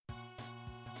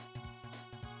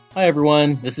Hi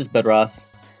everyone, this is Bedroth.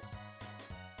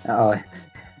 Oh,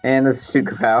 and this is Shoot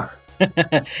Kapow.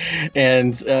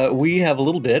 And we have a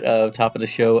little bit of top of the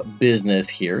show business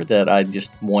here that I just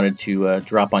wanted to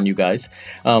drop on you guys.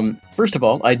 First of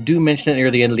all, I do mention it near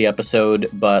the end of the episode,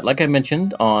 but like I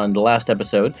mentioned on the last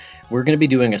episode, we're going to be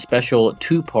doing a special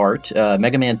two-part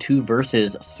Mega Man 2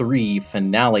 Versus 3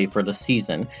 finale for the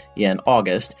season in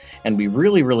August, and we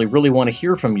really, really, really want to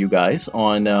hear from you guys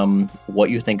on what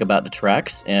you think about the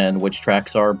tracks and which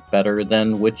tracks are better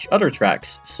than which other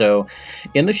tracks. So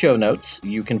in the show notes,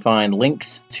 you can find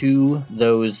links to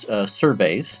those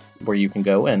surveys where you can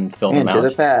go and fill them out. Into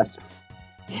the past.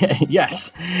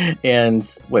 Yes.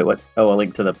 And wait, what? Oh, a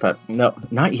link to the no,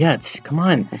 not yet. Come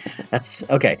on. That's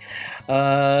okay.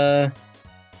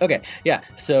 Okay. Yeah.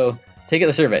 So take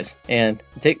the surveys and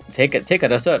take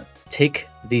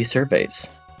these surveys.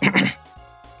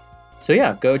 So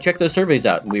yeah, go check those surveys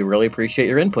out. We really appreciate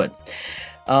your input.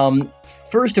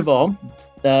 First of all,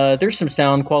 there's some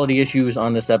sound quality issues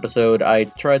on this episode. I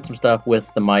tried some stuff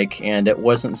with the mic, and it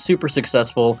wasn't super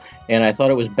successful, and I thought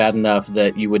it was bad enough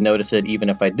that you would notice it even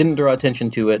if I didn't draw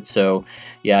attention to it. So,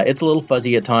 yeah, it's a little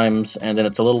fuzzy at times, and then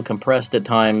it's a little compressed at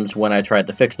times when I tried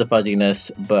to fix the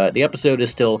fuzziness, but the episode is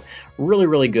still really,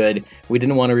 really good. We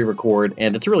didn't want to re-record,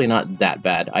 and it's really not that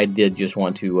bad. I did just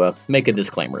want to make a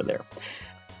disclaimer there.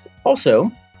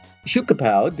 Also, Shoot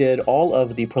Kapow did all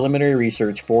of the preliminary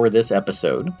research for this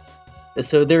episode.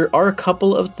 So there are a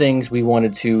couple of things we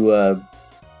wanted to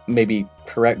maybe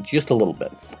correct just a little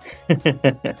bit.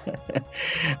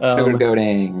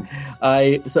 Sugarcoating.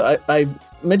 I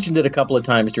mentioned it a couple of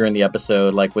times during the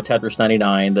episode, like with Tetris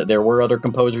 99, that there were other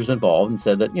composers involved, and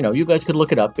said that you guys could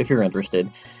look it up if you're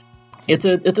interested. It's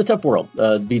a tough world,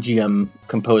 BGM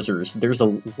composers. There's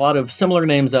a lot of similar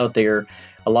names out there,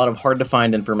 a lot of hard to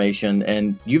find information,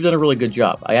 and you've done a really good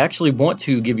job. I actually want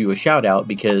to give you a shout out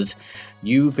because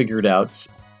you figured out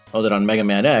that on Mega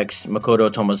Man X, Makoto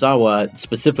Tomozawa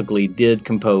specifically did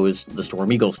compose the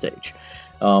Storm Eagle stage.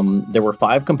 There were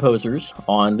 5 composers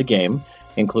on the game,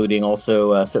 including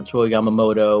also Setsuo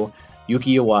Yamamoto,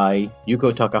 Yuki Iwai,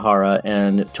 Yuko Takahara,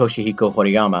 and Toshihiko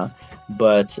Horiyama.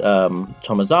 But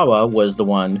Tomozawa was the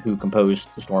one who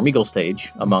composed the Storm Eagle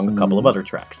stage, among a couple of other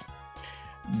tracks.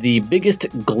 The biggest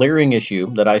glaring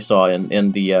issue that I saw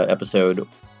in the episode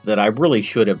that I really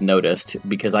should have noticed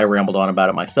because I rambled on about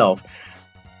it myself,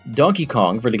 Donkey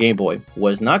Kong for the Game Boy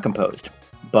was not composed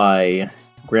by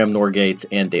Graham Norgate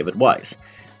and David Wise.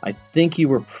 I think you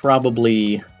were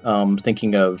probably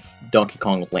thinking of Donkey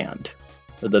Kong Land,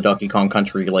 the Donkey Kong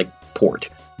Country port,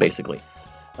 basically.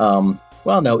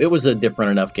 Well, no, it was a different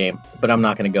enough game, but I'm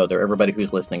not going to go there. Everybody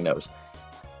who's listening knows.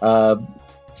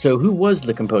 So who was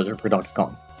the composer for Donkey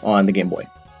Kong on the Game Boy?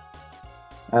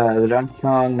 The Donkey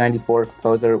Kong 94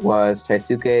 composer was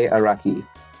Taisuke Araki.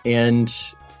 And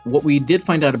what we did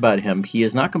find out about him, he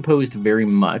has not composed very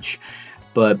much,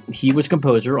 but he was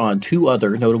composer on 2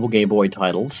 other notable Game Boy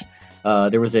titles.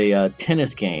 There was a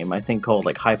tennis game, I think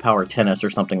called High Power Tennis or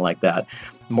something like that.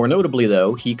 More notably,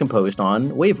 though, he composed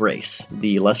on Wave Race,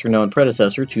 the lesser-known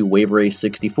predecessor to Wave Race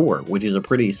 64, which is a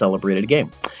pretty celebrated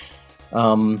game.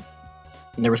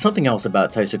 There was something else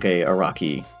about Taisuke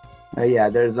Araki.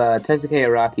 There's Taisuke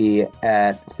Araki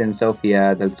at Sin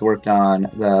Sophia that's worked on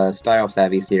the Style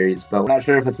Savvy series, but we're not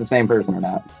sure if it's the same person or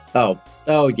not.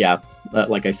 Oh yeah.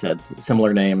 Like I said,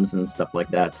 similar names and stuff like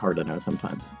that. It's hard to know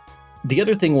sometimes. The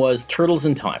other thing was Turtles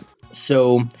in Time.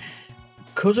 So,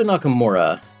 Kozo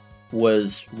Nakamura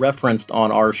was referenced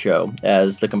on our show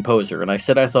as the composer, and I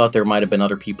said I thought there might have been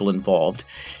other people involved.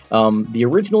 The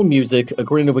original music,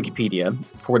 according to Wikipedia,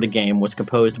 for the game was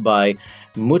composed by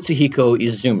Mutsuhiko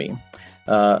Izumi,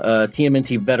 a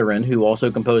TMNT veteran who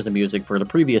also composed the music for the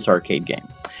previous arcade game.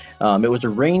 It was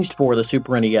arranged for the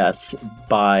Super NES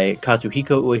by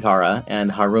Kazuhiko Uehara and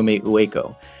Harumi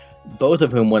Ueko, both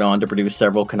of whom went on to produce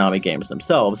several Konami games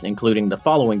themselves, including the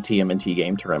following TMNT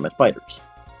game, Tournament Fighters.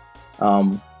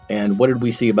 And what did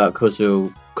we see about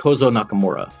Kozo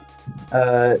Nakamura?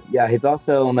 He's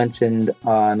also mentioned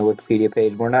on the Wikipedia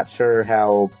page. We're not sure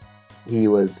how he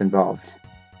was involved.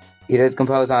 He does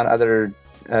compose on other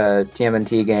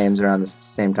TMNT games around the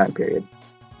same time period.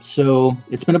 So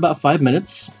it's been about 5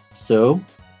 minutes. So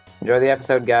enjoy the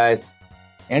episode, guys.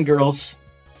 And girls.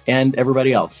 And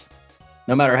everybody else.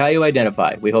 No matter how you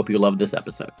identify, we hope you love this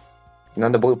episode. And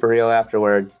on the blooper reel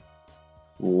afterward.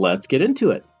 Let's get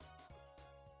into it.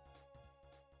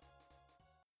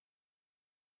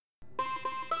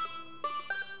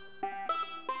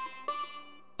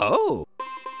 Oh,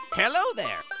 hello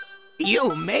there.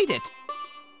 You made it.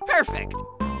 Perfect.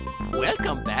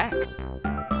 Welcome back.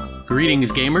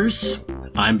 Greetings, gamers.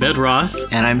 I'm Bedroth.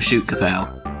 And I'm Shoot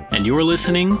Kapow. and you're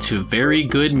listening to Very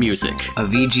Good Music, a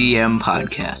VGM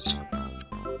podcast.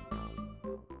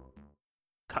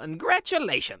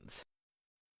 Congratulations!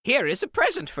 Here is a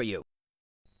present for you.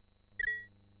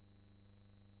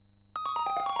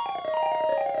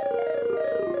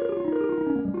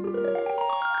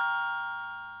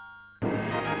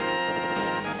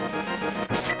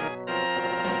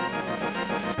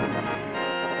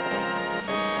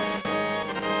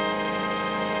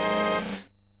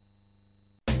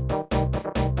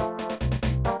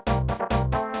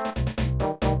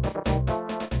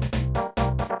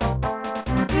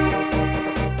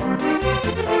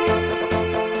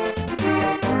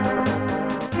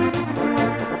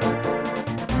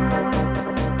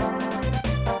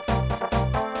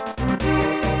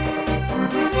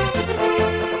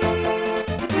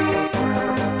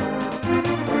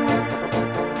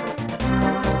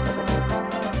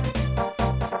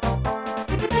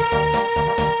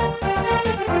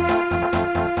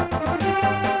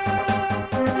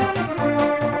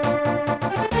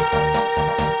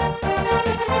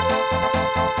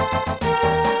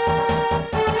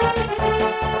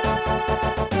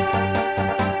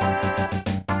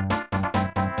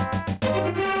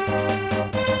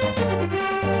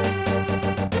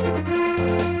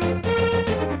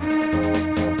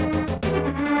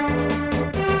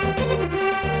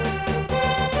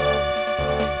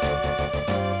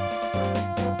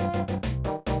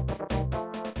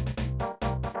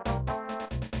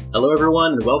 Hello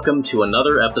everyone, and welcome to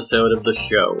another episode of the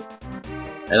show.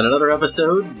 And another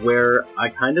episode where I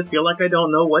kind of feel like I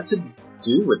don't know what to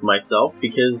do with myself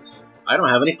because I don't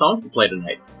have any songs to play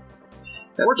tonight.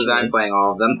 That's because I'm playing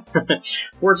all of them.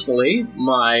 Fortunately,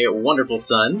 my wonderful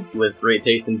son, with great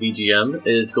taste in VGM,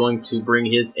 is going to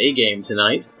bring his A game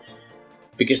tonight.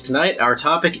 Because tonight our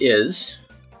topic is...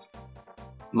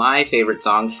 my favorite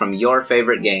songs from your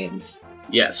favorite games.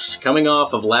 Yes, coming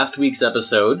off of last week's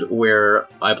episode, where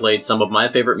I played some of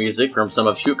my favorite music from some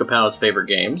of Shoot Kapow's favorite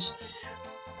games,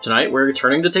 tonight we're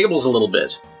turning the tables a little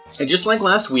bit. And just like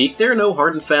last week, there are no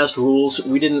hard and fast rules.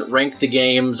 We didn't rank the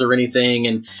games or anything,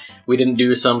 and we didn't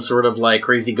do some sort of like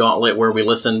crazy gauntlet where we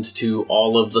listened to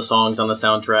all of the songs on the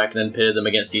soundtrack and then pitted them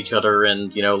against each other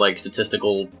and, you know, like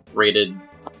statistical rated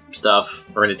stuff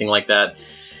or anything like that.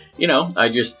 You know, I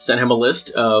just sent him a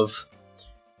list of...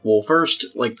 well,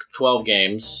 first, like, 12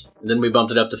 games, and then we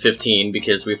bumped it up to 15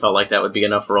 because we felt like that would be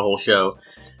enough for a whole show.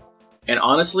 And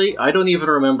honestly, I don't even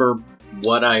remember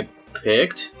what I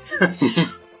picked.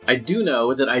 I do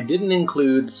know that I didn't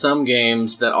include some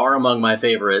games that are among my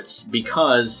favorites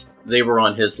because they were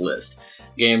on his list.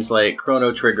 Games like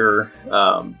Chrono Trigger,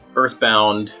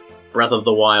 Earthbound, Breath of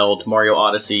the Wild, Mario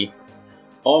Odyssey.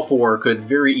 All four could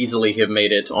very easily have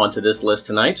made it onto this list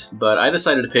tonight, but I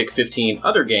decided to pick 15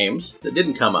 other games that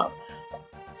didn't come up.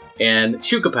 And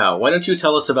Shoot Kapow, why don't you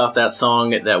tell us about that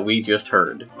song that we just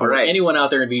heard? Or anyone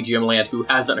out there in VGM land who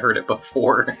hasn't heard it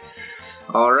before.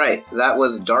 Alright, that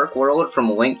was Dark World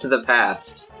from Link to the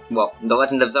Past. Well, The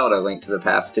Legend of Zelda Link to the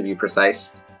Past, to be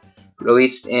precise.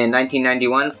 Released in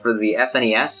 1991 for the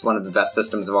SNES, one of the best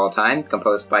systems of all time,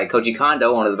 composed by Koji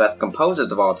Kondo, one of the best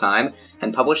composers of all time,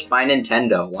 and published by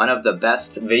Nintendo, one of the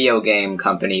best video game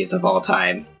companies of all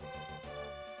time.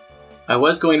 I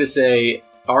was going to say,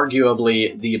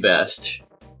 arguably the best.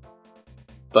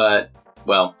 But,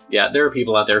 well, yeah, there are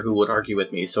people out there who would argue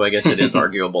with me, so I guess it is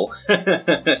arguable.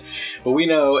 But we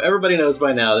know, everybody knows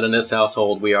by now that in this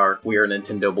household we are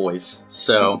Nintendo boys,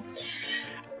 so...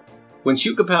 when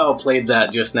Shoot Kapow played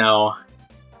that just now,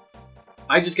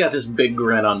 I just got this big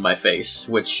grin on my face,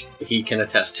 which he can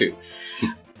attest to.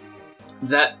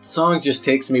 That song just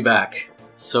takes me back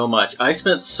so much. I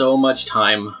spent so much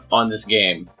time on this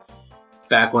game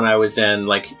back when I was in,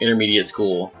 like, intermediate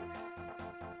school.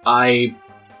 I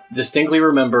distinctly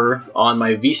remember on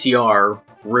my VCR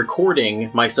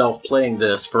recording myself playing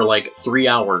this for, like, 3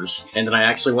 hours, and then I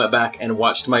actually went back and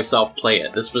watched myself play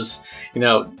it. This was, you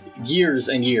know... years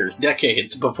and years,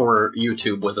 decades before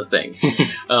YouTube was a thing.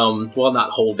 Well, not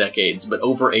whole decades, but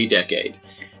over a decade.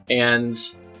 And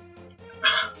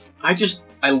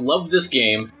I love this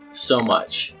game so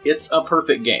much. It's a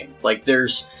perfect game. Like,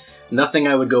 there's nothing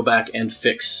I would go back and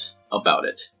fix about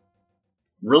it.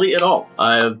 Really at all.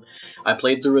 I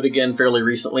played through it again fairly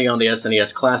recently on the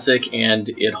SNES Classic, and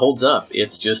it holds up.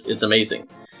 It's amazing.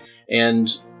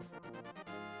 And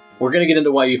we're going to get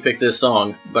into why you picked this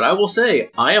song, but I will say,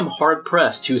 I am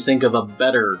hard-pressed to think of a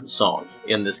better song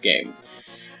in this game.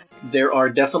 There are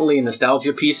definitely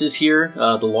nostalgia pieces here.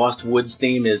 The Lost Woods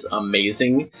theme is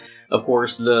amazing. Of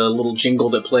course, the little jingle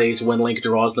that plays when Link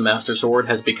draws the Master Sword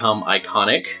has become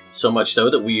iconic, so much so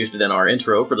that we used it in our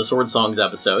intro for the Sword Songs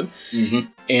episode.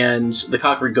 Mm-hmm. And the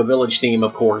Kakariko Village theme,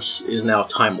 of course, is now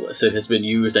timeless. It has been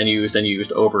used and used and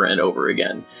used over and over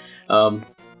again.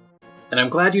 And I'm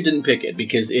glad you didn't pick it,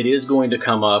 because it is going to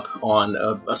come up on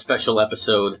a special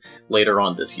episode later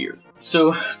on this year.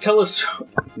 So, tell us,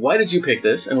 why did you pick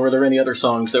this, and were there any other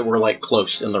songs that were,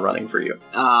 close in the running for you?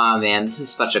 Ah, man, this is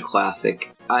such a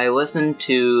classic. I listened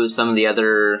to some of the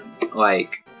other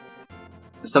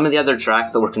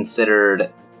tracks that were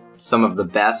considered some of the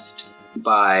best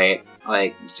by,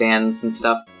 fans and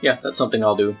stuff. Yeah, that's something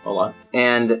I'll do a lot.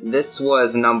 And this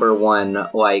was number one,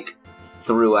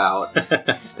 throughout.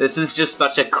 This is just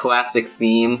such a classic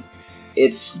theme.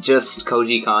 It's just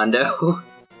Koji Kondo.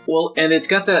 Well, and it's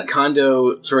got that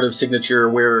Kondo sort of signature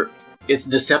where it's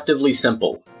deceptively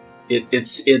simple.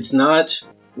 It's not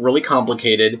really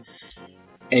complicated,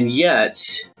 and yet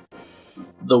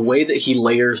the way that he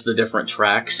layers the different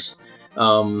tracks,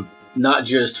 not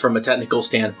just from a technical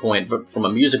standpoint, but from a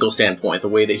musical standpoint, the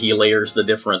way that he layers the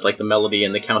different, the melody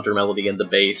and the counter melody and the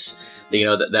bass,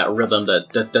 that rhythm, that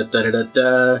da da da da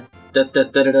da da da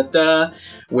da da da,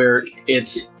 where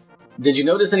it's. Did you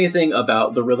notice anything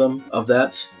about the rhythm of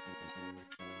that?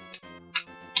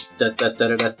 Da da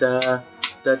da da da da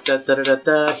da da da da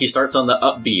da. He starts on the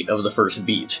upbeat of the first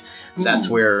beat. That's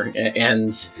where,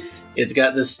 and it's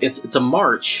got this. It's a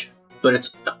march, but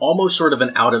it's almost sort of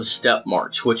an out of step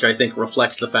march, which I think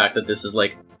reflects the fact that this is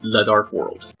the Dark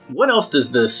World. What else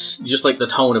does this, just the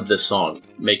tone of this song,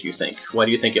 make you think? Why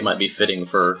do you think it might be fitting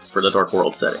for the Dark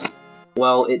World setting?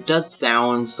 Well, it does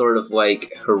sound sort of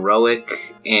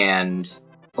heroic and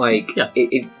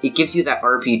it gives you that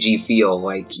RPG feel,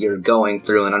 like you're going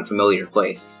through an unfamiliar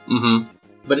place. Mm-hmm.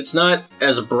 But it's not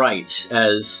as bright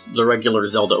as the regular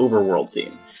Zelda Overworld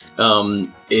theme.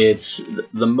 It's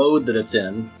the mode that it's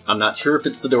in. I'm not sure if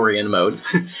it's the Dorian mode,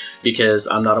 because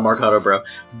I'm not a Marcato bro,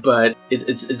 but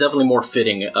it's definitely more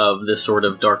fitting of this sort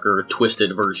of darker,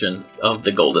 twisted version of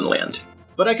the Golden Land.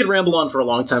 But I could ramble on for a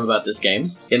long time about this game.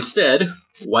 Instead,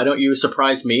 why don't you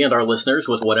surprise me and our listeners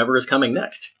with whatever is coming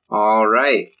next?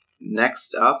 Alright,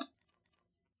 next up.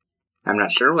 I'm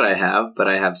not sure what I have, but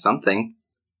I have something.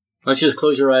 Why don't you just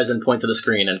close your eyes and point to the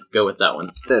screen and go with that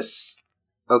one? This.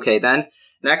 Okay then.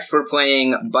 Next we're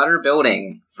playing Butter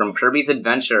Building from Kirby's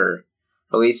Adventure,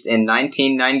 released in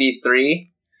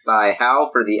 1993 by HAL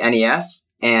for the NES,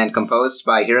 and composed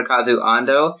by Hirokazu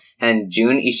Ando and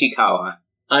Jun Ishikawa.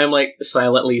 I'm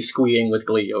silently squeeing with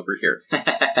glee over here.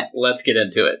 Let's get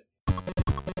into it.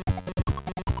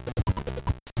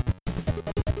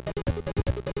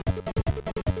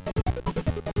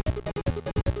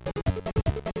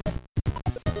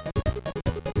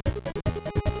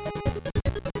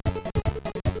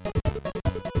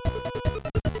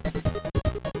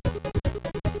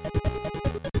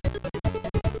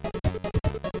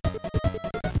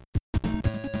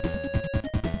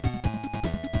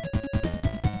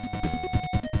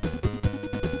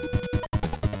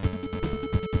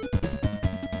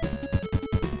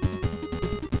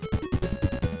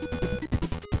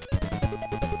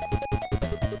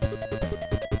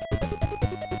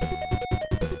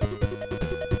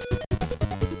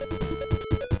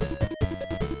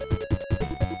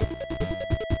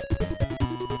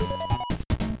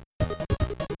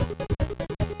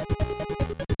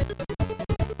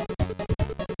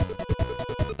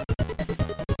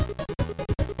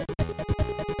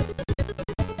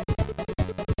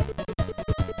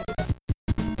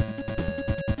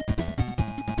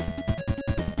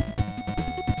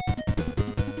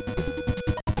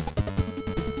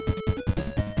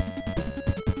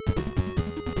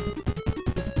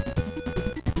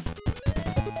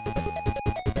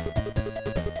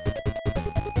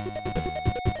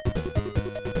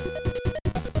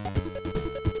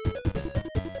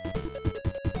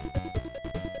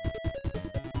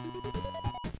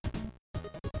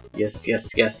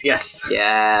 Yes.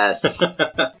 Yes.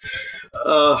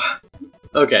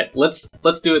 Okay, let's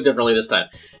do it differently this time.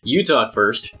 You talk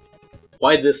first.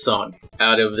 Why this song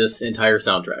out of this entire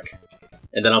soundtrack?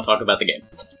 And then I'll talk about the game.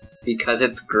 Because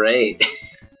it's great.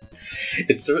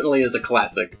 It certainly is a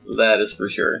classic, that is for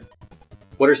sure.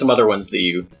 What are some other ones that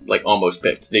you almost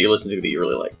picked, that you listened to that you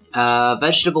really liked?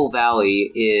 Vegetable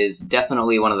Valley is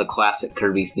definitely one of the classic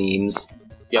Kirby themes.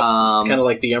 Yeah, it's kind of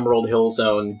like the Emerald Hill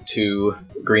Zone to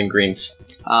Green Greens.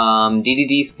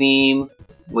 DDD's theme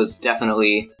was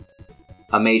definitely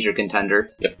a major contender.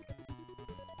 Yep.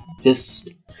 This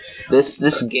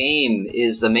game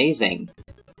is amazing.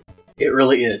 It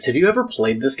really is. Have you ever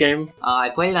played this game? I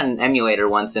played it on an emulator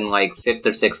once in 5th or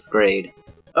 6th grade.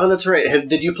 Oh, that's right.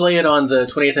 Did you play it on the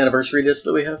 20th anniversary disc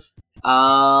that we have?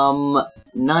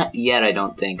 Not yet, I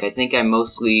don't think. I think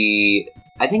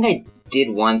I did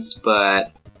once,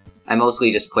 but I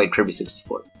mostly just played Kirby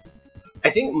 64. I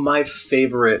think my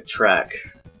favorite track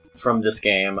from this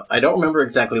game, I don't remember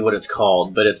exactly what it's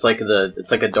called, but it's like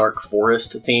a dark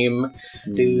forest theme.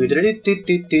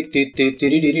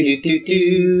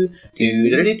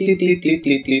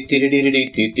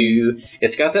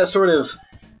 It's got that sort of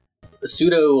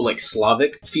pseudo like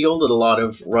Slavic feel that a lot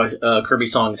of Kirby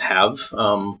songs have,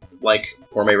 like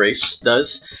Gourmet Race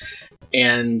does,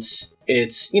 and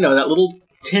it's that little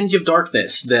tinge of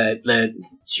darkness that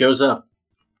shows up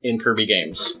in Kirby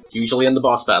games, usually in the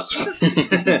boss battles,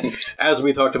 as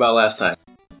we talked about last time.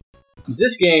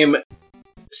 This game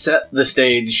set the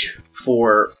stage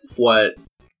for what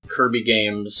Kirby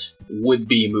games would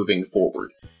be moving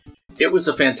forward. It was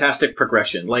a fantastic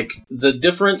progression. Like,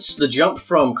 the jump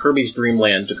from Kirby's Dream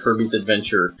Land to Kirby's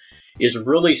Adventure is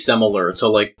really similar to,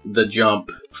 like, the jump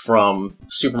from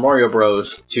Super Mario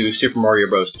Bros. To Super Mario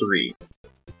Bros. 3.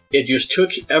 It just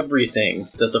took everything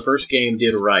that the first game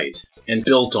did right and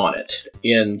built on it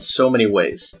in so many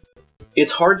ways.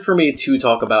 It's hard for me to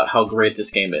talk about how great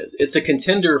this game is. It's a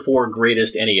contender for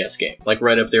greatest NES game, like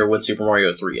right up there with Super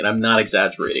Mario 3, and I'm not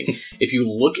exaggerating. If you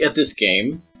look at this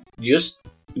game, just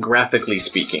graphically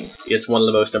speaking, it's one of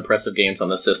the most impressive games on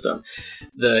the system.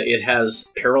 It has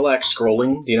parallax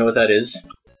scrolling. Do you know what that is?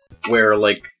 Where,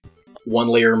 like, one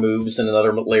layer moves and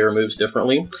another layer moves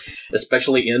differently,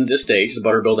 especially in this stage, the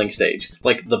butter building stage.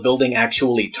 Like, the building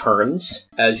actually turns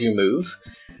as you move,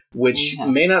 which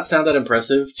may not sound that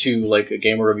impressive to, like, a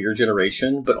gamer of your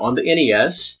generation, but on the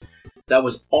NES, that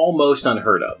was almost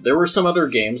unheard of. There were some other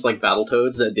games, like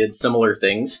Battletoads, that did similar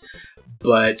things,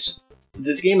 but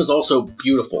this game is also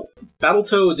beautiful.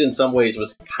 Battletoads, in some ways,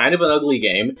 was kind of an ugly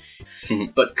game,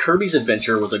 but Kirby's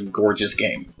Adventure was a gorgeous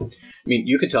game. I mean,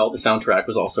 you could tell the soundtrack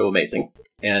was also amazing,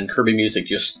 and Kirby music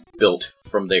just built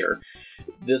from there.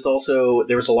 There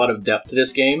was a lot of depth to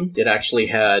this game. It actually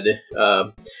had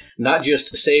not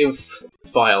just save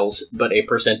files, but a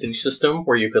percentage system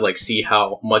where you could like see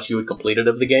how much you had completed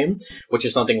of the game, which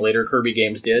is something later Kirby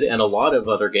games did, and a lot of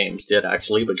other games did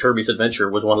actually, but Kirby's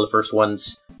Adventure was one of the first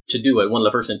ones to do it, one of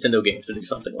the first Nintendo games to do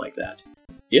something like that.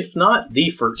 If not the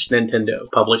first Nintendo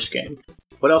published game.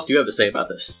 What else do you have to say about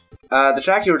this? The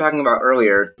track you were talking about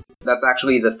earlier, that's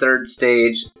actually the third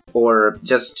stage, or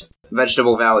just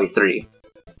Vegetable Valley 3.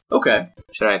 Okay.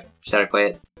 Should I play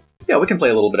it? Yeah, we can play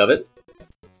a little bit of it.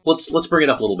 Let's bring it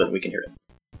up a little bit and we can hear it.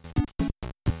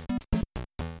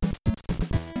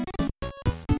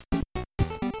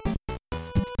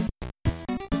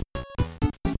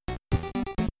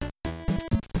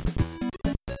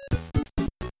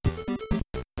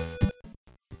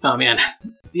 Oh man,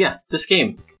 yeah, this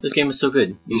game is so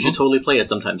good. You should totally play it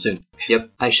sometime soon.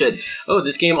 Yep, I should. Oh,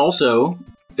 this game also,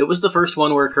 it was the first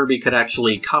one where Kirby could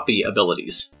actually copy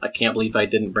abilities. I can't believe I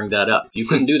didn't bring that up. You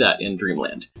couldn't do that in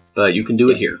Dreamland, but you can do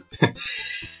it here.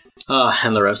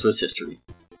 And the rest was history.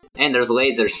 And there's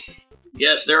lasers.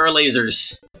 Yes, there are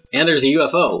lasers. And there's a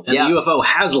UFO, and the UFO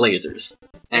has lasers.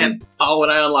 And when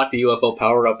I unlocked the UFO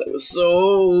power-up, that was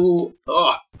so...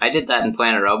 Oh. I did that in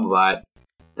Planet Robobot.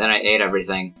 Then I ate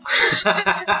everything.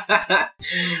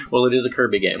 Well, it is a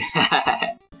Kirby game.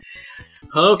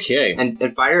 Okay. And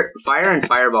fire and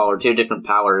fireball are two different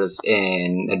powers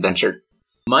in Adventure.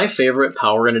 My favorite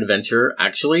power in Adventure,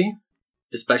 actually,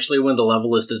 especially when the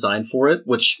level is designed for it,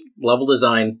 which level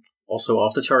design also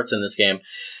off the charts in this game,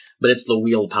 but it's the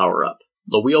wheel power-up.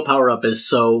 The wheel power-up is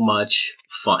so much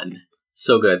fun.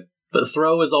 So good. But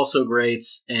throw is also great,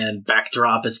 and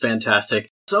backdrop is fantastic.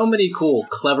 So many cool,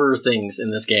 clever things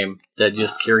in this game that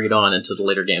just carried on into the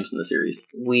later games in the series.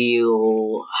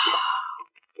 Wheel...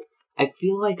 I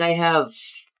feel like I have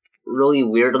really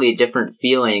weirdly different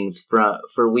feelings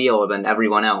for Wheel than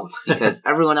everyone else, because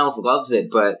everyone else loves it,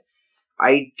 but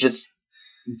I just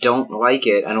don't like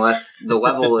it unless the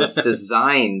level is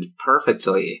designed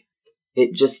perfectly.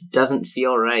 It just doesn't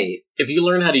feel right. If you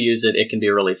learn how to use it, it can be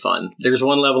really fun. There's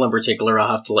one level in particular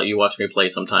I'll have to let you watch me play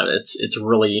sometime. It's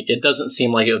really... It doesn't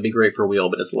seem like it would be great for Wheel,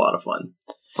 but it's a lot of fun.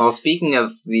 Well, speaking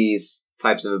of these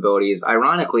types of abilities,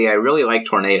 ironically, I really like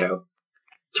Tornado.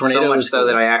 So much so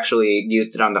that I actually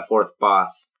used it on the fourth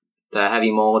boss, the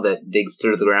heavy mole that digs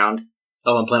through the ground.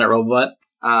 Oh, in Planet Robobot?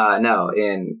 No,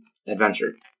 in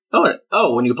Adventure.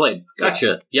 Oh, when you played.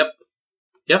 Gotcha. Yeah.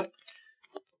 Yep.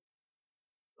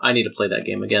 I need to play that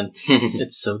game again.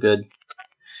 It's so good.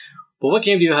 Well, what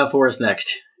game do you have for us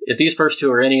next? If these first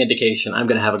two are any indication, I'm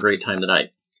going to have a great time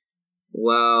tonight.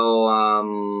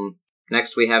 Well,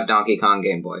 next we have Donkey Kong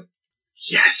Game Boy.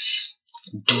 Yes!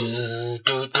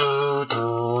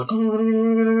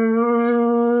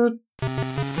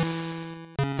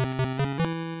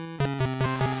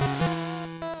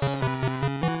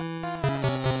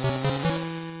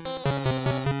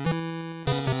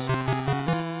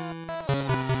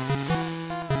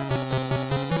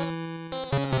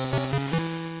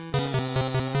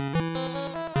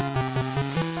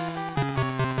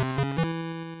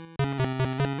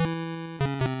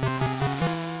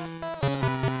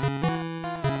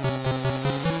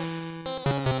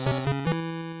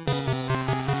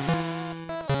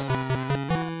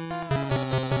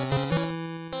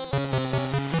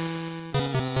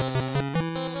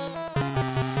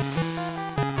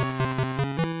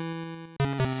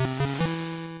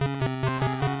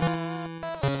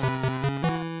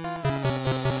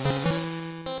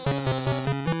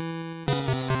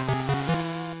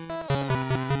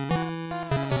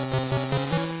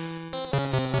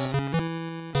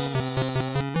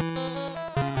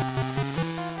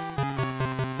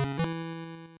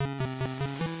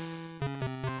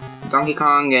 Donkey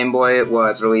Kong Game Boy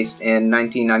was released in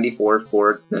 1994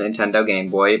 for the Nintendo Game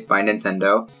Boy by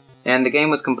Nintendo, and the game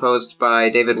was composed by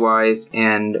David Wise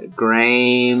and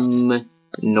Graham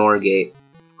Norgate.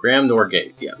 Graham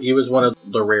Norgate, yeah. He was one of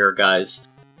the rare guys.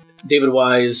 David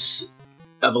Wise,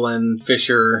 Evelyn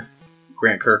Fisher,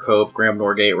 Grant Kirkhope, Graham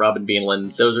Norgate, Robin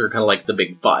Beanland, those are kind of like the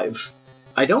big five.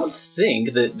 I don't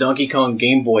think that Donkey Kong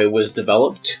Game Boy was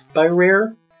developed by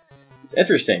Rare. It's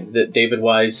interesting that David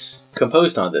Wise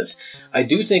composed on this. I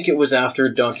do think it was after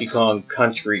Donkey Kong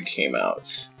Country came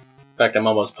out. In fact, I'm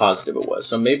almost positive it was,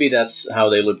 so maybe that's how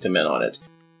they looped him in on it.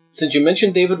 Since you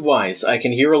mentioned David Wise, I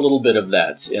can hear a little bit of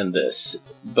that in this,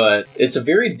 but it's a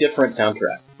very different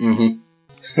soundtrack.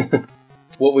 Mm-hmm.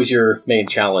 What was your main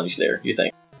challenge there, you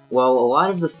think? Well, a lot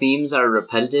of the themes are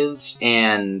repetitive,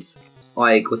 and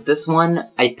like with this one,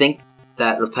 I think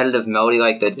that repetitive melody,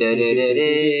 like the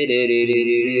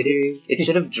it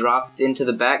should have dropped into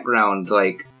the background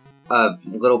like a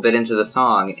little bit into the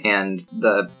song, and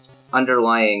the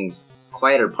underlying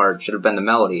quieter part should have been the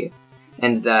melody,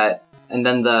 and then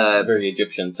the very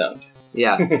Egyptian sound.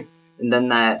 Yeah, and then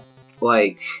that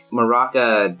like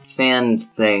maraca sand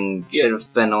thing should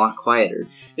have been a lot quieter.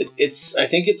 I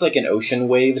think it's like an ocean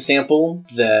wave sample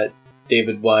that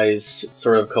David Wise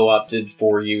sort of co-opted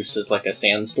for use as like a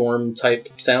sandstorm type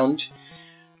sound.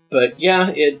 But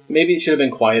yeah, maybe it should have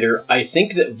been quieter. I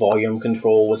think that volume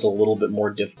control was a little bit more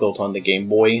difficult on the Game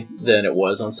Boy than it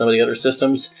was on some of the other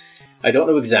systems. I don't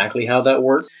know exactly how that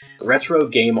worked. Retro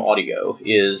Game Audio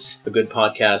is a good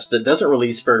podcast that doesn't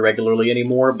release very regularly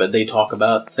anymore, but they talk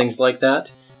about things like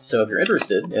that. So if you're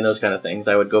interested in those kind of things,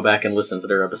 I would go back and listen to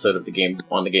their episode of the game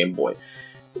on the Game Boy.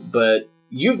 But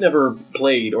you've never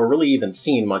played or really even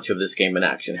seen much of this game in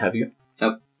action, have you?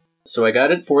 Nope. So I got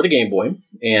it for the Game Boy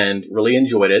and really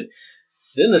enjoyed it.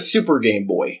 Then the Super Game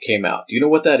Boy came out. Do you know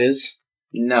what that is?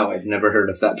 No, I've never heard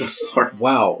of that before.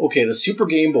 Wow. Okay, the Super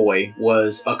Game Boy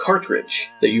was a cartridge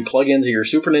that you plug into your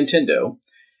Super Nintendo,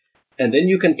 and then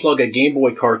you can plug a Game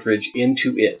Boy cartridge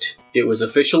into it. It was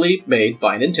officially made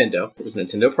by Nintendo. It was a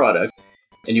Nintendo product,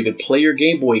 and you could play your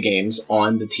Game Boy games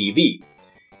on the TV.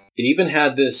 It even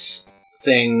had this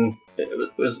thing,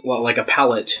 it was like a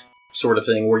palette sort of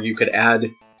thing, where you could add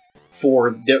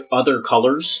 4 other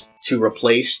colors to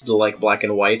replace the like black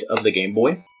and white of the Game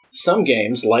Boy. Some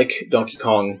games, like Donkey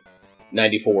Kong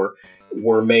 94,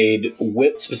 were made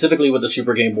specifically with the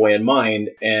Super Game Boy in mind,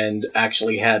 and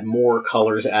actually had more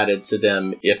colors added to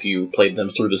them if you played them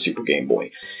through the Super Game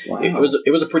Boy. Wow. It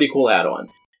was a pretty cool add-on.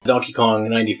 Donkey Kong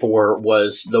 94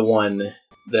 was the one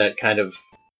that kind of...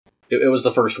 It was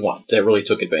the first one that really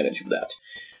took advantage of that.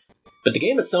 But the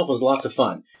game itself was lots of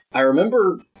fun. I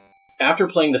remember after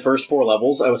playing the first 4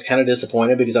 levels, I was kind of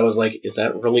disappointed because I was like, is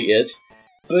that really it?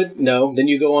 But no, then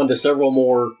you go on to several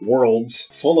more worlds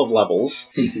full of levels,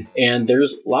 and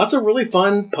there's lots of really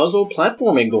fun puzzle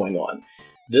platforming going on.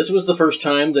 This was the first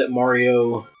time that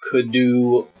Mario could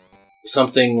do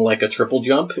something like a triple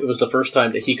jump. It was the first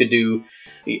time that he could do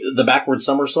the backward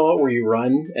somersault, where you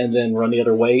run and then run the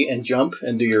other way and jump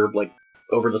and do your like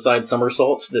over the side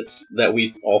somersault that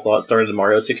we all thought started in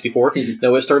Mario 64.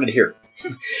 No, it started here.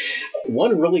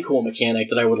 One really cool mechanic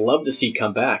that I would love to see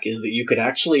come back is that you could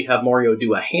actually have Mario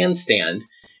do a handstand,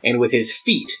 and with his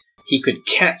feet, he could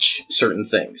catch certain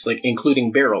things, like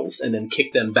including barrels, and then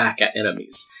kick them back at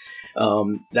enemies.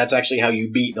 That's actually how you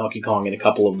beat Donkey Kong in a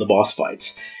couple of the boss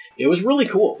fights. It was really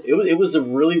cool. It was a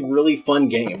really, really fun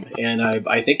game, and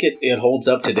I think it holds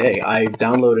up today. I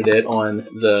downloaded it on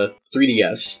the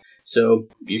 3DS, so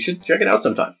you should check it out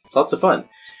sometime. Lots of fun.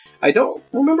 I don't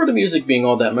remember the music being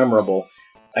all that memorable.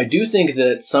 I do think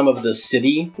that some of the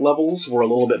city levels were a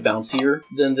little bit bouncier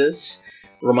than this.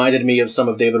 Reminded me of some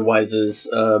of David Wise's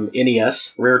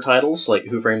NES rare titles, like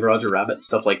Who Framed Roger Rabbit,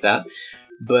 stuff like that.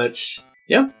 But,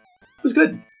 yeah, it was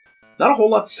good. Not a whole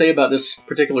lot to say about this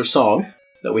particular song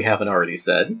that we haven't already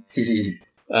said. Do you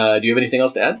have anything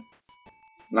else to add?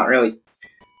 Not really. Do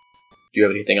you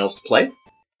have anything else to play?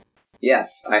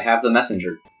 Yes, I have The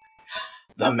Messenger.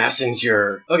 The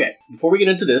Messenger. Okay, before we get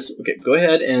into this, go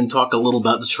ahead and talk a little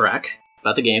about the track,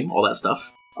 about the game, all that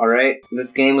stuff. Alright,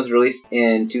 this game was released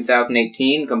in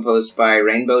 2018, composed by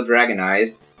Rainbow Dragon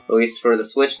Eyes, released for the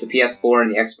Switch, the PS4,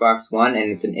 and the Xbox One,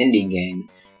 and it's an indie game.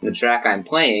 The track I'm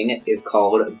playing is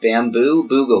called Bamboo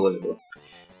Boogaloo.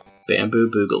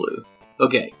 Bamboo Boogaloo.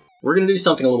 Okay, we're going to do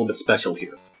something a little bit special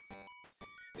here.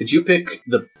 Did you pick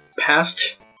the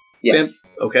past? Yes.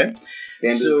 Okay.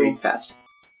 Bamboo Green Past.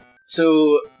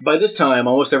 So, by this time,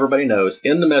 almost everybody knows,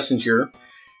 in The Messenger,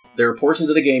 there are portions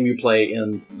of the game you play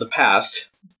in the past,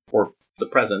 or the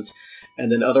present,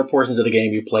 and then other portions of the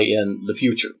game you play in the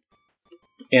future.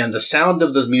 And the sound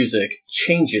of the music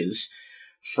changes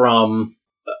from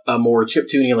a more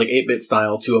chiptune, like 8-bit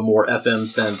style, to a more FM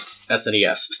synth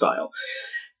SNES style.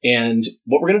 And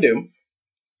what we're going to do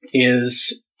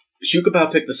is,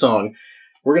 Shukapow picked the song.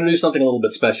 We're going to do something a little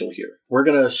bit special here. We're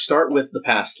going to start with the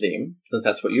past theme, since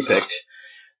that's what you picked.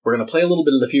 We're going to play a little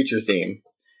bit of the future theme.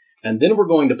 And then we're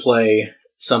going to play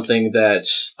something that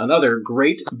another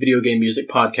great video game music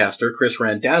podcaster, Chris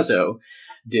Randazzo,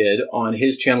 did on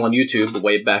his channel on YouTube, The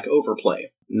Waveback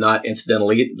Overplay. Not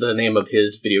incidentally, the name of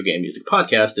his video game music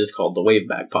podcast is called The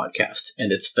Waveback Podcast,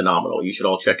 and it's phenomenal. You should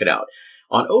all check it out.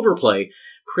 On Overplay,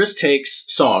 Chris takes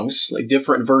songs, like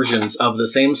different versions of the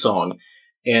same song,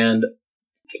 and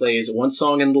plays one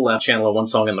song in the left channel and one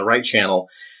song in the right channel,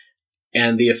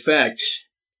 and the effect,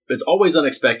 it's always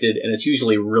unexpected, and it's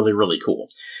usually really, really cool.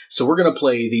 So we're going to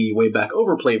play the Waveback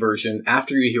Overplay version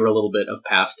after you hear a little bit of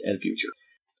past and future.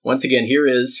 Once again, here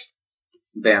is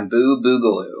Bamboo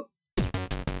Boogaloo.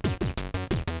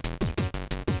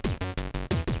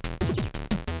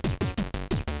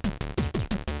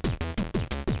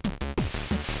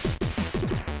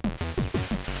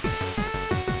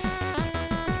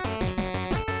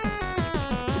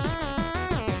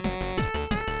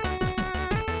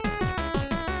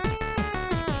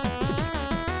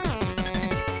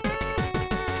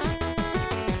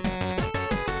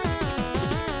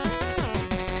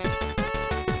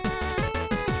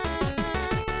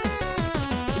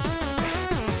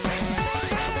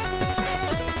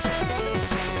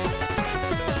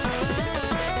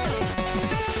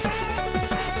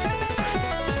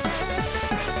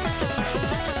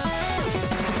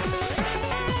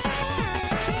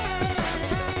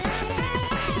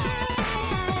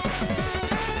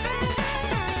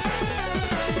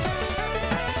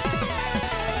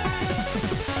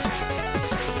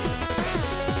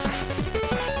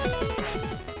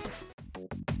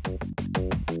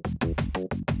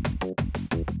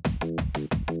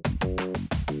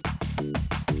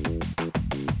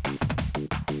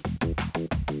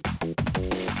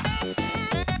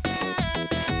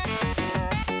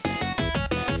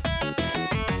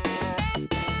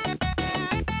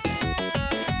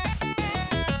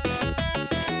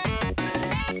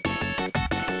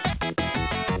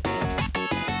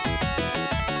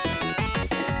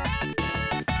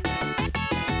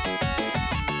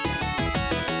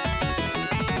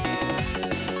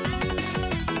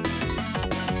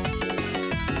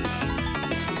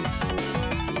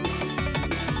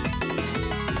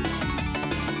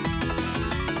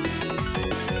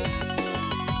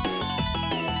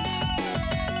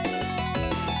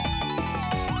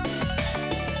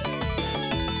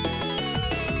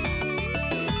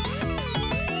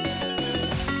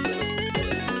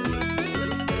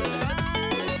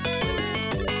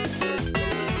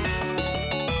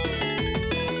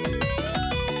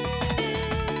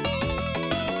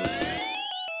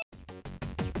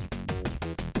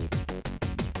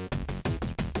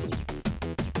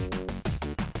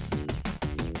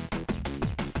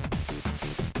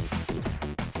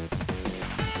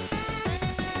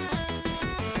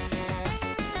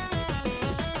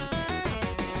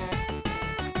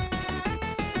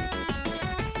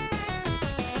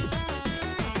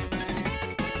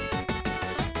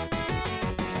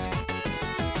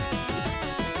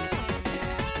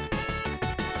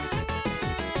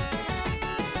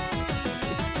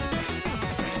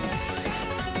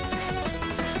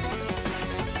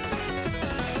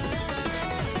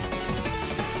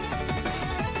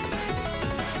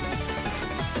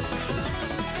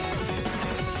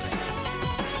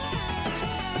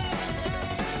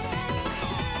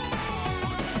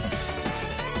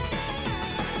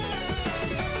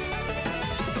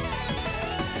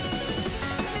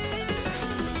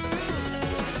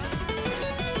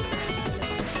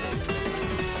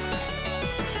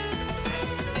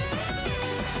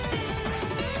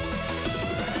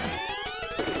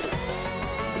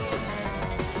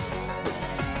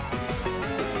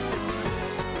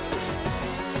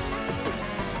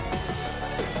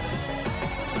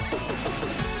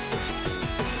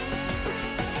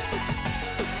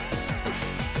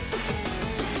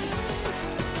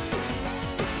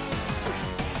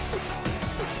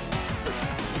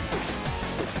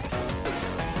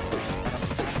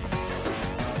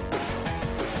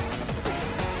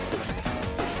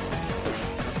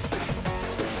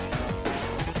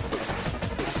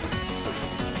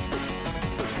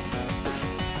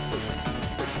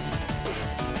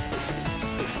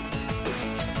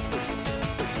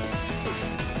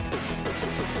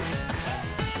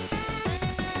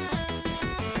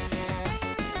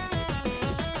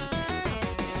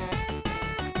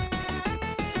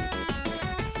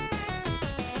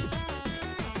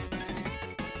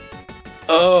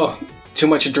 Oh, too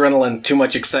much adrenaline, too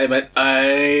much excitement.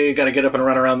 I gotta get up and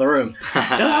run around the room.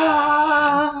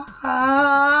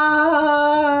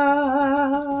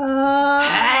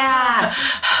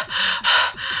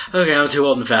 Okay, I'm too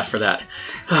old and fat for that.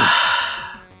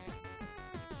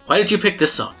 Why did you pick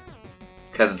this song?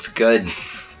 Because it's good.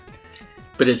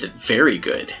 But is it very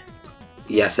good?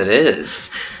 Yes, it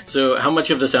is. So, how much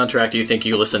of the soundtrack do you think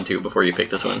you listened to before you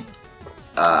picked this one?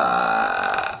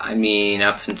 I mean,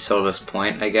 up until this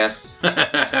point, I guess.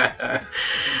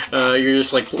 You're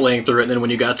just like laying through it, and then when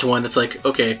you got to one, it's like,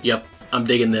 okay, yep, I'm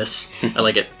digging this. I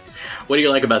like it. What do you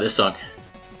like about this song?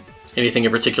 Anything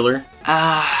in particular?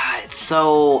 It's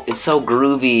so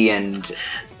groovy and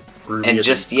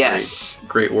just yes,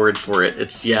 great word for it.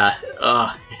 It's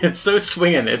it's so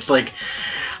swinging. It's like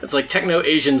techno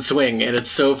Asian swing, and it's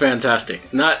so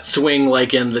fantastic. Not swing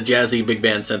like in the jazzy big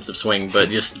band sense of swing, but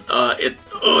just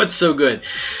it's so good.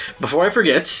 Before I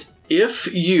forget,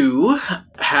 if you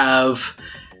have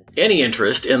any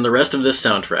interest in the rest of this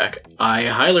soundtrack, I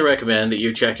highly recommend that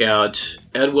you check out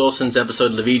Ed Wilson's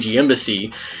episode of the VG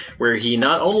Embassy, where he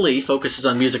not only focuses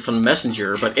on music from The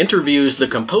Messenger, but interviews the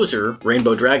composer,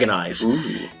 Rainbow Dragon Eyes.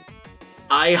 Ooh.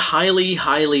 I highly,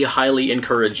 highly, highly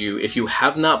encourage you, if you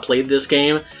have not played this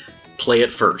game, play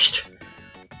it first.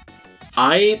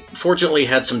 I fortunately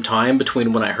had some time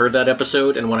between when I heard that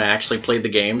episode and when I actually played the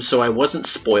game, so I wasn't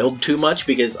spoiled too much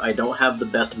because I don't have the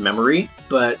best memory,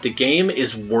 but the game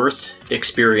is worth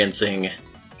experiencing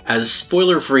as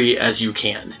spoiler-free as you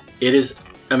can. It is,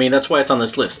 I mean, that's why it's on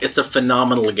this list. It's a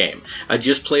phenomenal game. I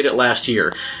just played it last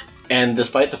year, and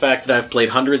despite the fact that I've played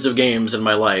hundreds of games in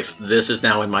my life, this is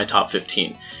now in my top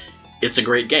 15. It's a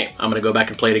great game. I'm going to go back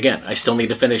and play it again. I still need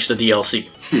to finish the DLC,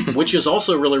 which is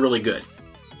also really, really good.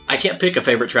 I can't pick a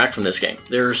favorite track from this game.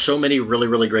 There are so many really,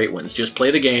 really great ones. Just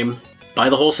play the game, buy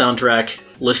the whole soundtrack,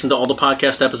 listen to all the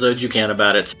podcast episodes you can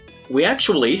about it. We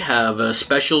actually have a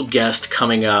special guest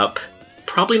coming up,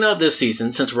 probably not this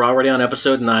season, since we're already on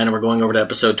episode 9 and we're going over to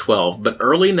episode 12, but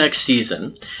early next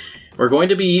season, we're going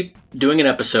to be doing an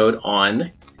episode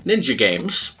on ninja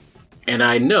games, and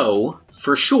I know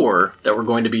for sure that we're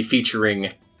going to be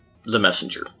featuring The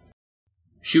Messenger.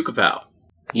 Shukapow.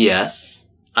 Yes?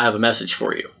 I have a message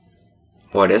for you.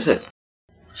 What is it?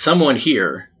 Someone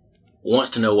here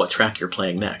wants to know what track you're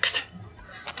playing next.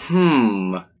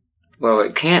 Well,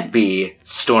 it can't be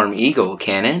Storm Eagle,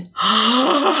 can it?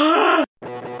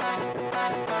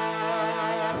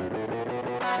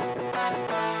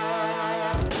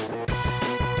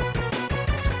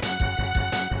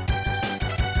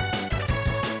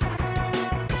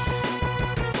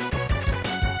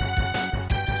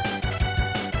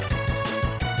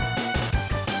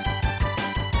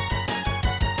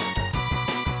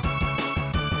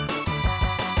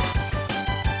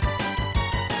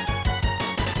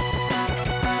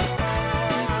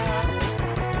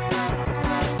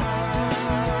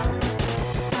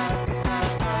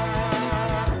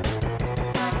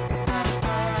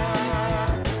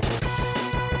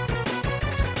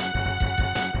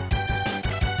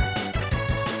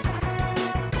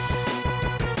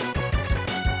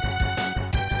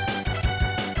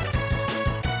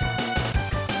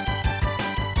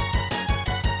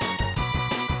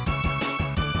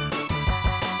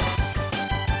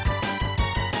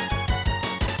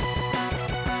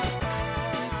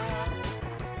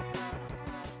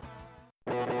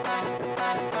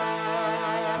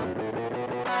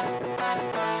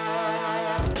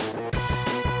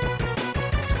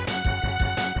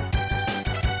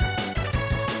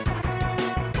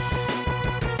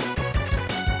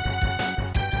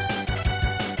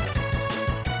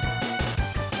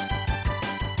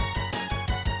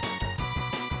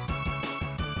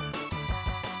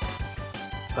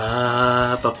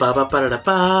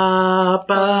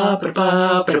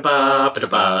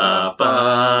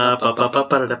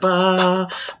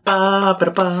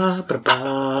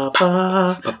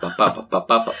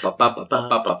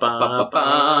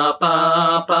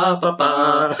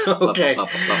 Okay.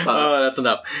 Oh, that's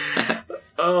enough.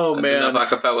 Oh, That's man. enough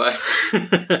acapella.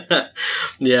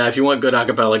 Yeah, if you want good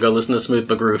acapella, go listen to Smooth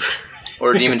McGroove.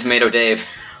 Or Demon Tomato Dave.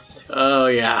 Oh,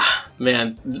 yeah.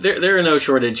 Man, there are no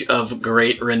shortage of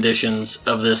great renditions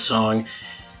of this song.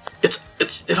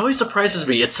 It always surprises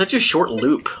me. It's such a short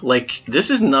loop. Like, this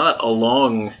is not a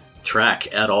long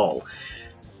track at all.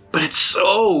 But it's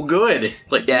so good.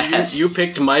 Like, yes. you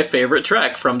picked my favorite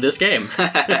track from this game.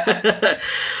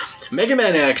 Mega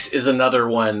Man X is another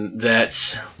one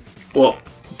that's... Well,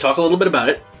 talk a little bit about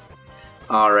it.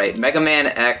 Alright, Mega Man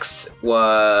X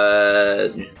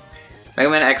was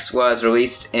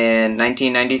released in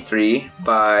 1993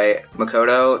 by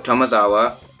Makoto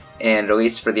Tomozawa and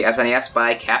released for the SNES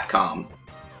by Capcom.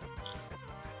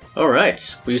 All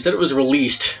right. Well, you said it was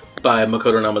released by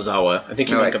Makoto Namazawa. I think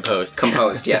you meant composed.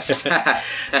 Composed, yes.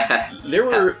 There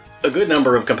were a good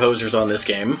number of composers on this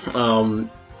game.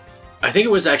 I think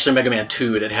it was actually Mega Man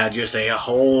 2 that had just a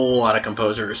whole lot of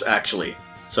composers, actually.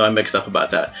 So I'm mixed up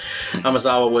about that.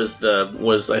 Namazawa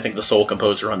was I think the sole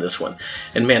composer on this one.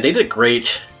 And man, they did a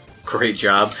great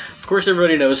job. Of course,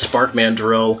 everybody knows Spark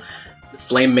Mandrill,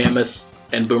 Flame Mammoth,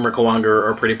 and Boomer Kuwanger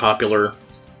are pretty popular.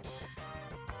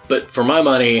 But for my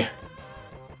money,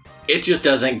 it just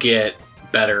doesn't get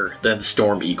better than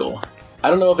Storm Eagle. I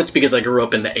don't know if it's because I grew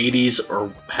up in the 80s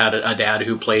or had a dad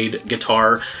who played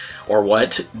guitar or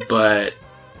what, but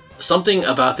something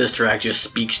about this track just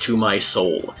speaks to my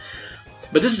soul.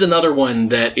 But this is another one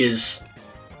that is,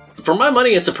 for my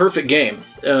money, it's a perfect game.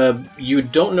 You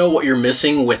don't know what you're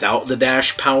missing without the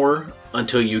dash power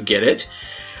until you get it,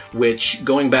 which,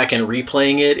 going back and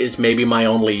replaying it, is maybe my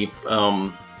only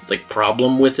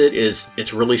problem with it. Is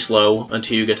it's really slow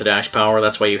until you get the dash power.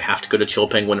 That's why you have to go to Chill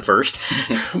Penguin first.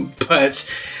 But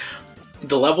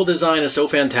the level design is so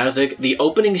fantastic. The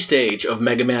opening stage of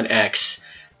Mega Man X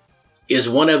is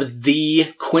one of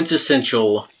the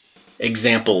quintessential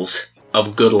examples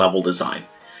of good level design.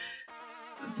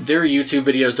 There are YouTube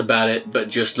videos about it, but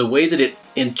just the way that it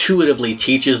intuitively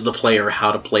teaches the player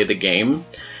how to play the game,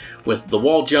 with the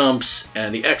wall jumps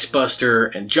and the X-Buster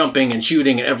and jumping and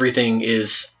shooting and everything,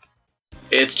 it's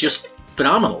just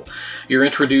phenomenal. You're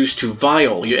introduced to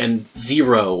Vile and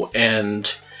Zero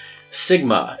and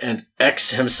Sigma and X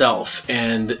himself,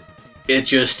 and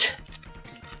it's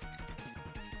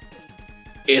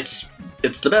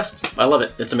the best. I love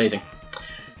it. It's amazing.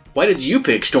 Why did you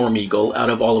pick Storm Eagle out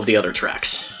of all of the other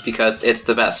tracks? Because it's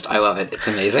the best. I love it. It's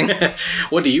amazing.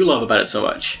 What do you love about it so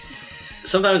much?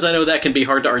 Sometimes I know that can be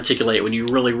hard to articulate when you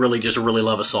really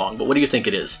love a song, but what do you think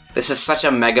it is? This is such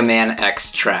a Mega Man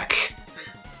X track.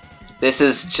 This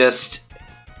is just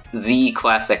the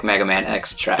classic Mega Man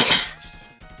X track.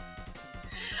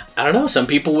 I don't know. Some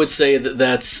people would say that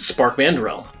that's Spark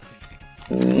Mandrill.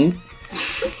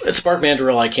 Spark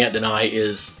Mandrill, I can't deny,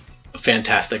 is a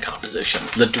fantastic composition.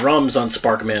 The drums on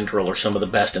Spark Mandrill are some of the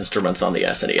best instruments on the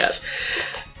SNES.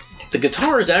 The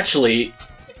guitar is actually...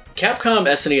 Capcom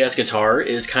SNES guitar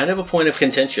is kind of a point of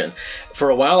contention. For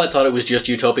a while I thought it was just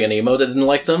Utopia Nemo that didn't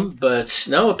like them, but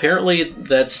no, apparently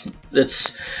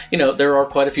there are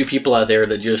quite a few people out there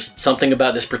that just something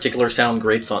about this particular sound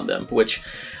grates on them, which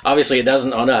obviously it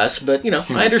doesn't on us, but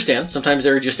I understand. Sometimes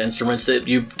there are just instruments that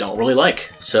you don't really like.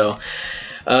 So,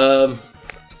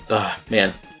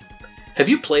 man. Have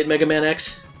you played Mega Man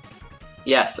X?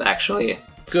 Yes, actually.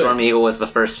 Good. Storm Eagle was the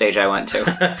first stage I went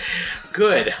to.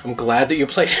 Good. I'm glad that you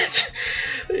played it.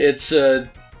 It's a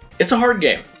hard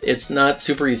game. It's not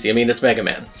super easy. I mean, it's Mega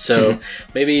Man. So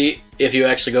maybe if you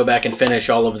actually go back and finish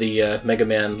all of the Mega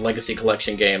Man Legacy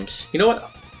Collection games, you know what?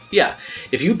 Yeah,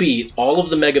 if you beat all of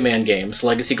the Mega Man games,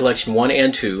 Legacy Collection 1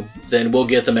 and 2, then we'll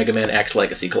get the Mega Man X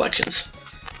Legacy Collections.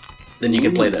 Then you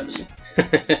can play those.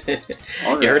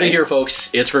 You heard it here, folks.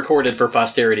 It's recorded for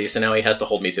posterity, so now he has to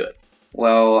hold me to it.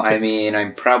 Well, I mean,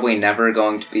 I'm probably never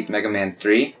going to beat Mega Man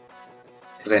 3,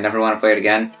 because I never want to play it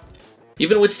again.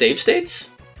 Even with save states?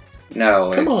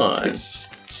 No, Come on.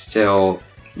 It's still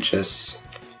just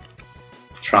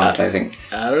traumatizing.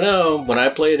 I don't know. When I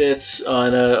played it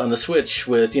on the Switch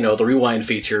with, the rewind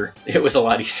feature, it was a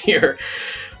lot easier.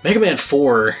 Mega Man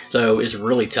 4, though, is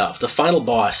really tough. The final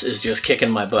boss is just kicking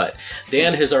my butt.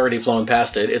 Dan has already flown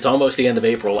past it. It's almost the end of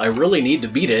April. I really need to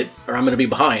beat it, or I'm going to be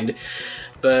behind.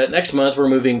 But next month, we're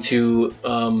moving to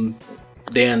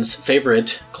Dan's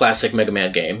favorite classic Mega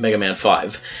Man game, Mega Man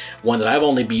 5. One that I've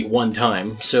only beat one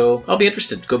time, so I'll be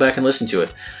interested. Go back and listen to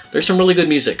it. There's some really good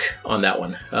music on that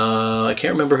one. I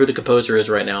can't remember who the composer is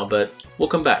right now, but we'll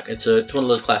come back. It's one of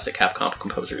those classic Capcom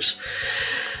composers.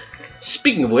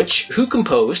 Speaking of which, who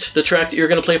composed the track that you're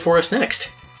going to play for us next?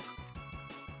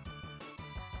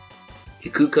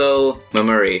 Ikuko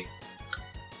Mamori.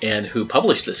 And who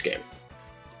published this game?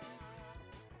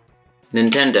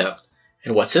 Nintendo.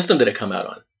 And what system did it come out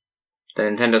on? The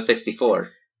Nintendo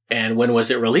 64. And when was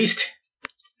it released?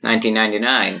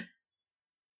 1999.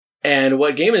 And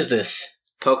what game is this?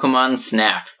 Pokemon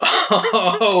Snap.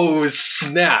 Oh,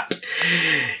 snap.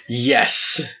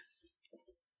 Yes.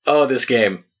 Oh, this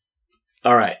game.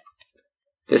 All right.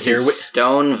 This is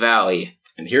Stone Valley.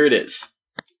 And here it is.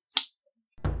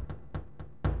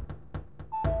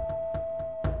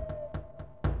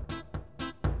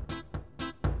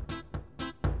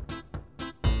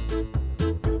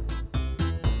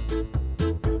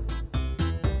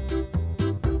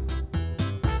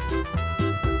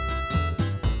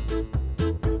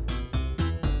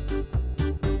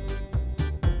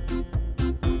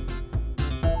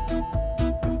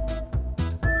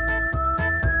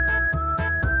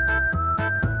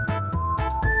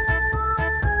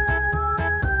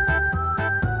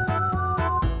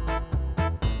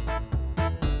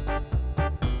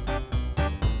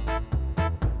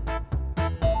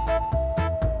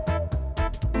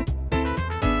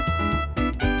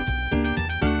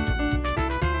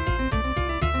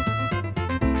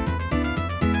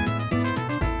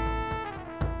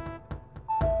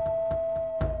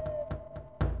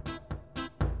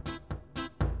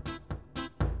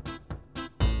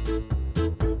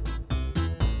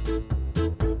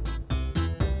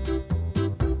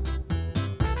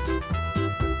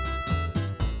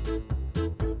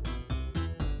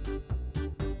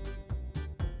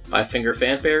 Five-finger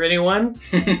fanfare, anyone?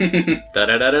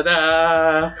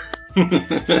 Da-da-da-da-da!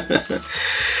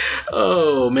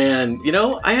 Oh, man. You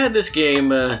know, I had this game,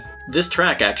 this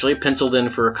track actually, penciled in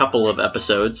for a couple of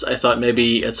episodes. I thought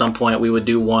maybe at some point we would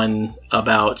do one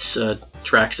about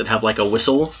tracks that have like a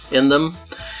whistle in them.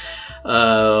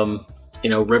 You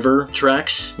know, river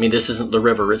tracks. I mean, this isn't the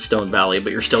river, it's Stone Valley,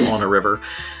 but you're still on a river.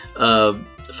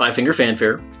 Five-finger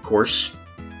fanfare, of course.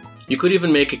 You could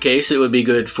even make a case it would be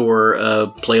good for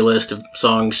a playlist of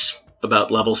songs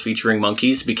about levels featuring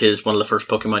monkeys, because one of the first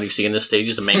Pokemon you see in this stage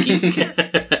is a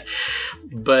Mankey.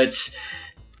 But,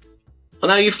 well,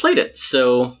 now you've played it,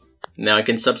 so now I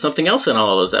can sub something else in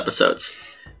all of those episodes.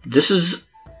 This is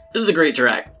a great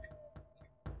track.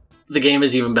 The game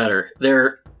is even better.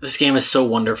 This game is so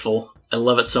wonderful. I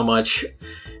love it so much,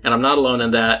 and I'm not alone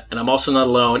in that, and I'm also not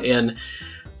alone in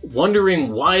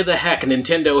wondering why the heck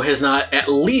Nintendo has not at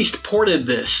least ported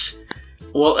this.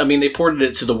 Well, I mean, they ported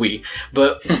it to the Wii,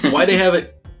 but why they have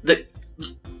it... The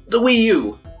Wii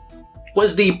U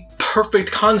was the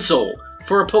perfect console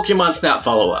for a Pokemon Snap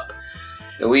follow-up.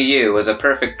 The Wii U was a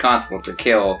perfect console to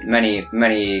kill many,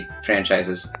 many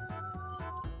franchises.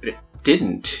 It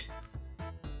didn't.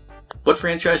 What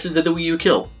franchises did the Wii U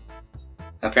kill?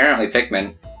 Apparently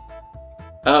Pikmin.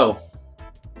 Oh.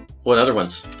 What other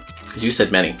ones? Because you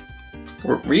said many.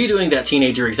 Were you doing that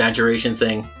teenager exaggeration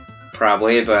thing?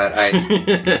 Probably, but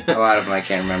a lot of them I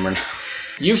can't remember now.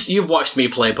 You've watched me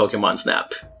play Pokemon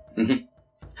Snap. Mm-hmm.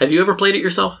 Have you ever played it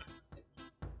yourself?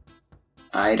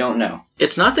 I don't know.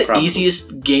 It's not the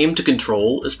easiest game to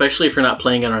control, especially if you're not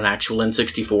playing it on an actual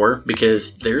N64,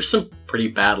 because there's some pretty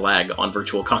bad lag on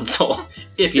Virtual Console,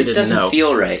 if you didn't know. This doesn't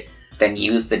feel right. Then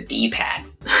use the D-pad.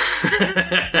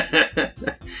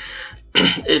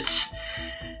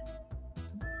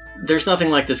 There's nothing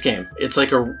like this game. It's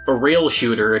like a rail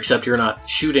shooter, except you're not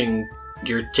shooting,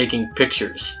 you're taking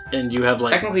pictures. And you have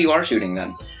like... Technically you are shooting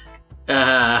then.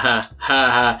 And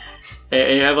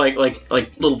you have like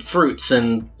little fruits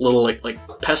and little like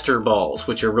pester balls,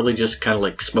 which are really just kind of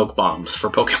like smoke bombs for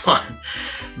Pokemon.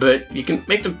 But you can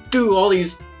make them do all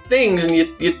these things, and you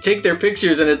take their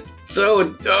pictures, and it's so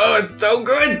good.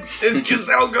 It's just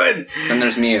so good. Then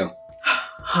there's Mew.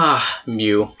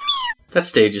 Mew. That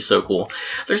stage is so cool.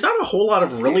 There's not a whole lot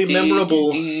of really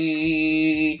memorable...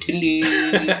 It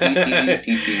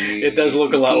does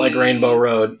look a lot like Rainbow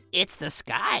Road. It's the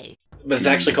sky. But it's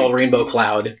actually called Rainbow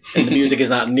Cloud, and the music is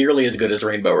not nearly as good as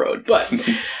Rainbow Road. But,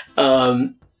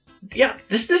 yeah,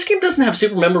 this game doesn't have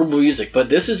super memorable music, but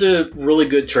this is a really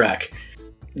good track.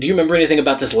 Do you remember anything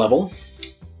about this level?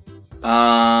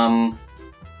 Not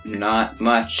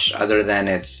much, other than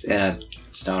it's in a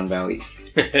Stone Valley.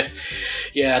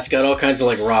 Yeah, it's got all kinds of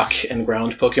like rock and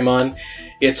ground Pokemon.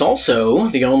 It's also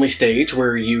the only stage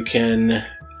where you can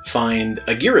find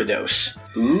a Gyarados.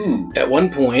 Ooh. At one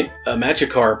point, a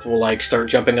Magikarp will like start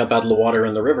jumping up out of the water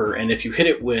in the river, and if you hit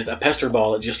it with a Pester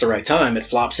Ball at just the right time, it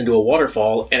flops into a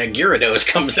waterfall, and a Gyarados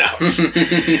comes out.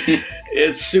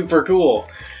 It's super cool.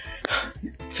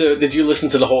 So, did you listen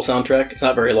to the whole soundtrack? It's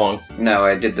not very long. No,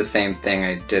 I did the same thing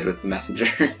I did with the Messenger.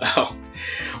 Oh.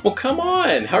 Well, come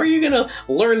on! How are you gonna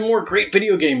learn more great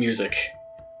video game music?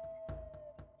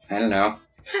 I don't know.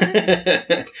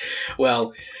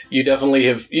 Well, you definitely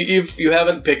have. You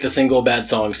haven't picked a single bad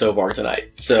song so far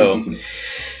tonight. So,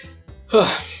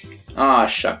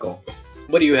 shuckle.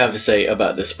 What do you have to say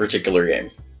about this particular game,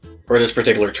 or this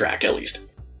particular track, at least?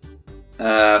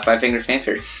 Five-finger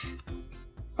fanfare.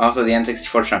 Also, the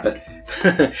N64 trumpet.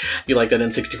 You like that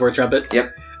N64 trumpet?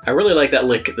 Yep. I really like that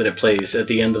lick that it plays at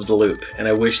the end of the loop, and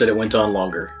I wish that it went on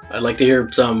longer. I'd like to hear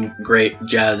some great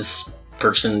jazz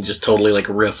person just totally like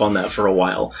riff on that for a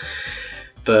while.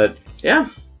 But yeah,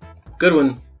 good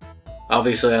one.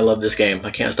 Obviously, I love this game. I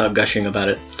can't stop gushing about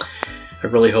it. I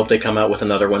really hope they come out with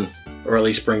another one, or at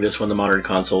least bring this one to modern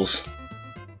consoles.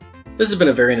 This has been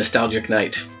a very nostalgic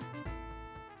night.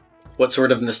 What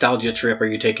sort of nostalgia trip are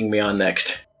you taking me on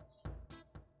next?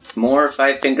 More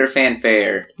Five-finger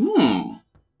fanfare.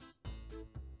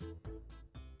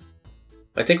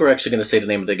 I think we're actually going to say the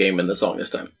name of the game in the song this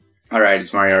time. Alright,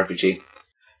 it's Mario RPG.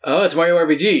 Oh, it's Mario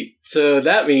RPG. So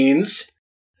that means...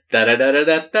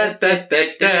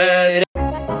 Da-da-da-da-da-da-da-da-da.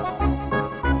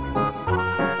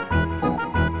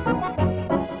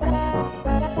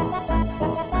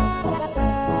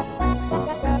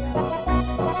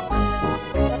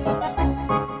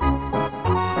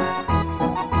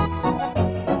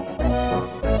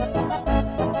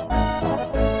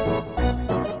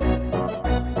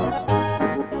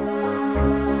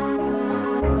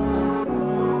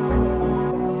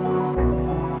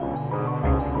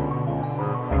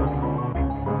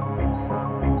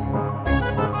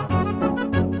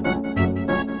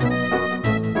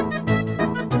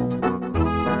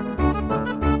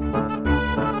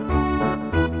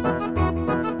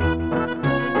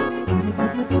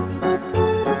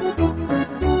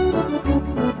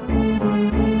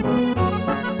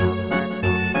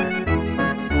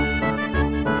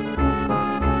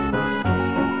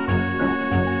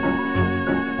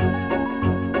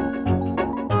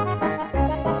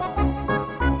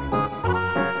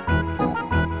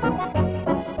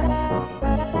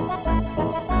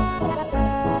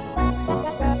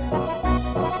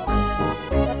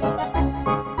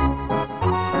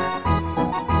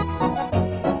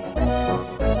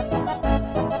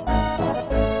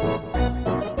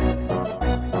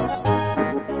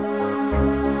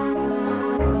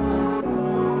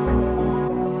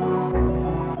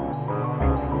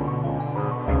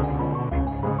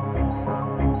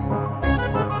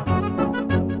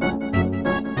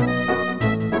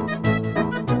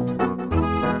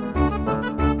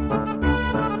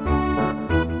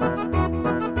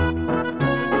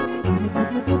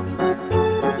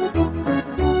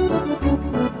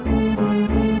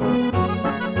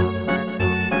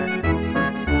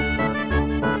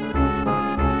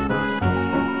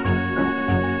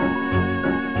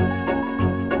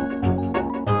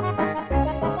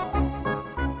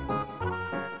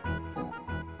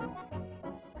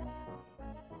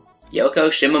 Yoko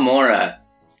Shimomura.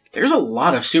 There's a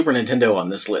lot of Super Nintendo on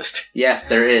this list. Yes,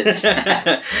 there is.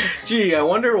 Gee, I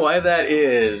wonder why that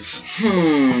is.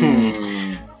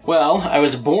 Well, I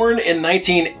was born in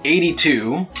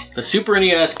 1982. The Super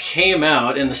NES came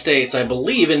out in the States, I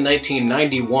believe, in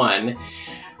 1991,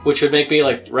 which would make me,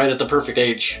 like, right at the perfect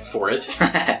age for it.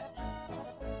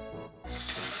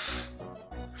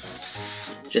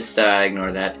 Just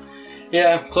ignore that.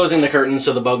 Yeah, closing the curtains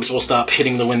so the bugs will stop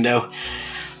hitting the window.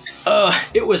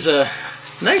 It was a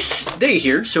nice day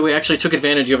here, so we actually took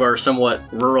advantage of our somewhat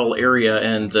rural area,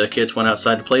 and the kids went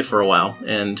outside to play for a while.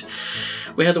 And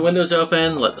we had the windows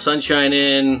open, let the sunshine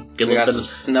in, get We a got little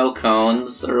some bit snow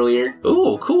cones earlier.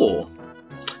 Ooh, cool.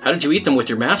 How did you eat them with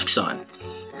your masks on?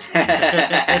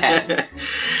 But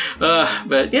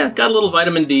yeah, got a little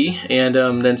vitamin D, and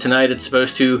then tonight it's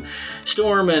supposed to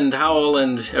storm and howl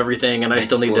and everything, and I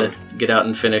still need to get out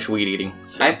and finish weed eating.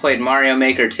 So. I played Mario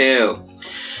Maker 2.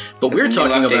 But we're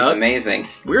amazing.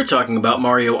 We're talking about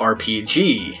Mario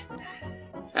RPG.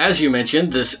 As you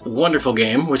mentioned, this wonderful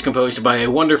game was composed by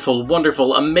a wonderful,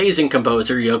 wonderful, amazing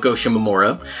composer, Yoko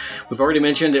Shimomura. We've already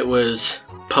mentioned it was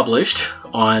published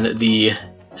on the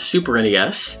Super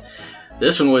NES.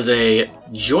 This one was a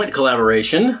joint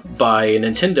collaboration by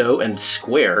Nintendo and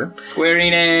Square. Square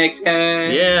Enix,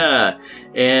 yay! Yeah.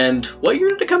 And what year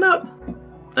did it come out?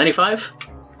 95?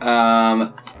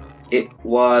 It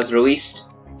was released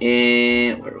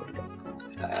in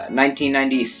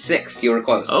 1996. You were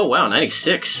close. Oh, wow,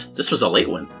 96. This was a late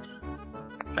one.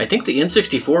 I think the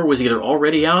N64 was either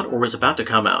already out or was about to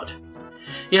come out.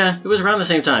 Yeah, it was around the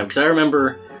same time, because I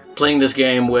remember playing this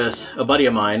game with a buddy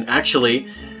of mine.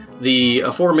 Actually, the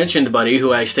aforementioned buddy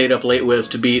who I stayed up late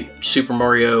with to beat Super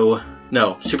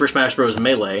Smash Bros.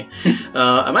 Melee.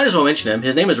 I might as well mention him.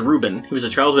 His name is Ruben. He was a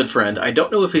childhood friend. I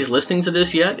don't know if he's listening to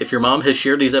this yet. If your mom has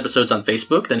shared these episodes on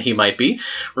Facebook, then he might be.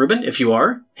 Ruben, if you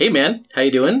are, hey man, how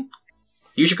you doing?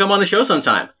 You should come on the show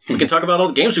sometime. We can talk about all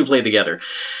the games we played together.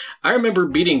 I remember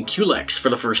beating Culex for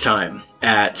the first time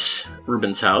at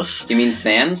Ruben's house. You mean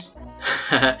Sans?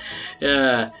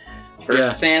 Yeah.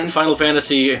 First Sans? Final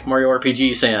Fantasy Mario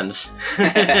RPG Sans.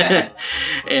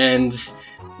 And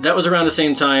that was around the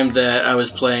same time that I was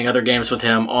playing other games with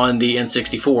him on the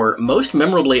N64. Most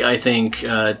memorably, I think,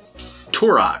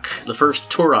 Turok, the first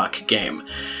Turok game,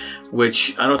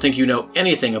 which I don't think you know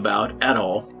anything about at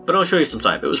all, but I'll show you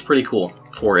sometime. It was pretty cool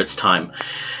for its time.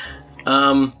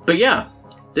 But yeah,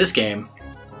 this game,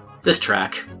 this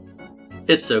track,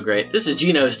 it's so great. This is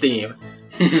Gino's theme.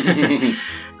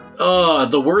 Oh,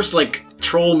 the worst,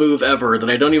 troll move ever that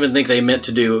I don't even think they meant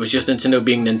to do. It was just Nintendo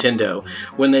being Nintendo.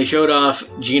 When they showed off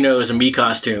Gino's Mii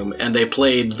costume and they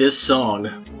played this song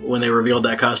when they revealed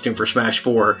that costume for Smash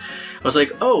 4, I was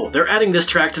like, oh, they're adding this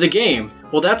track to the game.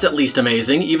 Well, that's at least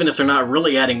amazing, even if they're not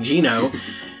really adding Gino.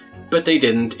 But they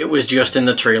didn't. It was just in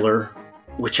the trailer,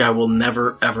 which I will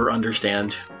never, ever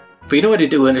understand. But you know what I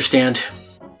do understand?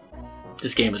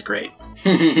 This game is great.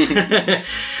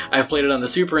 I've played it on the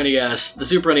Super NES, the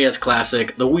Super NES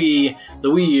Classic, the Wii,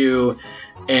 the Wii U,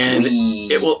 and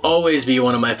it will always be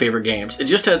one of my favorite games. It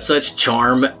just had such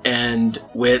charm and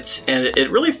wit, and it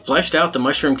really fleshed out the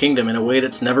Mushroom Kingdom in a way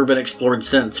that's never been explored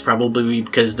since, probably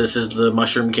because this is the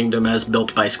Mushroom Kingdom as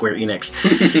built by Square Enix.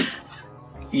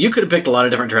 You could have picked a lot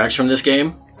of different tracks from this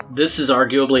game. This is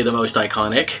arguably the most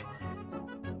iconic.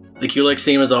 The Culex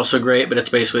theme is also great, but it's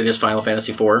basically just Final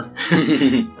Fantasy IV.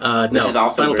 No, is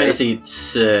also Final great.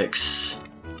 Fantasy VI.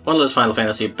 One of those Final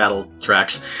Fantasy battle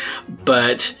tracks.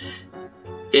 But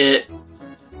it...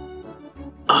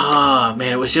 man,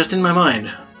 it was just in my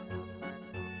mind.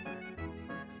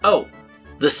 Oh,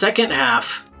 the second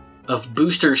half of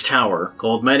Booster's Tower,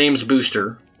 called My Name's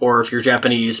Booster, or if you're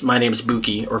Japanese, My Name's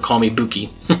Buki, or call me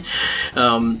Buki.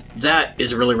 That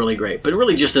is really, really great. But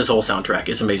really just this whole soundtrack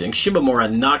is amazing.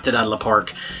 Shimomura knocked it out of the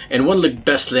park. And one of the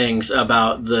best things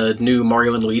about the new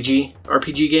Mario and Luigi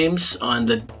RPG games on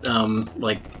the,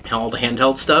 all the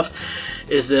handheld stuff,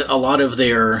 is that a lot of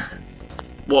their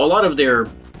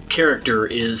character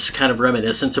is kind of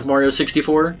reminiscent of Mario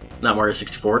 64. Not Mario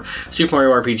 64, Super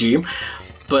Mario RPG.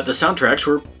 But the soundtracks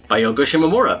were by Yoko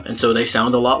Shimomura, and so they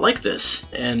sound a lot like this,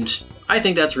 and I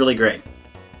think that's really great.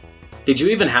 Did you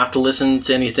even have to listen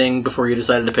to anything before you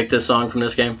decided to pick this song from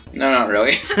this game? No, not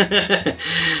really.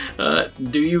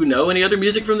 Do you know any other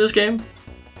music from this game?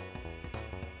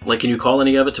 Can you call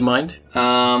any of it to mind?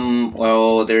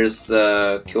 Well, there's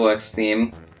the Culex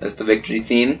theme, there's the Victory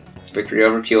theme, Victory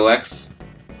over Culex.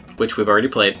 Which we've already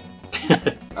played.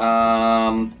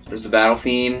 There's the battle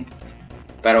theme,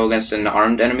 battle against an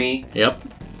armed enemy. Yep.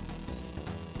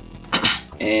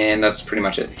 And that's pretty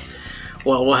much it.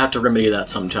 Well, we'll have to remedy that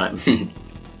sometime.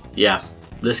 Yeah.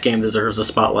 this game deserves a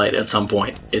spotlight at some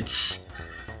point. It's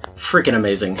freaking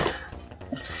amazing.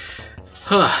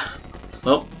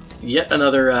 Well, yet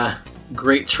another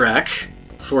great track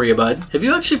for you, bud. Have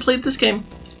you actually played this game?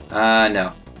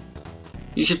 No.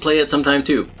 You should play it sometime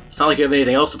too. It's not like you have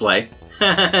anything else to play.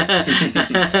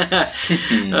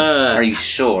 Are you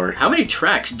sure? How many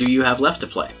tracks do you have left to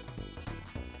play?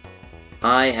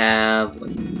 I have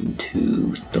 1,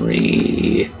 2,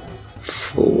 3,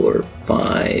 4,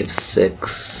 5,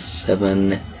 6,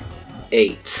 7,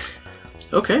 8.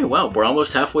 Okay, well, we're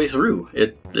almost halfway through.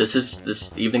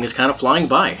 This evening is kind of flying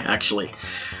by, actually.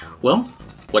 Well,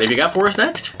 what have you got for us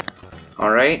next?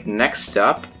 Alright, next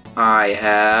up, I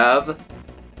have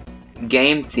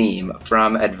Game Theme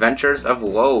from Adventures of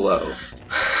Lolo,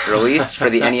 released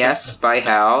for the NES by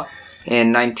HAL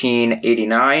in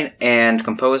 1989 and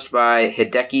composed by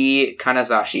Hideki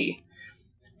Kanazashi.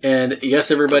 And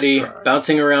yes, everybody,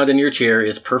 bouncing around in your chair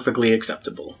is perfectly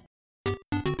acceptable.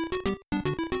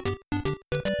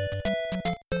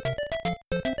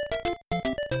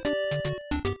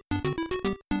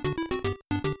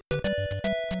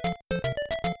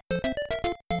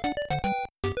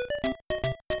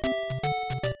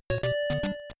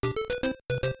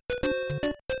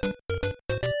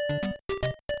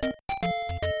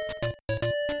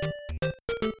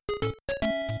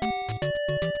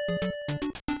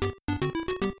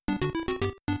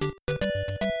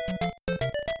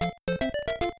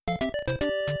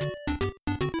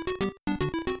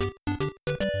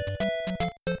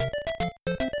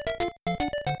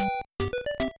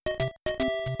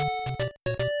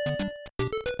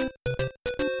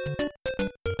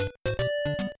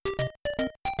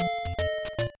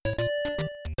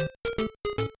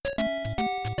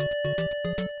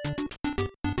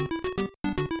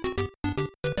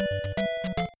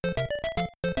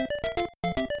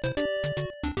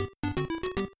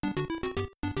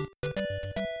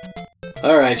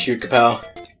 Alright, Shoot Kapow.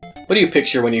 What do you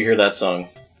picture when you hear that song?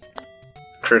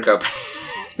 Kurt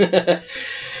Cobain.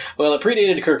 Well, it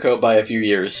predated Kurt Cobain by a few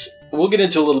years. We'll get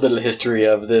into a little bit of the history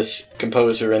of this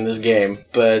composer and this game,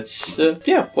 but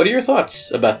yeah, what are your thoughts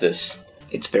about this?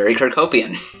 It's very Kurt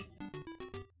Cobain.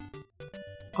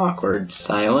 Awkward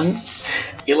silence.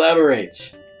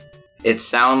 Elaborate. It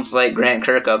sounds like Grant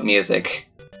Kirkhope music.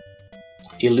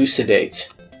 Elucidate.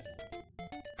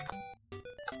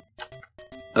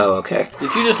 Oh, okay.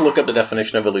 Did you just look up the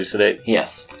definition of elucidate?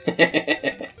 Yes.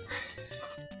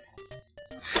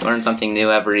 Learn something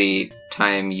new every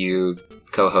time you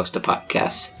co-host a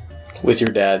podcast. With your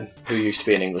dad, who used to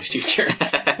be an English teacher.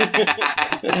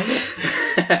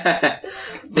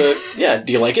 But, yeah,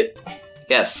 do you like it?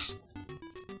 Yes.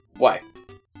 Why?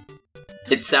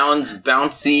 It sounds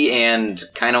bouncy and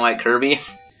kind of like Kirby.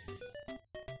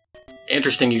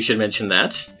 Interesting you should mention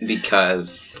that.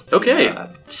 Because... Okay,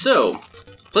 so,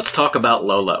 let's talk about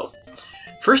Lolo.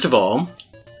 First of all,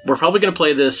 we're probably going to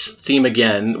play this theme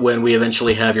again when we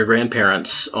eventually have your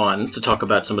grandparents on to talk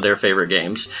about some of their favorite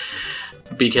games.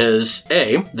 Because,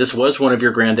 A, this was one of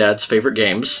your granddad's favorite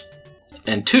games,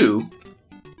 and 2,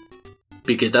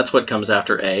 because that's what comes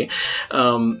after A,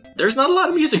 there's not a lot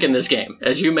of music in this game,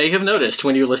 as you may have noticed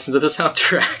when you listen to the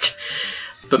soundtrack.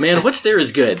 But man, what's there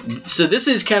is good. So this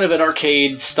is kind of an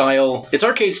arcade style. It's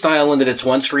arcade style in that it's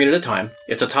one screen at a time.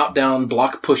 It's a top-down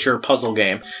block pusher puzzle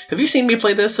game. Have you seen me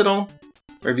play this at all?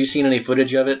 Or have you seen any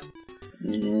footage of it?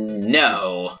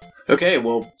 No. Okay,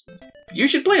 well, you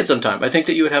should play it sometime. I think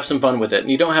that you would have some fun with it.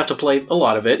 And you don't have to play a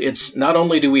lot of it. It's not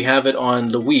only do we have it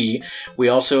on the Wii, we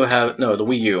also have... No, the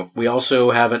Wii U. We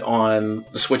also have it on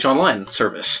the Switch Online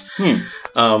service.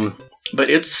 But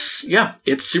it's... Yeah,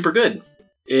 it's super good.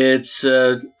 It's,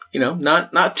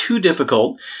 not too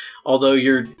difficult, although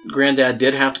your granddad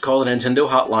did have to call the Nintendo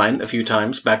hotline a few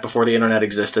times back before the internet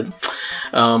existed.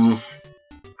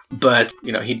 But,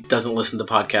 he doesn't listen to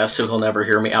podcasts, so he'll never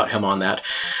hear me out him on that.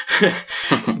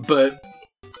 But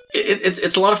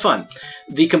it's a lot of fun.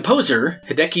 The composer,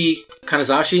 Hideki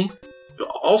Kanazashi,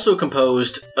 also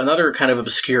composed another kind of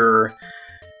obscure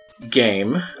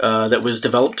game that was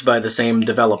developed by the same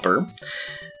developer.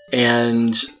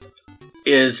 And...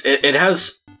 It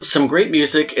has some great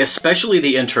music, especially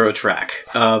the intro track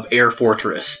of Air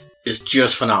Fortress is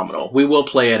just phenomenal. We will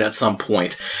play it at some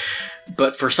point.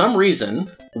 But for some reason,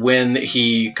 when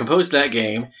he composed that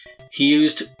game, he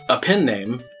used a pen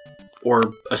name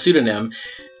or a pseudonym,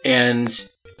 and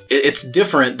it's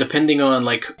different depending on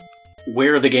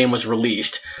where the game was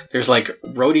released. There's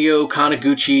Rodeo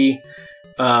Kaneguchi,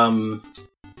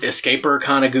 Escaper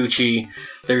Kaneguchi.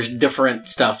 There's different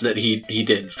stuff that he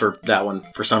did for that one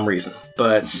for some reason.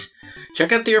 But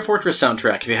check out the Air Fortress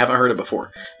soundtrack if you haven't heard it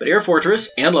before. But Air Fortress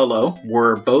and Lolo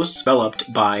were both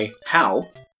developed by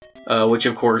HAL, which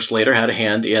of course later had a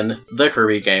hand in the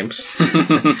Kirby games.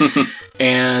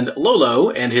 And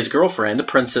Lolo and his girlfriend,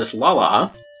 Princess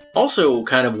Lala, also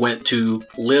kind of went to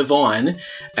live on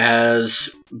as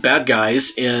bad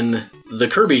guys in the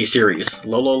Kirby series,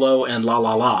 Lololo and La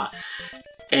La La.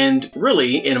 And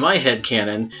really, in my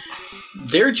headcanon,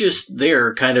 they're just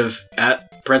there kind of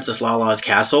at Princess Lala's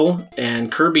castle,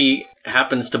 and Kirby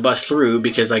happens to bust through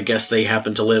because I guess they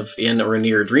happen to live in or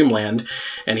near Dreamland,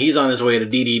 and he's on his way to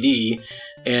DDD,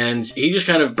 and he just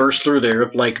kind of bursts through there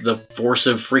like the force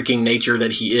of freaking nature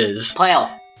that he is.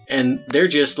 Well. And they're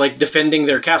just like defending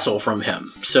their castle from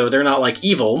him. So they're not like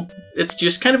evil, it's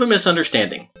just kind of a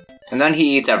misunderstanding. And then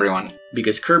he eats everyone.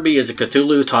 Because Kirby is a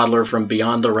Cthulhu toddler from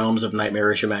beyond the realms of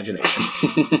nightmarish imagination.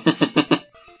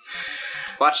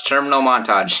 Watch Terminal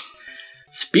Montage.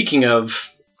 Speaking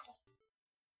of...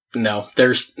 No,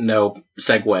 there's no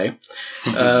segue.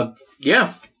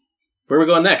 Yeah. Where are we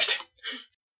going next?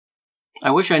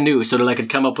 I wish I knew so that I could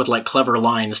come up with like clever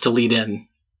lines to lead in.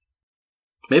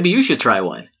 Maybe you should try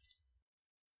one.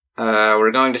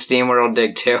 We're going to SteamWorld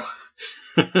Dig 2.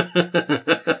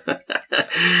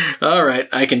 Alright,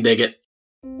 I can dig it.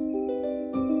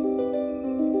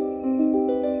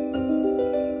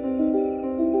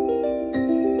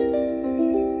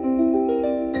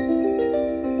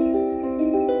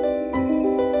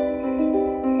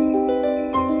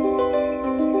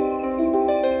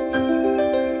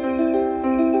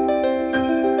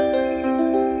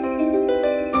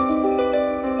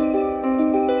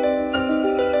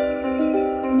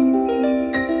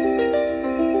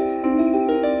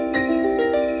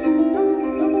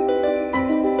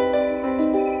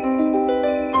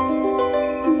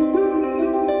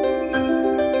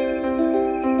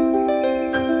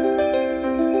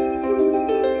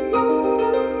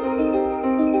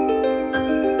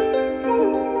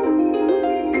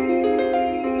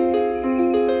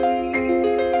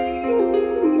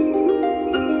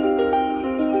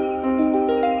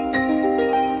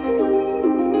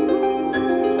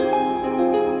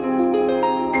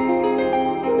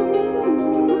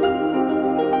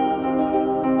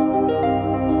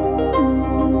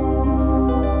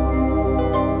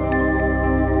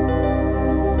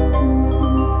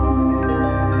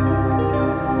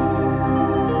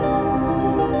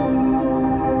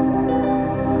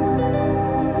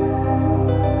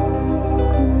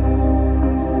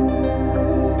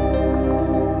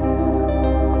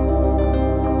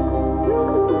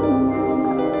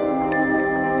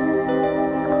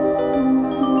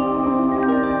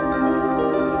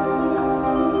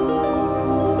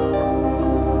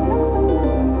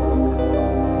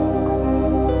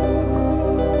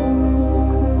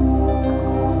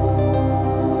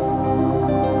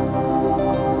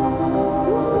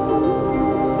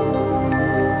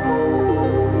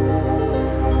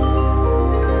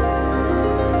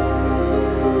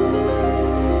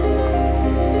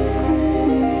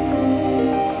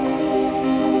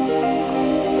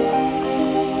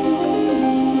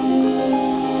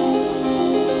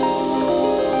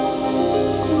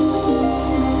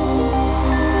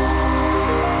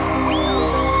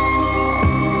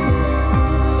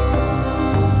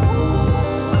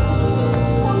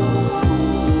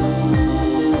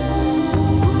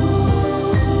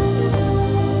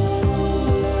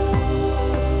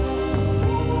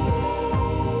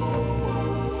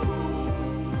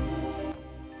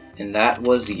 And that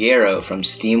was Yarrow from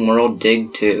SteamWorld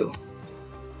Dig 2.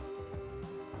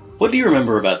 What do you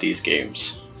remember about these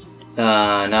games?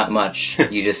 Not much.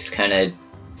 You just kind of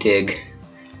dig.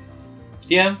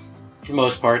 Yeah, for the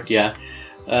most part, yeah.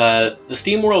 The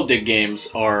SteamWorld Dig games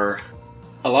are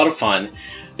a lot of fun.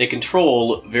 They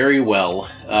control very well.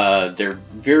 They're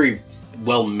very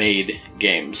well-made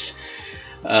games.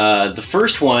 The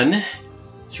first one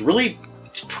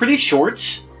it's pretty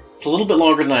short. It's a little bit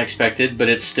longer than I expected, but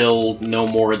it's still no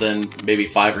more than maybe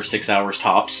 5 or 6 hours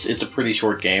tops. It's a pretty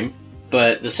short game.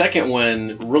 But the second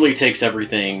one really takes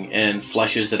everything and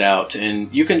fleshes it out,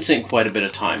 and you can sink quite a bit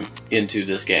of time into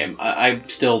this game. I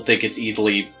still think it's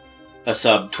easily a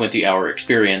sub 20-hour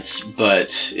experience,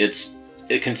 but it's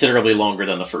considerably longer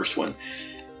than the first one.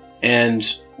 And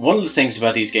one of the things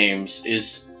about these games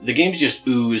is the games just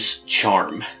ooze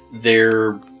charm.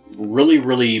 They're really,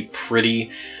 really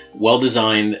pretty,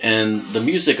 well-designed, and the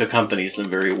music accompanies them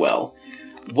very well.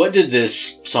 What did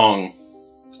this song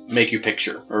make you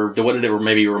picture? Or what did it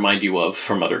maybe remind you of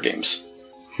from other games?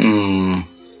 I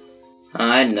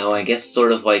don't know, I guess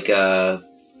sort of like a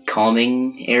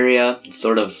calming area,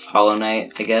 sort of Hollow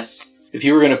Knight, I guess. If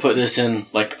you were going to put this in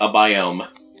like a biome,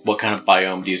 what kind of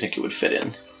biome do you think it would fit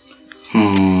in?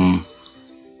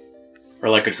 Or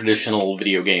like a traditional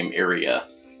video game area?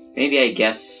 Maybe I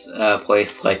guess a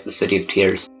place like the City of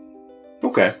Tears.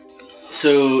 Okay.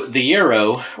 So the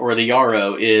Yarrow, or the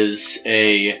Yarrow, it's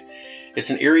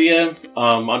an area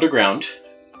underground.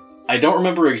 I don't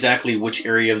remember exactly which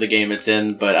area of the game it's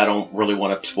in, but I don't really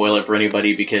want to spoil it for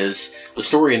anybody because the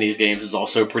story in these games is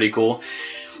also pretty cool.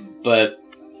 But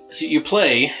so you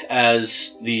play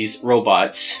as these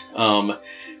robots.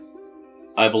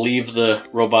 I believe the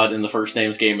robot in the first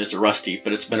name's game is Rusty,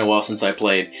 but it's been a while since I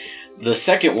played. The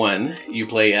second one, you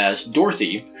play as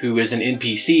Dorothy, who is an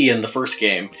NPC in the first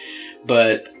game,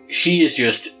 but she's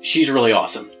really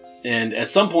awesome. And at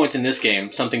some point in this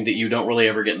game, something that you don't really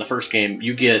ever get in the first game,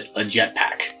 you get a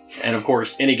jetpack. And of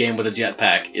course, any game with a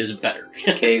jetpack is better.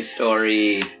 Cave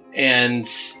story. And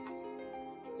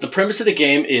the premise of the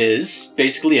game is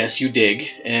basically, yes, you dig,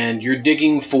 and you're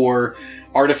digging for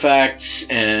artifacts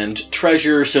and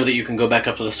treasure so that you can go back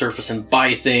up to the surface and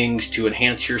buy things to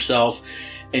enhance yourself.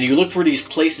 And you look for these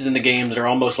places in the game that are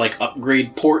almost like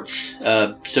upgrade ports.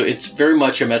 So it's very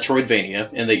much a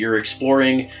Metroidvania in that you're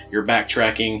exploring, you're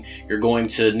backtracking, you're going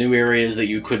to new areas that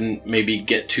you couldn't maybe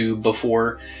get to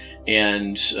before,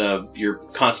 and you're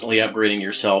constantly upgrading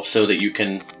yourself so that you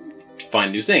can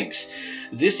find new things.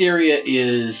 This area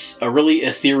is a really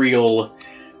ethereal,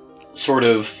 sort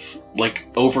of like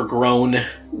overgrown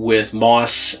with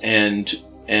moss and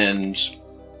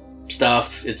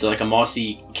stuff. It's like a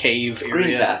mossy cave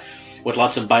area with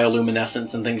lots of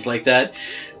bioluminescence and things like that.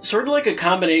 Sort of like a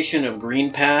combination of Green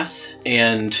Path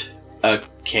and a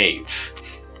cave,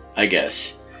 I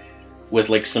guess, with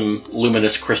like some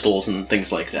luminous crystals and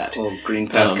things like that. Well, Green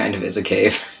Path kind of is a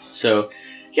cave. So,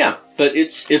 yeah, but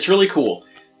it's really cool.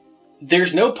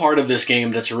 There's no part of this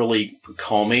game that's really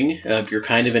calming. You're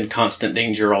kind of in constant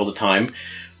danger all the time,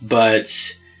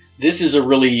 but this is a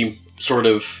really sort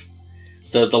of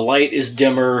the light is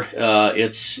dimmer.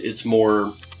 It's a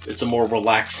more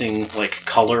relaxing like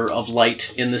color of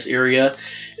light in this area,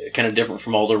 kind of different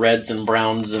from all the reds and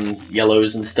browns and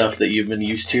yellows and stuff that you've been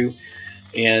used to.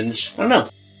 And I don't know,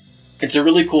 it's a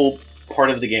really cool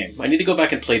part of the game. I need to go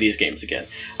back and play these games again.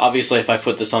 Obviously, if I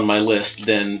put this on my list,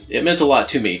 then it meant a lot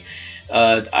to me.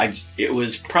 It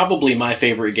was probably my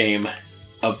favorite game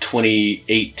of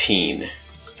 2018,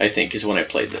 I think, is when I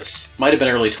played this. Might have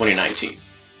been early 2019.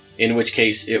 In which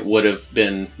case, it would have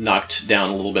been knocked down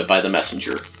a little bit by The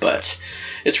Messenger. But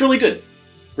it's really good.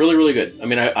 Really, really good. I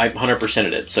mean, I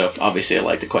 100%ed it, so obviously I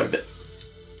liked it quite a bit.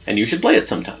 And you should play it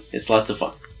sometime. It's lots of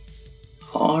fun.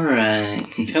 Alright.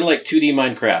 It's kind of like 2D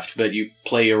Minecraft, but you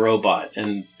play a robot,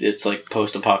 and it's like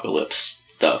post-apocalypse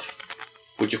stuff.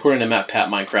 Which, according to MatPat,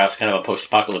 Minecraft's kind of a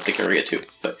post-apocalyptic area, too.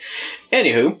 But,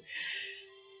 anywho,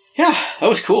 yeah, that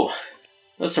was cool.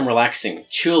 That was some relaxing,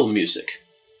 chill music.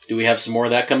 Do we have some more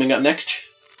of that coming up next?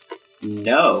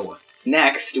 No.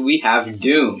 Next, we have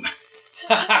Doom.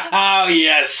 Oh,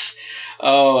 yes!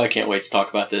 Oh, I can't wait to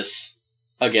talk about this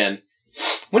again.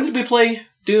 When did we play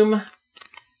Doom?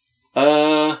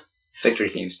 Victory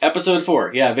themes. Episode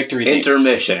 4. Yeah, Victory themes.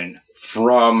 Intermission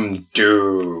from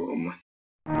Doom.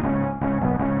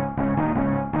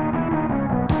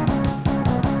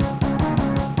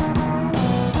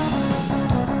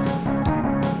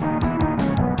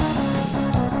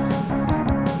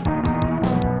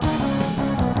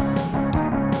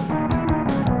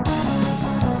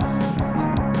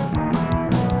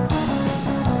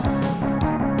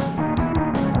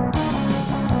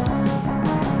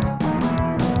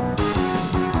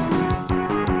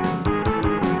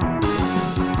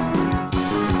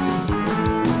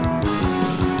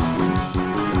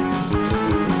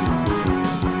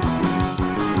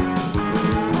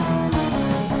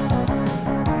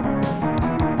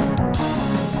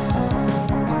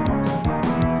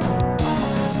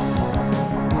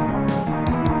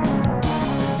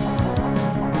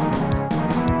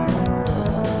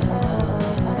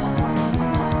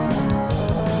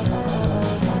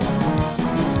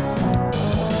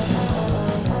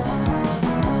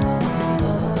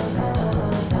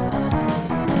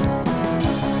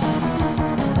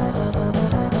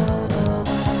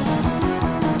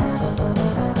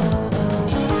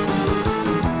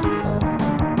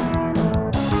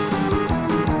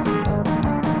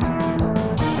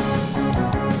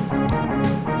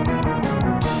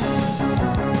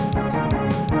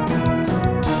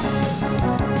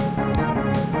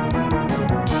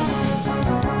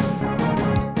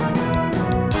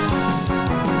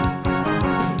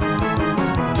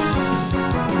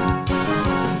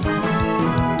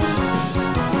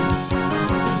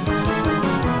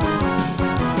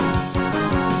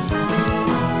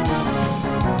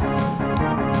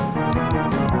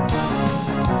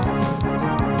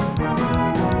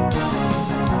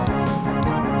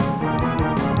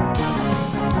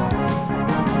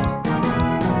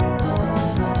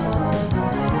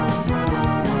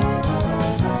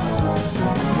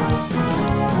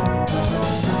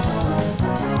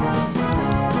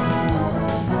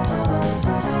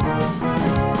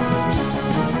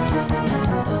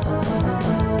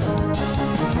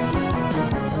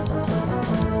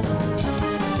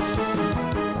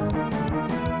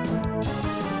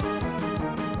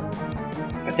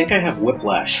 think I have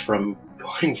whiplash from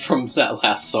going from that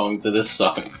last song to this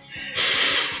song.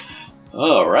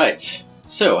 All right.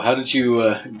 So, how did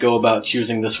you go about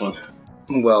choosing this one?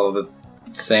 Well, the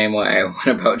same way I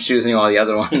went about choosing all the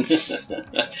other ones.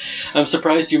 I'm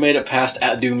surprised you made it past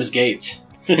At Doom's Gate.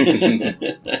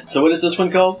 So what is this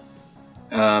one called?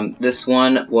 This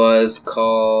one was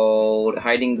called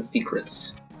Hiding the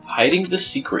Secrets. Hiding the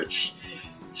Secrets.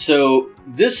 So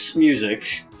this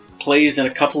music plays in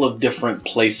a couple of different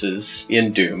places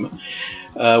in Doom.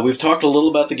 We've talked a little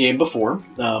about the game before,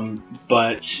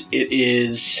 but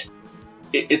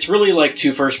it's really like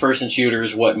to first-person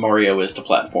shooters what Mario is to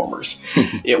platformers.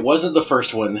 It wasn't the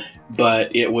first one,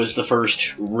 but it was the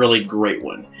first really great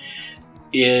one.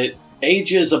 It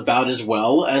ages about as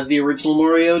well as the original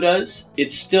Mario does.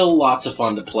 It's still lots of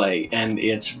fun to play, and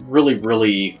it's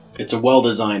really, it's a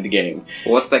well-designed game.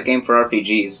 What's that game for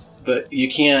RPGs? But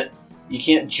you can't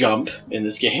jump in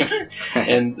this game,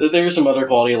 and there's some other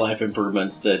quality of life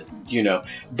improvements that,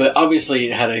 but obviously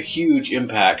it had a huge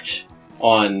impact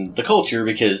on the culture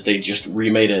because they just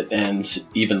remade it, and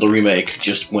even the remake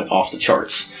just went off the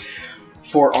charts.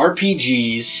 For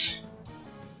RPGs,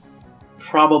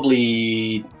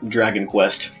 probably Dragon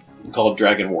Quest, called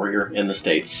Dragon Warrior in the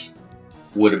States,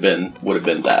 would have been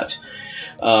that.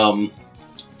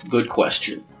 Good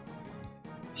question.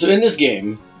 So in this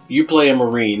game, you play a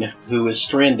Marine who is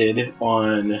stranded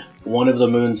on one of the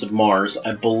moons of Mars.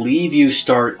 I believe you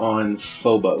start on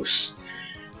Phobos,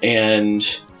 and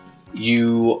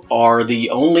you are the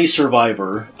only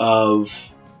survivor of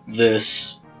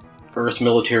this Earth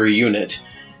military unit,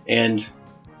 and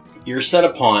you're set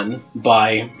upon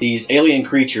by these alien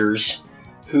creatures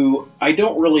who I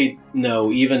don't really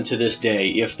know, even to this day,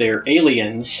 if they're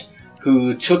aliens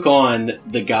who took on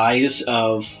the guise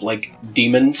of, like,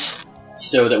 demons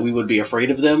so that we would be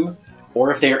afraid of them,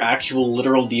 or if they are actual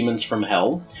literal demons from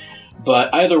hell.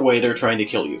 But either way, they're trying to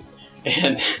kill you.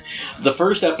 And the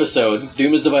first episode,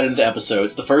 Doom is divided into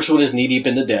episodes. The first one is Knee Deep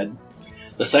in the Dead.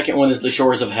 The second one is The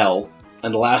Shores of Hell.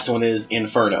 And the last one is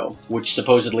Inferno, which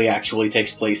supposedly actually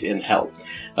takes place in hell,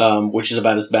 which is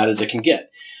about as bad as it can get.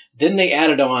 Then they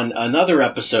added on another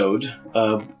episode,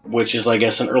 which is, I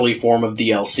guess, an early form of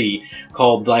DLC,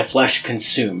 called Thy Flesh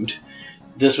Consumed.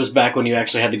 This was back when you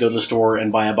actually had to go to the store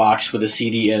and buy a box with a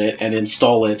CD in it and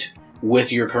install it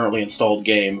with your currently installed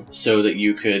game so that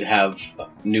you could have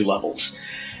new levels.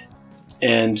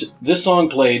 And this song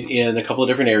played in a couple of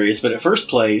different areas, but it first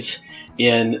plays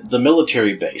in the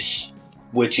military base,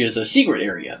 which is a secret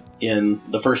area in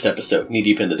the first episode, Knee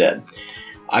Deep in the Dead.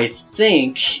 I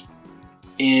think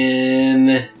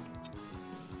in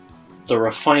the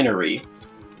refinery,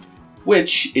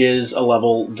 which is a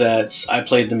level that I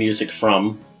played the music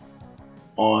from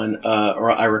on, or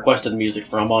I requested the music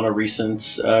from on a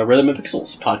recent Rhythm and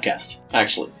Pixels podcast,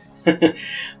 actually.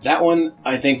 That one,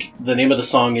 I think the name of the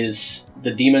song is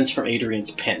The Demons from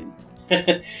Adrian's Pen.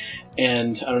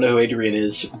 And I don't know who Adrian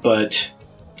is, but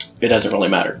it doesn't really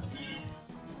matter.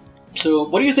 So,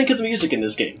 what do you think of the music in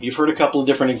this game? You've heard a couple of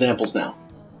different examples now.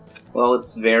 Well,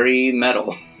 it's very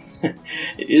metal. It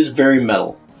is very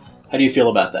metal. How do you feel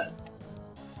about that?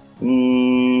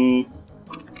 You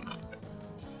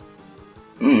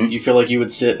feel like you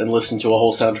would sit and listen to a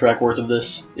whole soundtrack worth of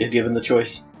this, if given the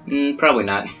choice? Probably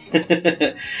not.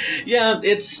 Yeah,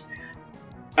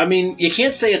 I mean, you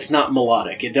can't say it's not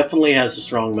melodic. It definitely has a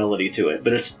strong melody to it,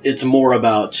 but it's more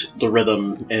about the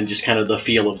rhythm and just kind of the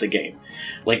feel of the game.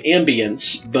 Like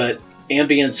ambience, but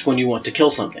ambience when you want to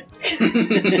kill something.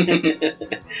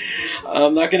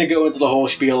 I'm not going to go into the whole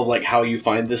spiel of like how you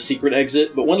find this secret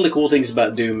exit, but one of the cool things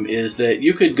about Doom is that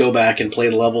you could go back and play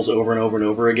the levels over and over and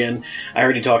over again. I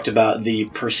already talked about the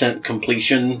 %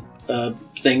 completion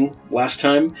thing last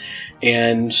time,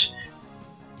 and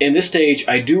in this stage,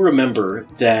 I do remember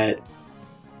that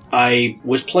I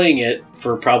was playing it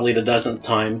for probably the dozenth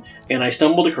time, and I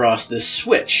stumbled across this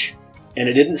switch, and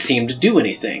it didn't seem to do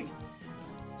anything.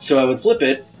 So I would flip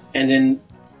it, and then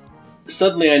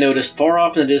suddenly I noticed far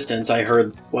off in the distance I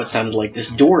heard what sounded like this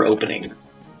door opening.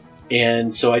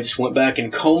 And so I just went back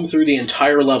and combed through the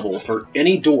entire level for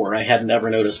any door I hadn't ever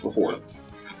noticed before.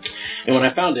 And when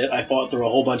I found it, I fought through a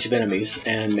whole bunch of enemies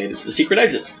and made it to the secret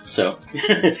exit. So,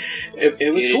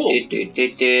 it was cool.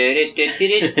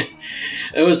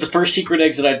 It was the first secret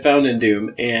exit I'd found in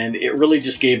Doom, and it really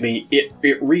just gave me,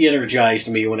 it re-energized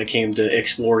me when it came to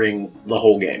exploring the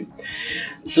whole game.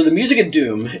 So the music of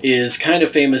Doom is kind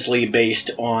of famously based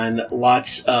on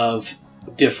lots of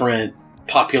different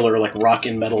popular, like, rock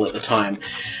and metal at the time.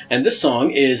 And this song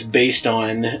is based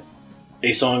on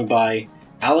a song by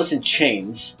Alice in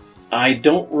Chains, I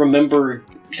don't remember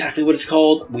exactly what it's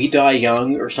called. We Die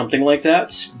Young or something like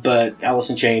that. But Alice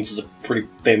in Chains is a pretty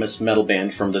famous metal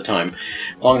band from the time.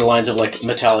 Along the lines of like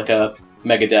Metallica,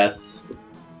 Megadeth,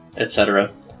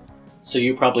 etc. So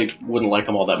you probably wouldn't like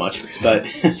them all that much. But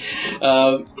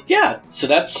yeah, so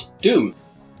that's Doom.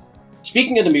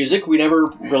 Speaking of the music, we never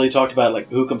really talked about like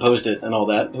who composed it and all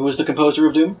that. Who was the composer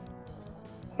of Doom?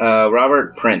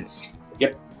 Robert Prince.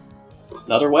 Yep.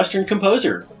 Another Western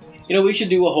composer. You know, we should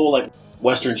do a whole like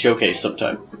Western showcase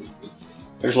sometime.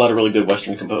 There's a lot of really good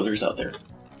Western composers out there.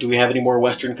 Do we have any more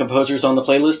Western composers on the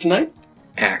playlist tonight?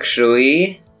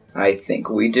 Actually, I think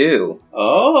we do.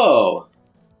 Oh!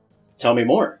 Tell me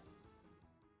more.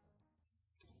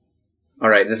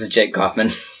 Alright, this is Jake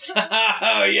Kaufman.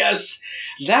 Oh, yes!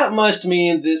 That must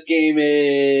mean this game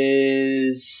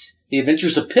is... The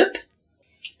Adventures of Pip?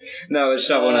 No, it's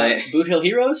Shovel Knight. Boot Hill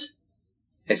Heroes?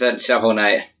 I said Shovel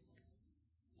Knight.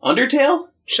 Undertale?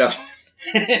 Shovel...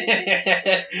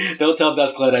 Don't tell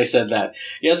Dusklight I said that.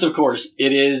 Yes, of course.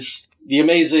 It is the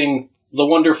amazing, the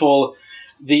wonderful,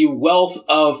 the wealth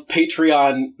of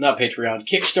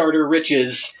Kickstarter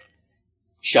riches,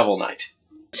 Shovel Knight.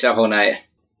 Shovel Knight.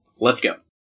 Let's go.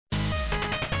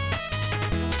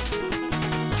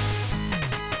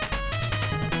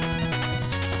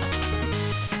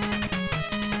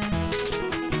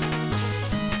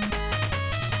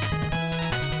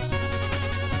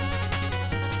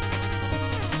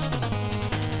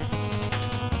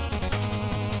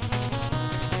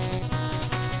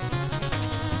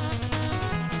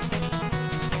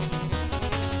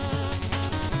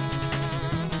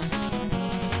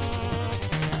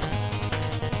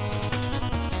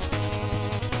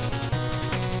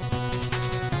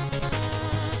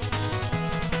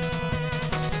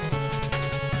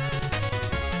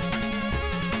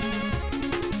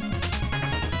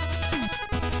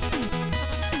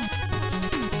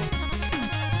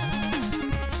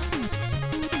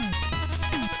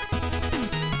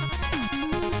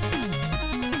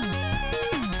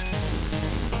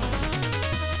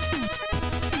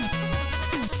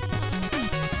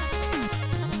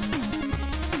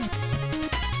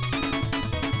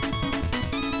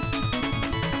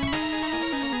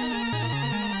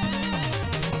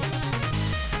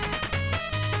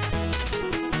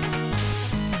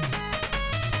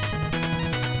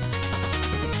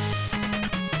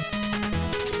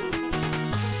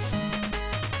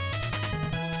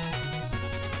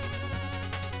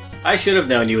 I should have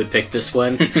known you would pick this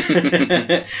one.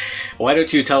 Why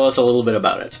don't you tell us a little bit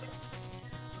about it?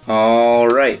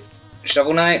 Alright.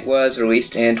 Shovel Knight was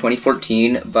released in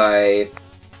 2014 by...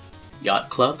 Yacht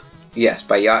Club? Yes,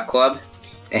 by Yacht Club,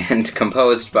 and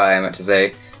composed by, I meant to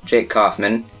say, Jake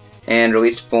Kaufman, and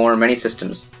released for many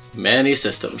systems. Many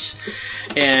systems.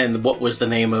 And what was the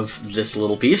name of this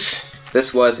little piece?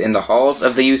 This was In the Halls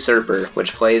of the Usurper,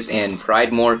 which plays in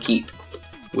Pridemore Keep.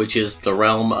 Which is the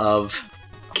realm of...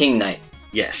 King Knight.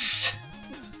 Yes.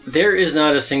 There is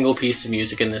not a single piece of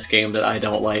music in this game that I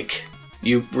don't like.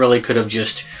 You really could have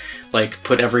just, like,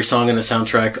 put every song in the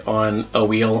soundtrack on a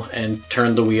wheel and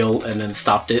turned the wheel and then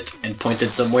stopped it and pointed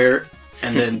somewhere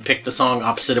and then picked the song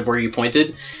opposite of where you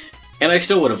pointed, and I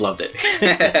still would have loved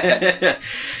it.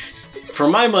 For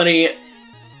my money,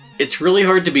 it's really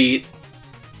hard to beat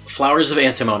Flowers of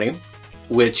Antimony,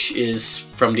 which is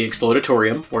from the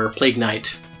Explodatorium, where Plague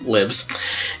Knight lives,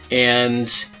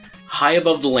 and High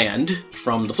Above the Land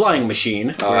from the Flying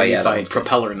Machine, where you fight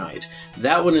Propeller Knight.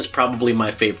 That one is probably my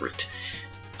favorite.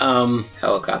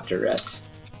 Helicopter Rats.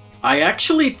 I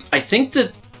think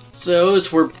that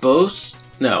those were both...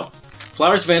 No.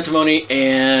 Flowers of Antimony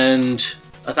and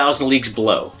 1,000 Leagues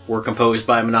Below were composed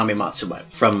by Minami Matsubai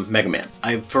from Mega Man.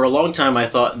 For a long time I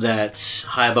thought that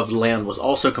High Above the Land was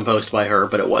also composed by her,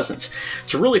 but it wasn't.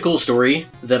 It's a really cool story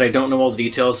that I don't know all the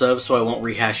details of, so I won't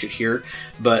rehash it here,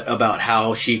 but about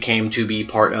how she came to be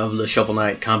part of the Shovel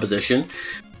Knight composition.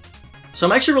 So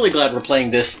I'm actually really glad we're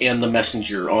playing this and The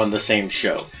Messenger on the same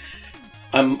show.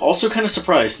 I'm also kind of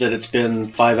surprised that it's been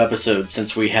 5 episodes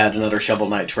since we had another Shovel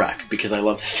Knight track, because I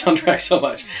love this soundtrack so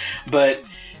much. But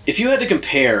if you had to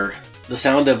compare the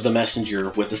sound of The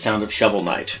Messenger with the sound of Shovel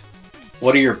Knight,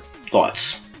 what are your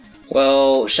thoughts?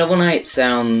 Well, Shovel Knight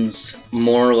sounds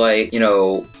more like,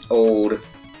 older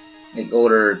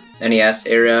NES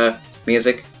era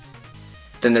music.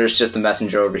 Then there's just The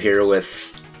Messenger over here with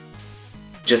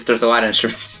there's a lot of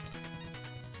instruments.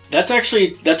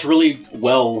 That's really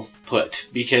well put,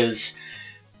 because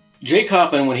Jake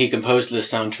Kaufman, when he composed this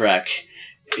soundtrack,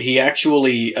 he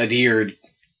actually adhered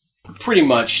pretty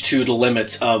much to the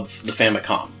limits of the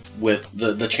Famicom with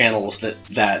the channels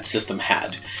that system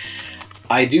had.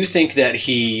 I do think that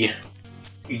he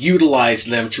utilized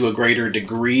them to a greater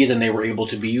degree than they were able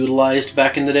to be utilized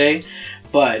back in the day,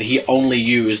 but he only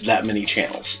used that many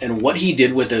channels. And what he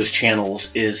did with those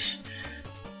channels is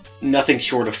nothing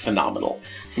short of phenomenal.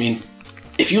 I mean,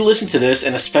 if you listen to this,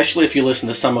 and especially if you listen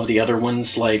to some of the other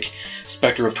ones like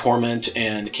Spectre of Torment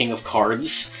and King of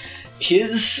Cards,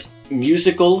 his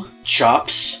musical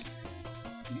chops,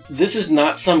 this is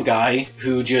not some guy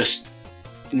who just,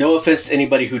 no offense to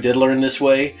anybody who did learn this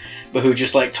way, but who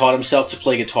just like taught himself to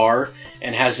play guitar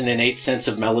and has an innate sense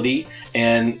of melody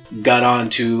and got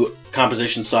onto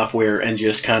composition software and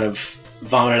just kind of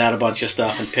vomited out a bunch of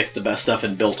stuff and picked the best stuff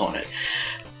and built on it.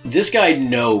 This guy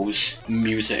knows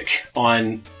music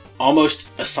on almost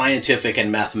a scientific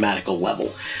and mathematical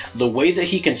level. The way that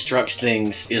he constructs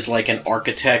things is like an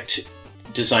architect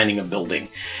designing a building.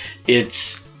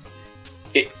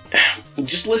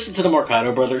 Just listen to the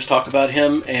Marcato brothers talk about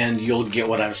him and you'll get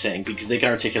what I'm saying, because they can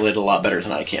articulate it a lot better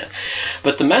than I can.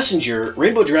 But The Messenger,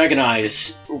 Rainbow Dragon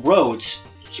Eyes wrote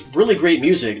really great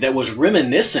music that was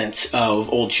reminiscent of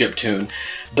old chiptune,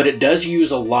 but it does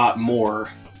use a lot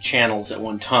more channels at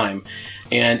one time.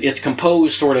 And it's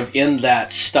composed sort of in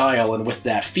that style and with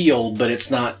that feel, but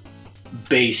it's not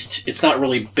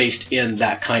really based in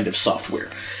that kind of software.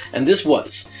 And this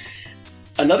was.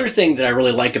 Another thing that I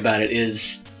really like about it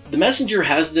is The Messenger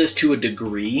has this to a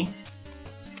degree,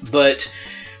 but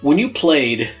when you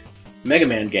played Mega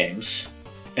Man games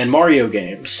and Mario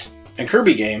games and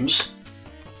Kirby games,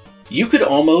 you could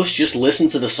almost just listen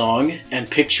to the song and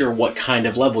picture what kind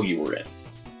of level you were in.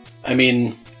 I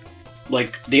mean,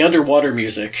 like, the underwater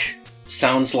music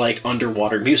sounds like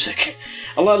underwater music.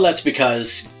 A lot of that's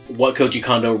because what Koji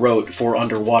Kondo wrote for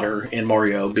underwater in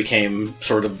Mario became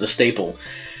sort of the staple.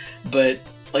 But,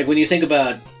 like, when you think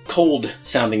about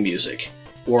cold-sounding music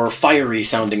or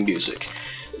fiery-sounding music,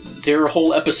 there are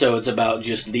whole episodes about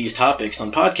just these topics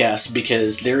on podcasts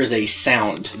because there is a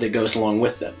sound that goes along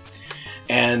with them.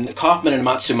 And Kaufman and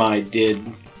Matsumai did,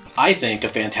 I think, a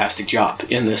fantastic job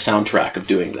in the soundtrack of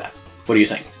doing that. What do you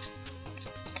think?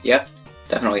 Yeah,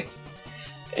 definitely.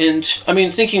 And, I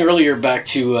mean, thinking earlier back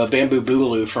to Bamboo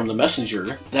Boogaloo from The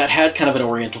Messenger, that had kind of an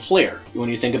oriental flair. When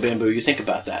you think of Bamboo, you think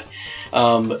about that.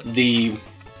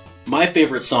 My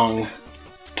favorite song,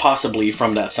 possibly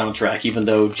from that soundtrack, even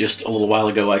though just a little while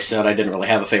ago I said I didn't really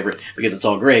have a favorite because it's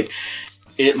all great,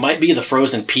 it might be The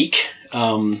Frozen Peak,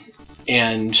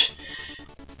 and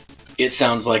it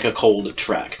sounds like a cold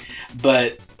track.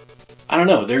 But, I don't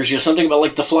know, there's just something about,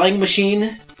 like, the flying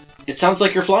machine. It sounds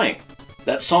like you're flying.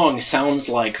 That song sounds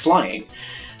like flying.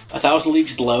 1,000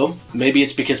 Leagues Below, maybe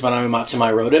it's because Manami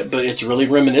Matsumai wrote it, but it's really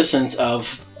reminiscent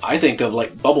of, I think of,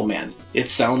 like, Bubble Man. It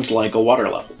sounds like a water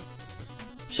level.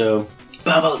 So,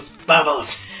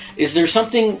 bubbles. Is there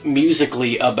something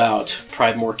musically about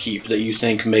Pridemore Keep that you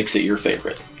think makes it your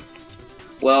favorite?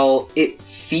 Well, it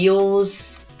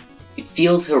feels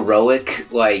heroic,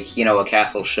 like, you know, a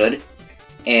castle should.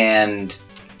 And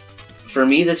for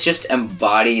me, this just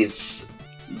embodies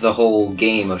the whole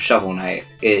game of Shovel Knight.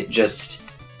 It just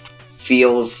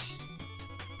feels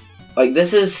like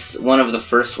this is one of the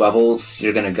first levels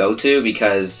you're gonna go to,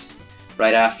 because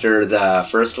right after the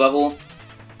first level,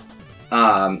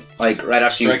 like right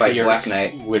after you fight Black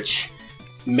Knight, which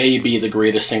may be the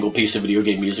greatest single piece of video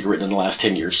game music written in the last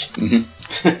 10 years. Mm-hmm.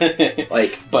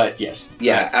 But yes.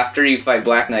 Yeah, after you fight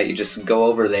Black Knight, you just go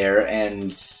over there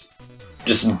and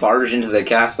just barge into the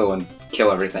castle and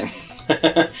kill everything.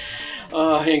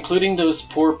 Including those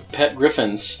poor pet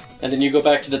griffins. And then you go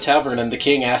back to the tavern and the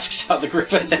king asks how the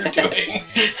griffins are doing.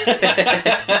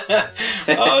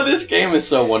 Oh, this game is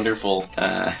so wonderful.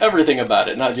 Everything about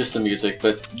it, not just the music,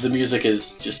 but the music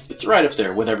is just, it's right up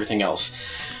there with everything else.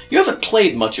 You haven't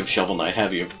played much of Shovel Knight,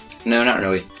 have you? No, not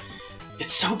really.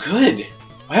 It's so good.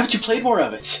 Why haven't you played more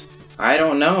of it? I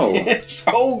don't know. It's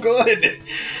so good.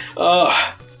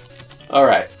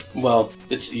 Alright, well,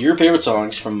 it's your favorite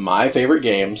songs from my favorite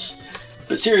games.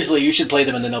 But seriously, you should play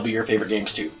them and then they'll be your favorite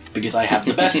games too. Because I have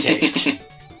the best taste.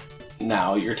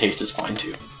 Now, your taste is fine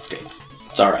too. It's good.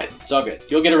 It's alright. It's all good.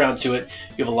 You'll get around to it.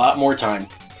 You have a lot more time.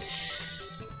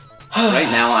 Right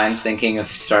now, I'm thinking of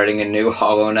starting a new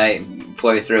Hollow Knight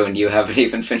playthrough and you haven't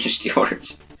even finished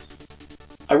yours.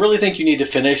 I really think you need to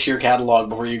finish your catalog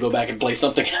before you go back and play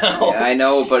something else. Yeah, I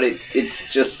know, but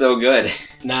it's just so good.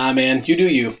 Nah, man. You do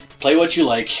you. Play what you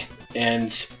like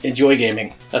and enjoy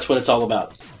gaming. That's what it's all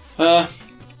about.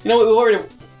 You know what, we've already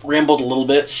rambled a little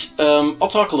bit. I'll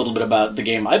talk a little bit about the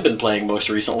game I've been playing most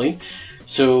recently.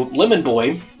 So, Lemon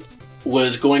Boy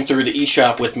was going through the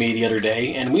eShop with me the other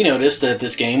day, and we noticed that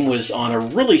this game was on a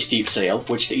really steep sale,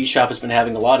 which the eShop has been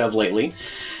having a lot of lately.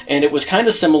 And it was kind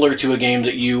of similar to a game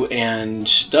that you and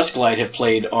Dusklight have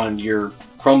played on your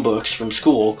Chromebooks from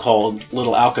school called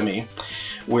Little Alchemy,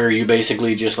 where you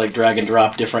basically just like drag and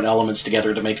drop different elements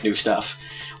together to make new stuff.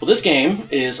 Well, this game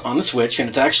is on the Switch, and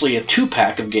it's actually a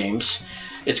 2-pack of games.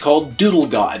 It's called Doodle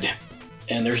God,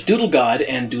 and there's Doodle God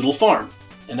and Doodle Farm,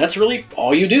 and that's really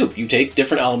all you do. You take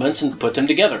different elements and put them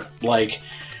together, like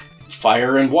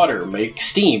fire and water make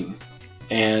steam,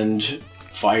 and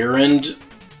fire and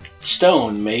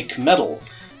stone make metal,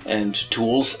 and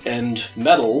tools and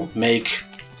metal make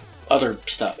other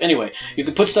stuff. Anyway, you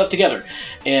can put stuff together,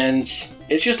 and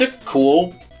it's just a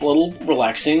cool little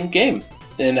relaxing game.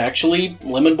 And actually,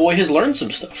 Lemon Boy has learned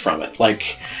some stuff from it.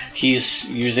 Like, he's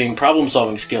using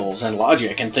problem-solving skills and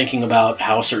logic and thinking about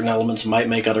how certain elements might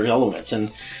make other elements,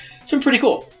 and it's been pretty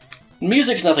cool.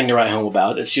 Music's nothing to write home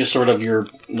about. It's just sort of your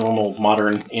normal,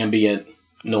 modern, ambient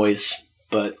noise,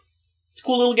 but it's a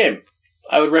cool little game.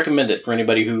 I would recommend it for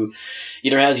anybody who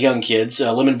either has young kids,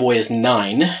 Lemon Boy is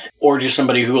 9, or just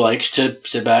somebody who likes to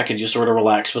sit back and just sort of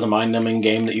relax with a mind-numbing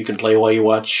game that you can play while you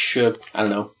watch, I don't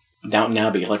know, Downton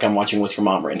Abbey, like I'm watching with your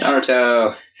mom right now.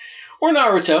 Naruto. Or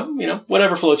Naruto,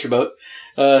 whatever floats your boat.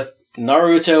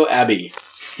 Naruto Abbey.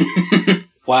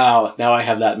 Wow, now I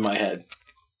have that in my head.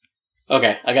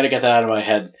 Okay, I gotta get that out of my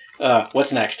head.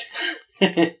 What's next?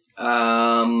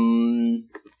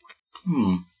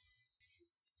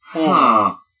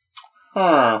 Huh.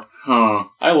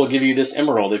 I will give you this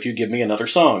emerald if you give me another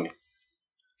song.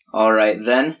 Alright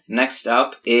then, next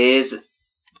up is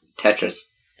Tetris.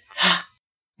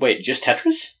 Wait, just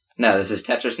Tetris? No, this is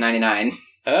Tetris 99.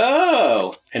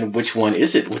 Oh! And which one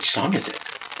is it? Which song is it?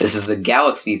 This is the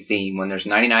Galaxy theme when there's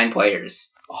 99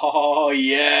 players. Oh,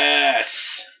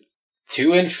 yes!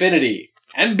 To infinity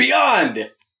and beyond!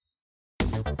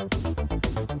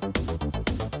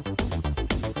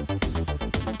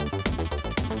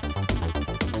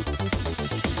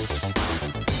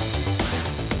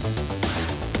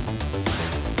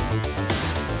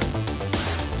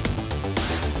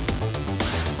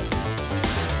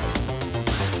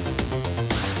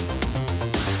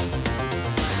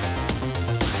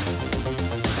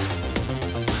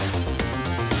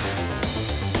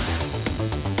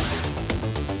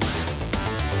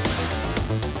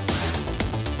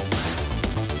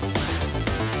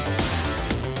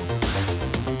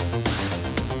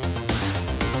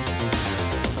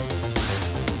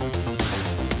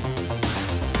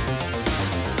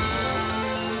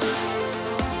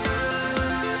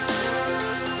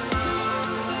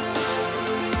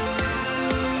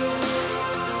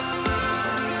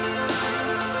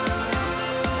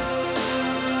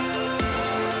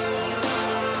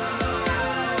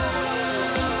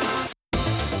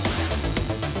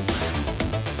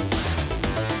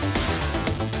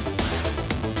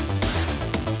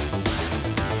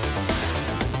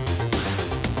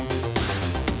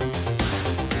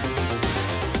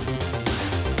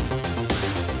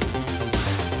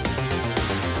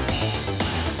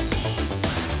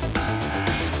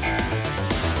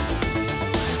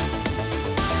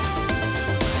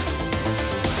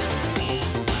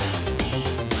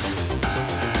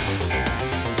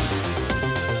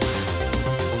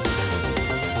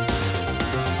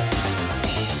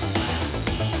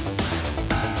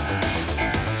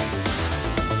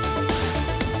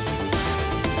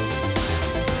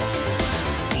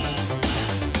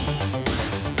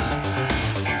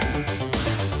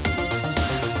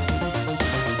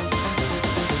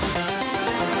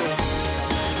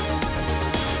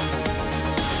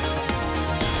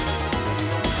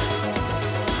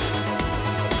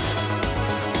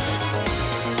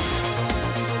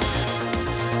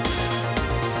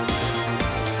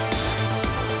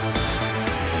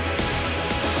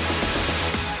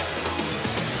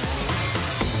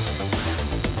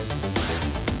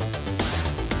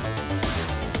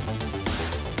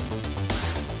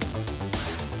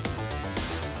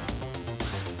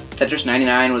 Tetris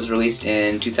 99 was released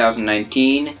in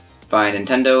 2019 by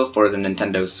Nintendo for the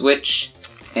Nintendo Switch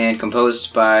and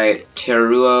composed by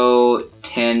Teruo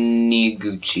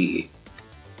Taniguchi.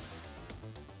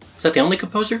 Is that the only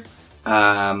composer?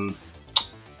 Well,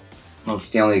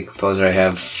 it's the only composer I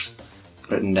have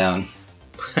written down.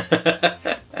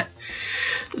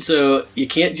 So you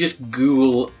can't just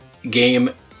Google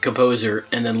game composer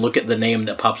and then look at the name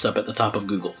that pops up at the top of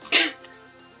Google.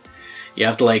 You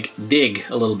have to, dig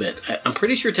a little bit. I'm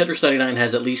pretty sure Tetris 99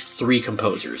 has at least 3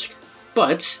 composers.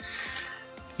 But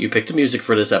you picked the music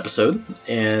for this episode,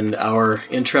 and our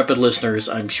intrepid listeners,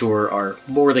 I'm sure, are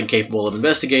more than capable of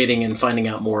investigating and finding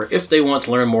out more if they want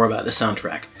to learn more about the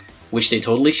soundtrack. Which they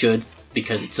totally should,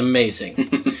 because it's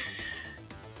amazing.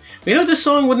 This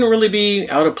song wouldn't really be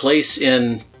out of place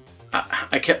in...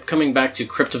 I kept coming back to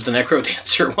Crypt of the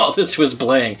Necrodancer while this was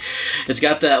playing. It's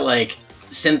got that, like,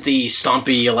 synthy,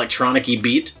 stompy, electronic-y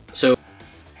beat. So,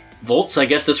 Volts, I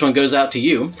guess this one goes out to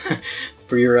you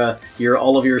for your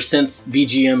all of your synth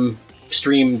VGM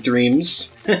stream dreams.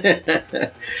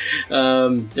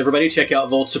 Everybody check out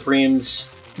Volt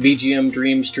Supreme's VGM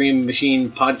Dream Stream Machine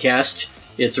podcast.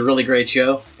 It's a really great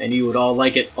show, and you would all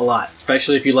like it a lot,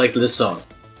 especially if you liked this song.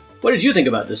 What did you think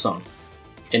about this song?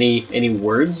 Any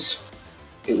words?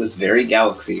 It was very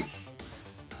Galaxy.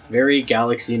 Very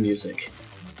Galaxy music.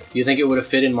 Do you think it would have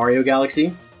fit in Mario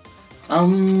Galaxy?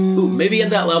 Ooh, maybe in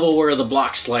that level where the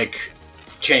blocks, like,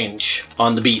 change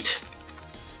on the beat.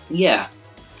 Yeah.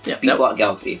 Yeah, Beat Block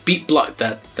Galaxy. Beat Block,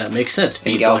 that makes sense.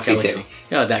 Beat Galaxy Block Galaxy.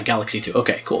 2. Yeah, that Galaxy 2.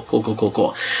 Okay,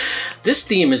 cool. This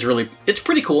theme is it's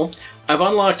pretty cool. I've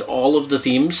unlocked all of the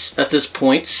themes at this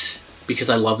point because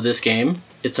I love this game.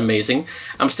 It's amazing.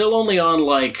 I'm still only on,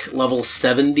 like, level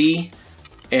 70,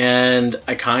 and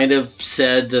I kind of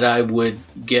said that I would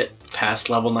get past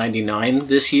level 99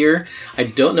 this year. I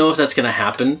don't know if that's going to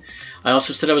happen. I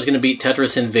also said I was going to beat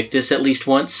Tetris Invictus at least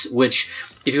once, which,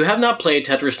 if you have not played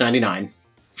Tetris 99,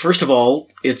 first of all,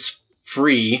 it's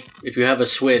free. If you have a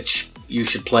Switch, you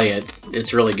should play it.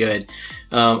 It's really good.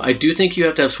 I do think you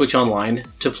have to have Switch Online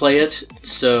to play it,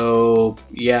 so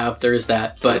yeah, there's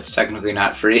that. So but it's technically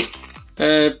not free.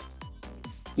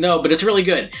 No, but it's really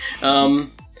good.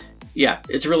 Yeah,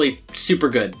 it's really super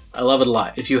good. I love it a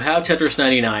lot. If you have Tetris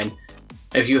 99,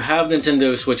 if you have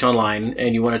Nintendo Switch Online,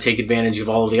 and you want to take advantage of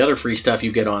all of the other free stuff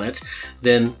you get on it,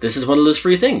 then this is one of those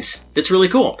free things. It's really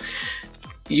cool.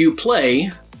 You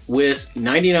play with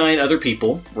 99 other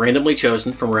people, randomly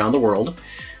chosen from around the world.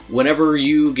 Whenever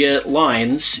you get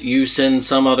lines, you send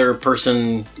some other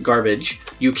person garbage.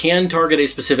 You can target a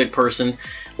specific person,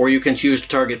 or you can choose to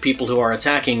target people who are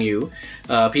attacking you,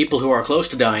 people who are close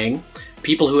to dying,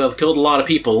 people who have killed a lot of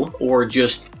people, or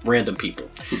just random people.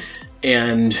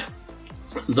 And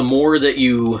the more that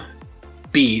you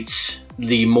beat,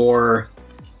 the more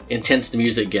intense the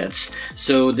music gets.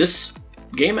 So this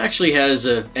game actually has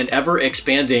an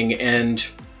ever-expanding and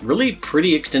really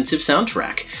pretty extensive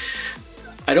soundtrack.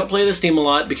 I don't play this theme a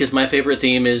lot because my favorite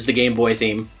theme is the Game Boy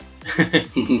theme.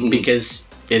 because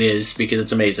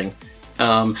it's amazing.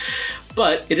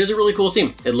 But it is a really cool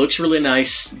theme. It looks really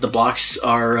nice. The blocks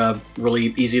are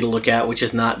really easy to look at, which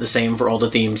is not the same for all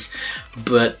the themes.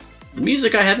 But the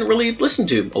music I hadn't really listened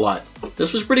to a lot.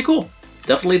 This was pretty cool.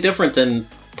 Definitely different than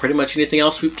pretty much anything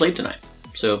else we've played tonight.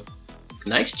 So,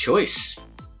 nice choice.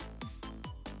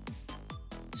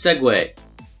 Segue.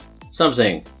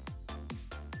 Something.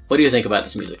 What do you think about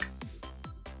this music?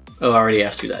 Oh, I already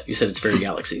asked you that. You said it's very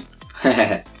Galaxy.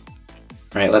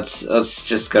 Right, let's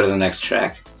just go to the next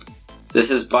track.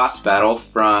 This is Boss Battle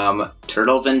from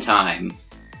Turtles in Time.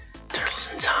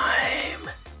 Turtles in Time.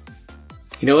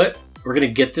 You know what? We're going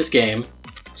to get this game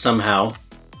somehow,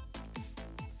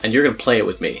 and you're going to play it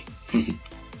with me.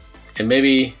 And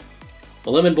maybe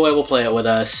the Lemon Boy will play it with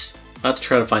us. I'll have to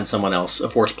try to find someone else, a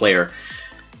fourth player.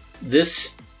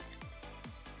 This,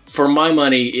 for my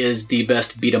money, is the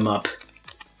best beat-em-up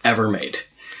ever made.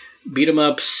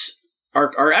 Beat-em-ups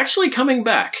are actually coming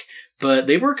back, but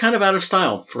they were kind of out of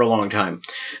style for a long time.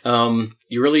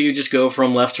 You just go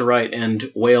from left to right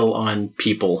and wail on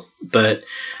people, but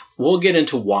we'll get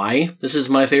into why this is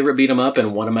my favorite beat-em-up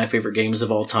and one of my favorite games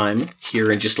of all time here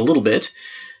in just a little bit.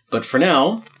 But for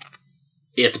now,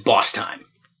 it's boss time.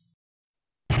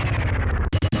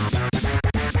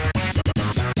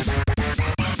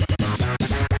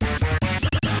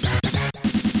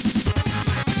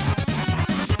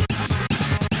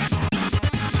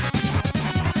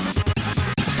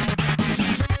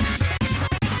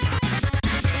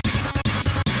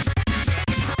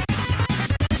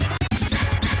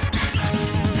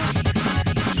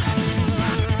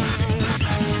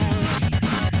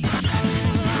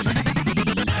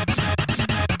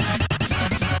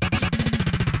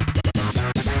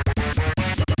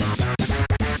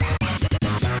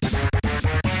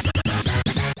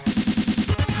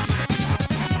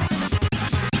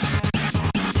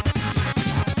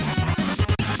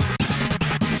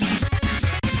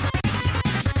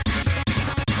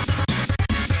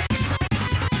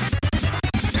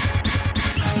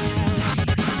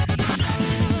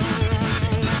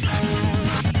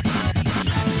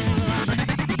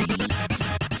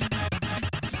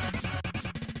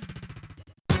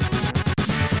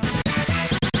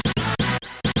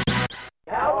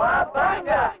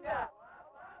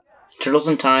 Turtles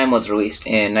in Time was released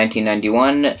in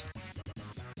 1991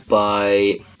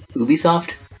 by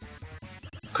Ubisoft?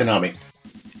 Konami.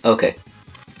 Okay.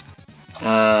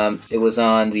 It was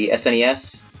on the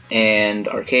SNES, and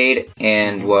arcade,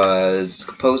 and was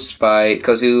composed by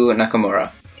Kazuo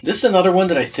Nakamura. This is another one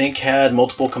that I think had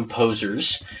multiple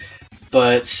composers,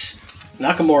 but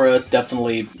Nakamura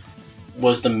definitely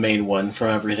was the main one from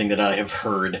everything that I have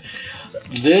heard.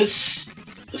 This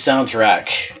soundtrack,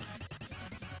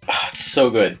 it's so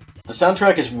good. The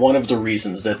soundtrack is one of the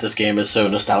reasons that this game is so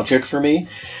nostalgic for me.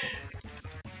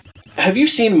 Have you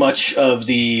seen much of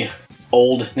the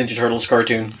old Ninja Turtles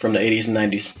cartoon from the 80s and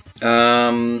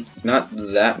 90s? Not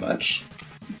that much.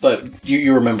 But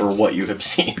you remember what you have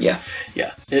seen. Yeah.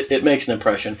 Yeah, it makes an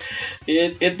impression.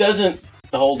 It doesn't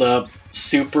hold up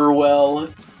super well.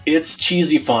 It's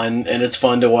cheesy fun, and it's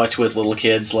fun to watch with little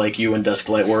kids like you and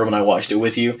Dusklight were when I watched it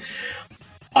with you.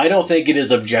 I don't think it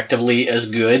is objectively as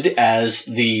good as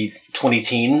the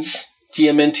 20-teens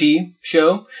TMNT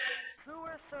show.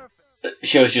 The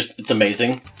show is just, it's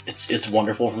amazing. It's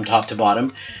wonderful from top to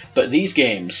bottom. But these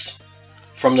games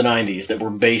from the 90s that were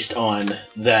based on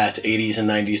that 80s and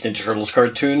 90s Ninja Turtles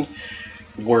cartoon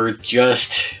were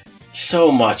just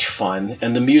so much fun,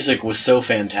 and the music was so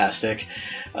fantastic.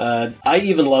 I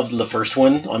even loved the first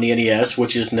one on the NES,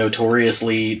 which is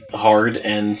notoriously hard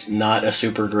and not a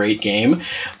super great game,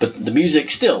 but the music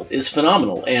still is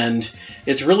phenomenal, and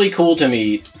it's really cool to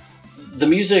me. The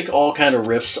music all kind of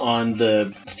riffs on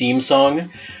the theme song,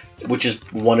 which is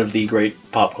one of the great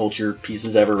pop culture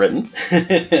pieces ever written.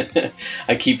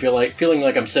 I keep feeling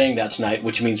like I'm saying that tonight,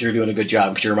 which means you're doing a good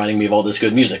job because you're reminding me of all this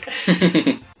good music.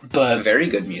 But very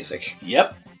good music.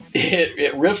 Yep.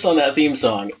 It riffs on that theme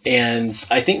song, and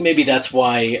I think maybe that's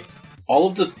why all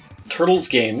of the Turtles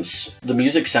games, the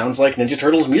music sounds like Ninja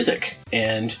Turtles music,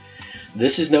 and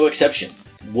this is no exception.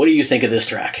 What do you think of this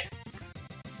track?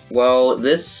 Well,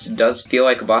 this does feel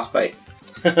like a boss fight.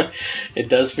 It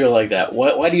does feel like that.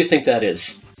 Why do you think that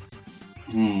is?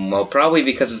 Well, probably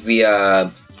because of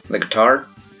the guitar.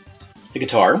 The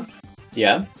guitar,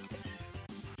 yeah.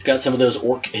 It's got some of those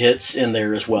orc hits in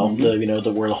there as well.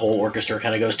 Mm-hmm. Where the whole orchestra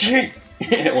kind of goes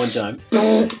at one time.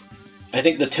 I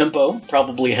think the tempo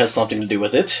probably has something to do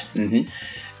with it. Mm-hmm.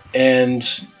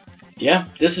 And yeah,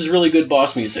 this is really good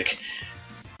boss music.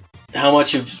 How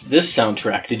much of this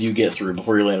soundtrack did you get through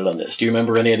before you landed on this? Do you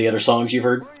remember any of the other songs you've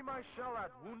heard?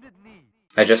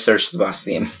 I just searched the boss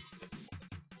theme.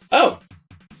 Oh,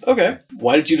 okay.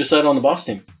 Why did you decide on the boss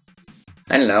theme?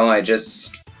 I don't know, I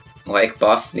just like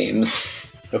boss themes.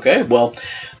 Okay, well,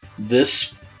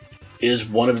 this is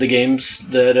one of the games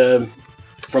that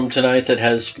from tonight that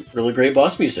has really great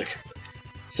boss music.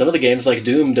 Some of the games like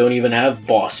Doom don't even have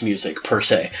boss music per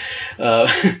se.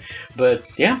 But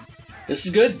yeah, this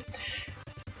is good.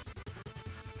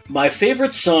 My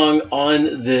favorite song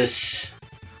on this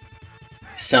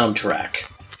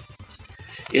soundtrack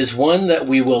is one that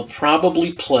we will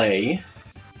probably play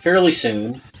fairly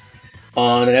soon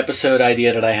on an episode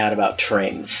idea that I had about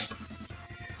trains.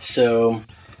 So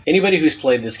anybody who's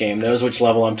played this game knows which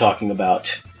level I'm talking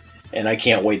about, and I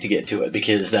can't wait to get to it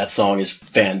because that song is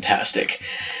fantastic.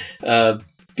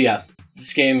 Yeah,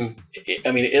 this game,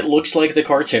 it looks like the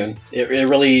cartoon. It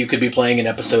really, you could be playing an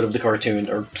episode of the cartoon,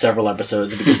 or several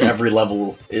episodes, because every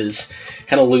level is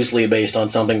kind of loosely based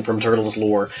on something from Turtles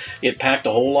lore. It packed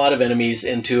a whole lot of enemies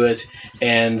into it,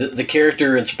 and the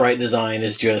character and sprite design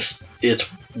is just, it's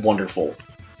wonderful.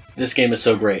 This game is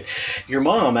so great. Your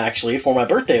mom, actually, for my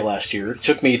birthday last year,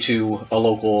 took me to a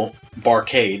local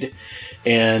barcade,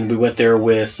 and we went there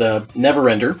with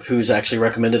Neverender, who's actually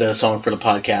recommended a song for the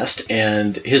podcast,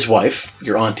 and his wife,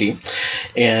 your auntie,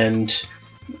 and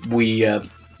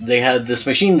they had this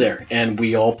machine there, and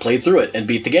we all played through it and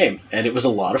beat the game, and it was a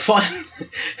lot of fun.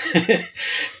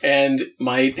 And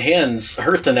my hands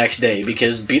hurt the next day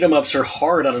because beat-em-ups are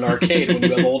hard on an arcade when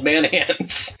you have old man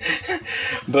hands.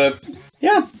 But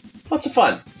yeah, lots of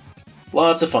fun.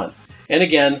 Lots of fun. And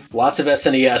again, lots of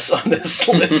SNES on this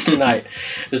list tonight.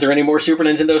 Is there any more Super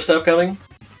Nintendo stuff coming?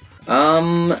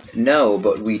 No,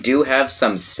 but we do have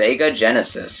some Sega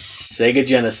Genesis. Sega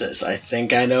Genesis. I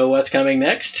think I know what's coming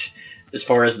next. As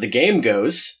far as the game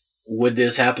goes, would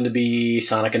this happen to be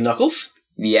Sonic and Knuckles?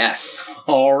 Yes.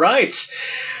 All right.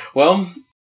 Well,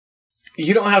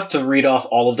 you don't have to read off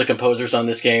all of the composers on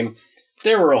this game.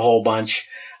 There were a whole bunch.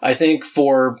 I think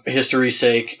for history's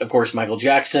sake, of course, Michael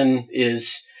Jackson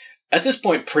is, at this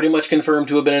point, pretty much confirmed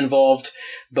to have been involved,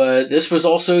 but this was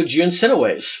also Jun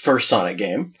Senoue's first Sonic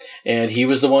game, and he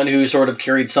was the one who sort of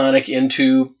carried Sonic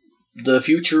into the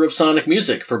future of Sonic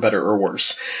music, for better or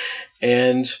worse.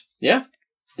 And yeah,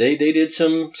 they did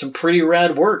some pretty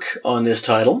rad work on this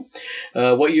title.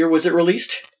 What year was it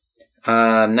released?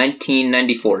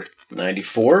 1994.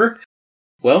 94?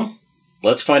 Well,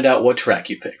 let's find out what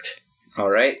track you picked.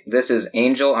 Alright, this is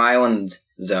Angel Island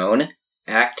Zone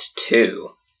Act 2.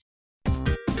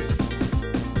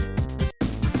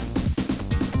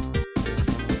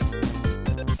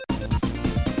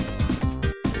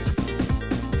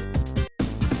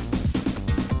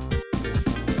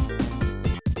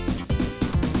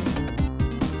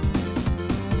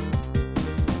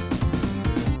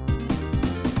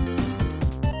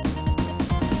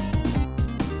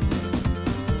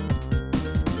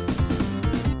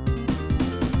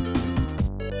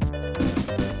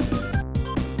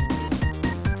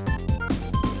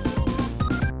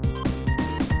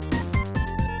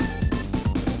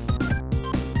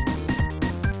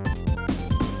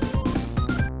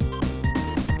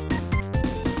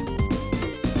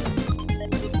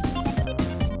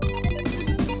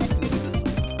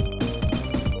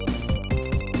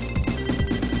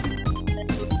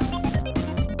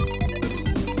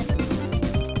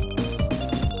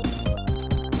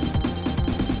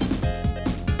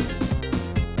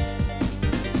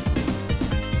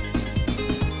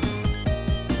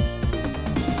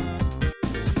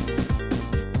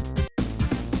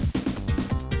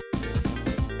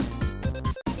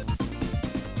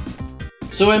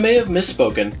 So I may have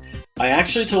misspoken. I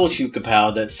actually told you,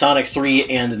 Kapow, that Sonic 3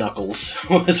 and Knuckles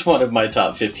was one of my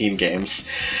top 15 games.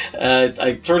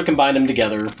 I sort of combined them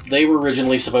together. They were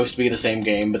originally supposed to be the same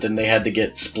game, but then they had to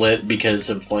get split because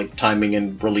of like timing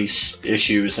and release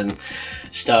issues and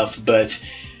stuff. But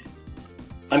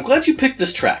I'm glad you picked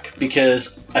this track,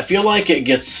 because I feel like it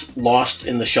gets lost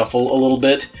in the shuffle a little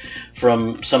bit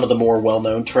from some of the more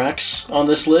well-known tracks on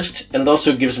this list, and it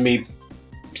also gives me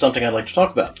something I'd like to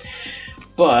talk about.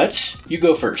 But you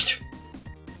go first.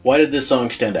 Why did this song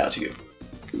stand out to you?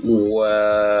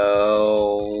 Well,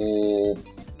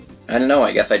 I don't know.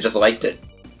 I guess I just liked it.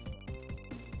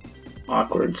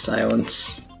 Awkward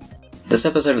silence. This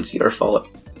episode is your fault.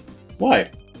 Why?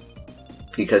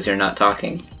 Because you're not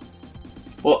talking.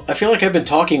 Well, I feel like I've been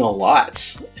talking a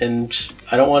lot, and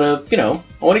I don't want to, I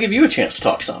want to give you a chance to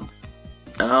talk some.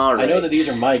 All right. I know that these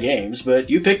are my games,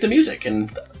 but you picked the music,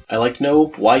 and I like to know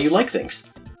why you like things.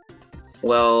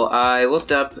 Well, I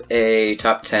looked up a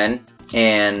top 10,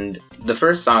 and the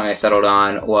first song I settled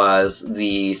on was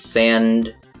the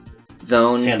Sand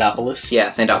Zone. Sandopolis?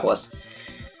 Yeah, Sandopolis.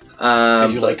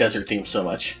 Because you like desert themes so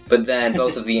much. But then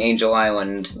both of the Angel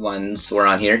Island ones were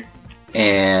on here,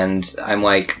 and I'm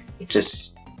like,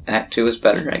 just Act 2 is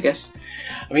better, I guess.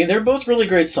 I mean, they're both really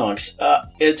great songs.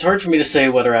 It's hard for me to say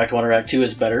whether Act 1 or Act 2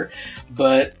 is better,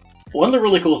 but one of the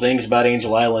really cool things about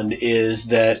Angel Island is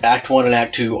that Act 1 and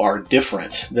Act 2 are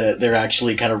different, that they're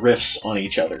actually kind of riffs on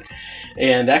each other.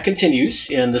 And that continues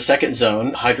in the second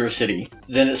zone, Hydro City.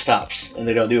 Then it stops, and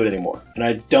they don't do it anymore. And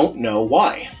I don't know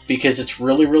why, because it's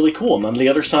really, really cool. None of the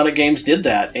other Sonic games did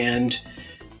that, and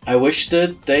I wish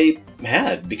that they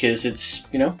had, because it's,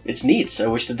 it's neat. I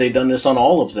wish that they'd done this on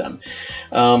all of them.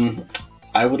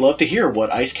 I would love to hear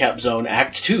what Ice Cap Zone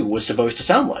Act 2 was supposed to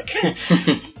sound like.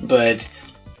 But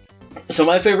so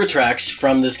my favorite tracks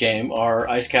from this game are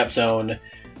Ice Cap Zone,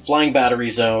 Flying Battery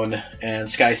Zone, and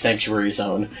Sky Sanctuary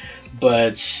Zone.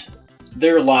 But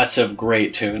there are lots of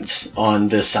great tunes on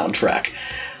this soundtrack.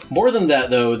 More than that,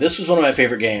 though, this was one of my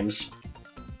favorite games.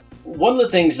 One of the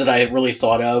things that I really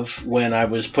thought of when I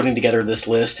was putting together this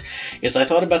list is I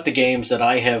thought about the games that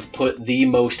I have put the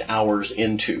most hours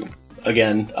into.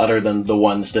 Again, other than the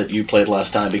ones that you played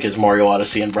last time, because Mario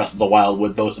Odyssey and Breath of the Wild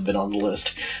would both have been on the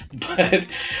list. But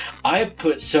I've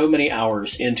put so many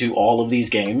hours into all of these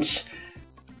games.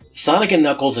 Sonic &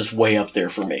 Knuckles is way up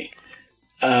there for me.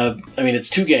 I mean, it's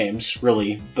two games,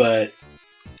 really, but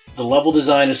the level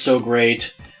design is so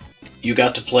great. You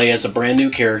got to play as a brand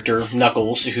new character,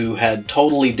 Knuckles, who had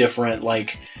totally different,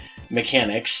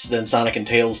 mechanics than Sonic and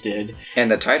Tails did.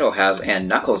 And the title has "and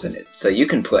Knuckles" in it, so you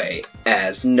can play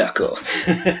as Knuckles.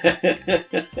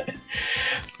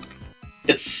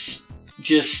 It's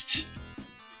just...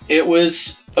 It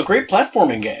was a great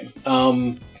platforming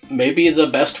game. Maybe the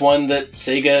best one that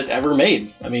Sega ever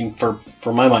made. I mean, for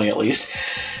my money at least.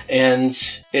 And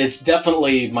it's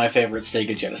definitely my favorite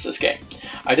Sega Genesis game.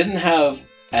 I didn't have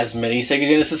as many Sega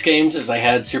Genesis games as I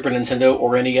had Super Nintendo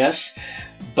or NES,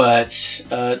 but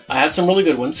I had some really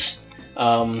good ones.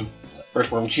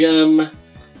 Earthworm Jim.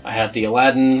 I had the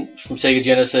Aladdin from Sega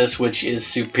Genesis, which is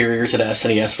superior to the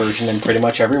SNES version in pretty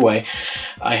much every way.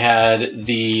 I had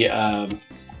the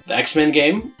X-Men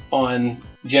game on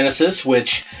Genesis,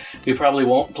 which we probably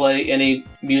won't play any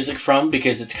music from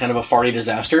because it's kind of a farty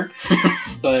disaster.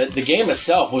 But the game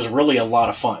itself was really a lot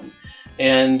of fun.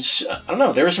 And I don't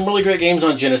know, there were some really great games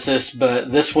on Genesis,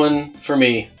 but this one, for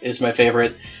me, is my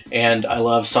favorite. And I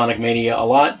love Sonic Mania a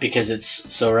lot because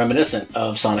it's so reminiscent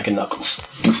of Sonic and Knuckles.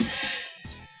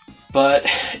 But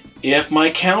if my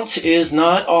count is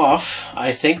not off,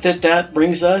 I think that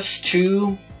brings us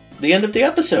to the end of the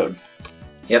episode.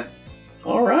 Yep.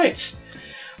 All right.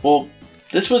 Well,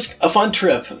 this was a fun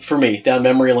trip for me down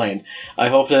memory lane. I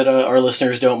hope that our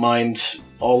listeners don't mind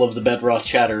all of the Bedroth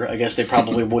chatter. I guess they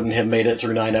probably wouldn't have made it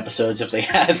through 9 episodes if they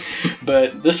had,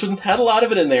 but this one had a lot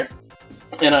of it in there.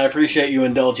 And I appreciate you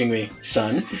indulging me,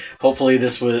 son. Hopefully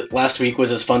last week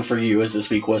was as fun for you as this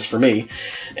week was for me.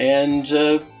 And,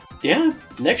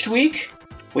 next week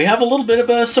we have a little bit of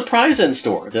a surprise in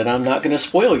store that I'm not going to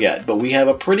spoil yet, but we have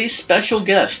a pretty special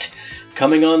guest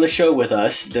coming on the show with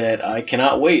us that I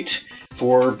cannot wait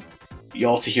for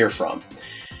y'all to hear from.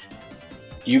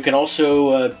 You can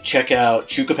also check out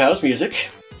Chukapow's music.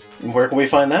 Where can we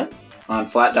find that? On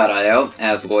Flat.io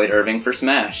as Lloyd Irving for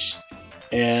Smash.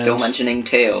 And Still mentioning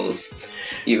Tails,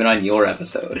 even on your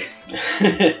episode.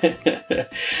 Do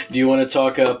you want to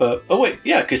talk about... Oh, wait,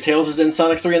 yeah, because Tails is in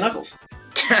Sonic 3 and Knuckles.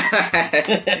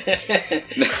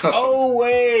 No. Oh,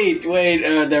 wait,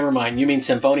 never mind. You mean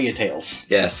Symphonia Tales.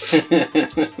 Yes.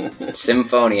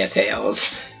 Symphonia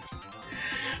Tales.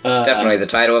 Definitely the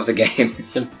title of the game.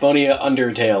 Symphonia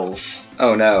Undertales.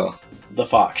 Oh no. The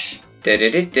Fox. Did.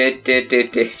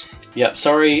 Yep,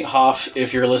 sorry, Hoff,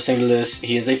 if you're listening to this.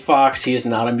 He is a fox, he is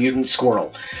not a mutant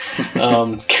squirrel.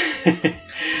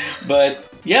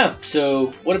 But, yeah, so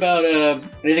what about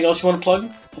anything else you want to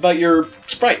plug about your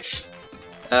sprites?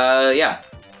 Yeah.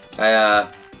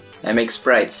 I make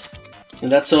sprites.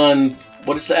 And that's on,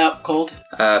 what is the app called?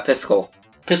 Piskel.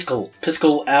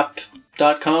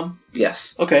 Piskelapp.com?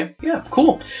 Yes. Okay, yeah,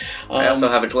 cool. I also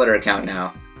have a Twitter account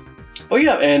now. Oh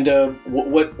yeah, and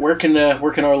where can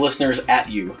our listeners at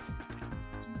you?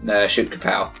 Shoot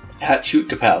Kapow. At Shoot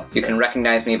Kapow. You can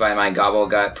recognize me by my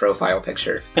Gobblegut profile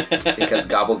picture. Because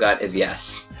Gobblegut is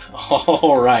yes.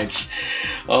 All right.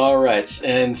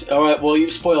 And all right, well,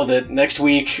 you've spoiled it. Next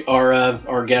week,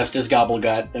 our guest is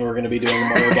Gobblegut, and we're going to be doing the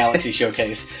Mario Galaxy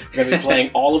Showcase. We're going to be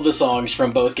playing all of the songs from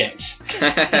both games.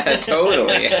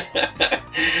 Totally.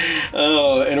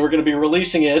 Oh, and we're going to be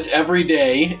releasing it every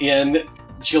day in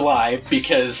July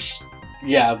because...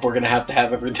 yeah, we're going to have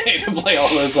every day to play all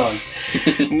those songs.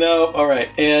 No, all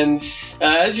right. And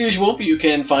as usual, you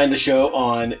can find the show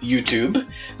on YouTube.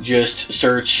 Just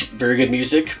search Very Good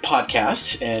Music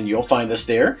Podcast, and you'll find us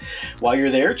there. While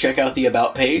you're there, check out the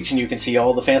About page, and you can see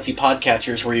all the fancy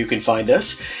podcatchers where you can find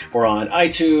us. We're on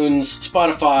iTunes,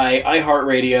 Spotify,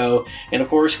 iHeartRadio, and of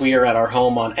course, we are at our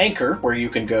home on Anchor, where you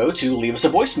can go to leave us a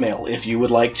voicemail if you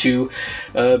would like to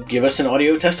give us an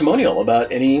audio testimonial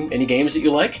about any games that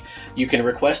you like. You can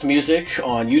request music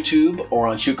on YouTube or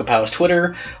on Shukapow's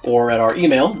Twitter or at our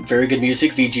email,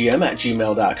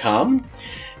 verygoodmusicvgm@gmail.com.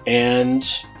 And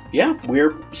yeah,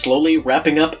 we're slowly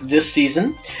wrapping up this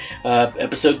season.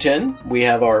 Episode 10, we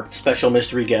have our special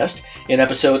mystery guest. In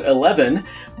episode 11,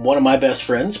 one of my best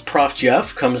friends, Prof.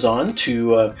 Jeff, comes on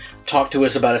to talk to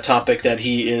us about a topic that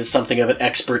he is something of an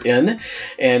expert in.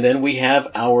 And then we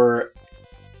have our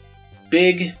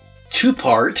big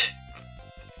 2-part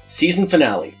season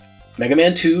finale. Mega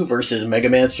Man 2 versus Mega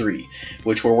Man 3,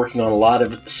 which we're working on a lot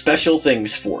of special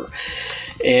things for.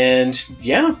 And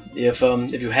yeah, if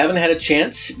you haven't had a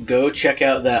chance, go check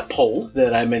out that poll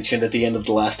that I mentioned at the end of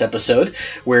the last episode,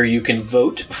 where you can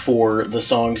vote for the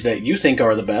songs that you think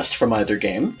are the best from either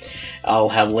game. I'll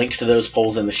have links to those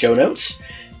polls in the show notes.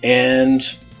 And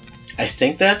I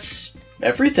think that's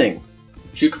everything.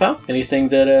 Shukapow, anything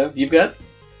that you've got?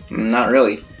 Not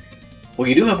really. Well,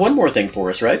 you do have one more thing for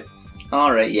us, right?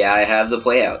 Alright, yeah, I have the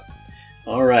playout.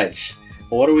 Alright.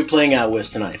 Well, what are we playing out with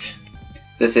tonight?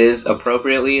 This is,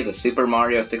 appropriately, the Super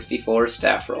Mario 64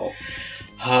 staff roll.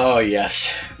 Oh,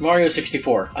 yes. Mario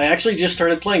 64. I actually just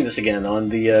started playing this again on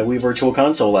the Wii Virtual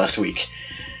Console last week.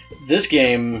 This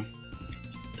game...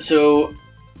 So,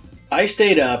 I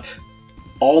stayed up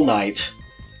all night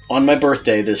on my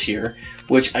birthday this year,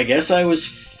 which I guess I was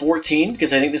 14,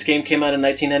 because I think this game came out in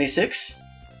 1996?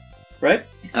 Right?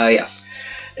 Yes.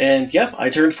 And yep, I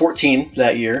turned 14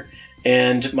 that year,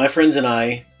 and my friends and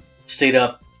I stayed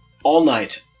up all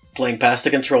night playing past the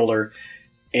controller,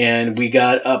 and we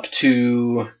got up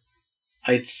to,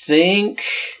 I think,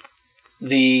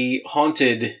 the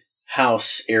haunted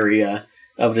house area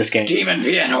of this game. Demon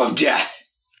Piano of Death!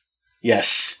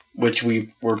 Yes, which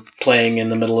we were playing in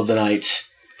the middle of the night.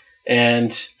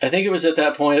 And I think it was at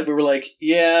that point that we were like,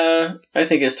 yeah, I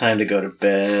think it's time to go to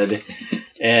bed.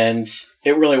 And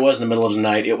it really was in the middle of the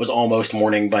night. It was almost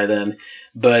morning by then.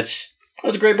 But it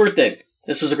was a great birthday.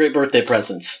 This was a great birthday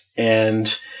present.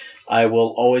 And I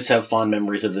will always have fond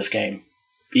memories of this game,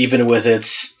 even with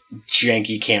its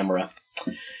janky camera.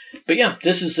 But yeah,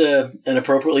 this is an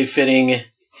appropriately fitting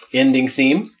ending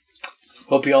theme.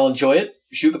 Hope you all enjoy it.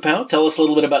 Shukapow, tell us a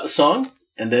little bit about the song,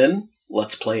 and then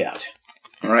let's play out.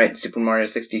 Alright, Super Mario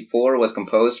 64 was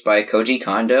composed by Koji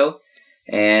Kondo,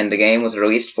 and the game was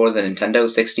released for the Nintendo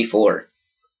 64.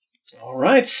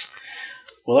 Alright.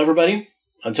 Well, everybody,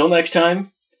 until next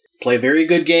time, play very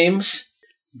good games,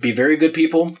 be very good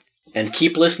people, and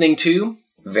keep listening to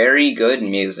Very Good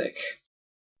Music.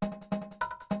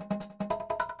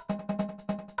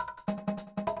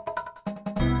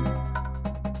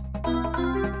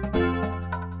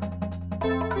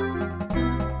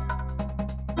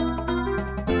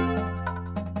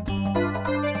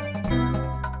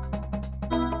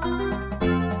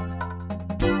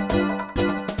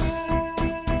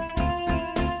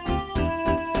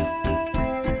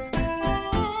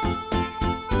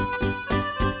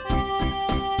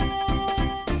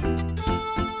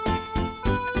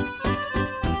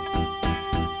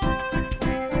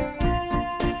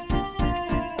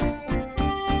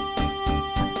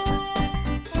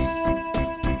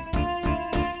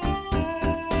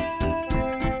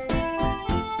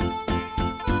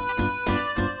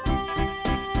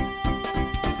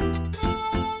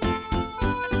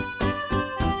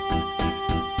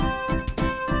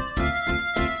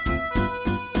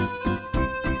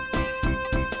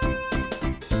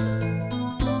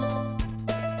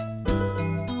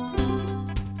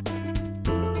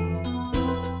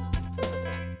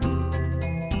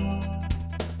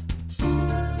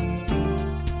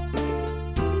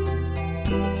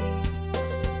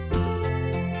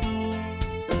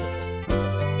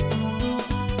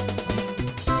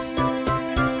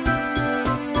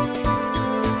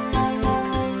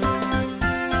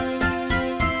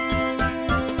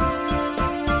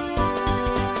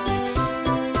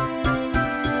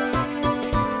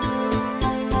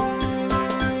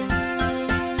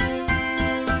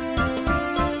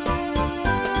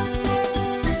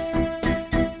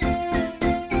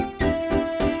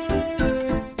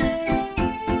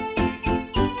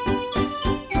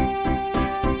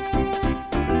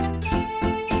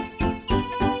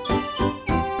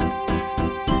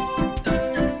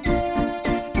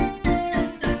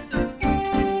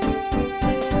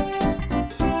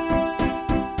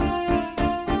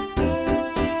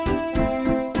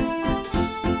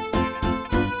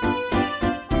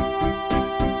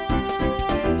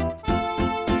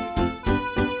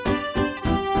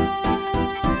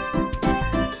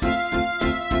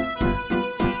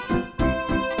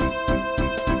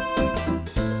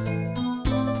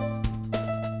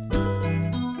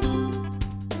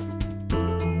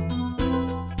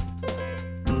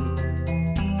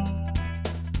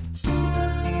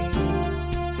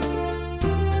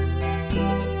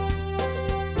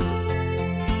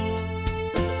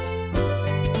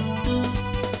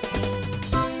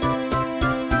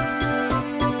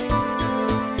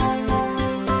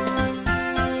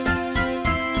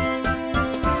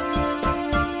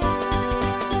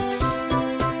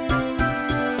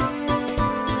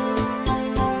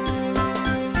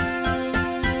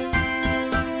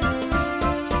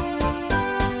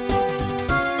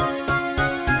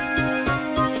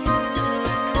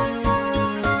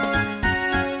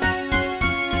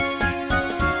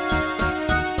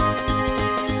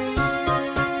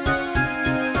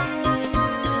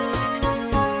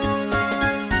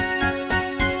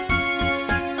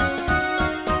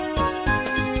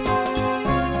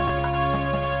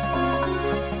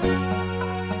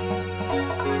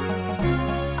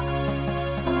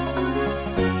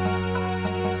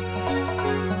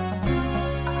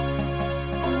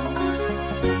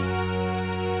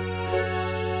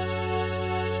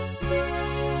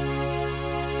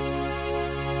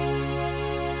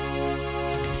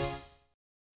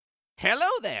 Hello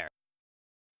there.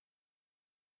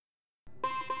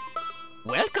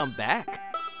 Welcome back.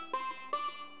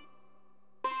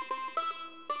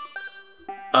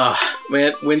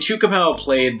 Man, when Shukapow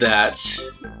played that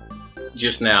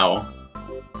just now,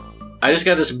 I just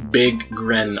got this big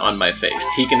grin on my face.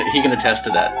 He can attest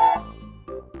to that.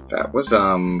 That was,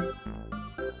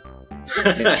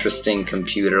 interesting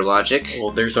computer logic.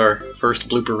 Well, there's our first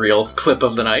blooper reel clip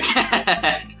of the night.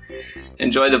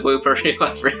 Enjoy the blooper reel,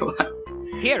 everyone.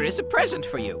 Here is a present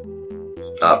for you.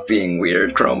 Stop being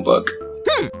weird, Chromebook.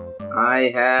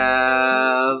 I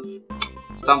have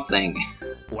something.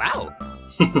 Wow.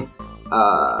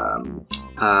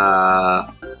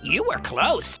 You were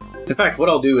close. In fact, what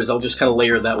I'll do is I'll just kind of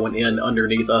layer that one in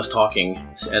underneath us talking,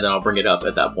 and then I'll bring it up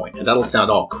at that point, and that'll sound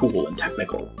all cool and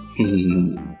technical.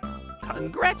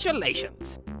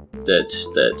 Congratulations. That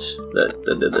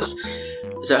did this.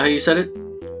 Is that how you said it?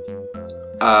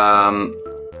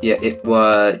 Yeah, it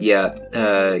was. Yeah.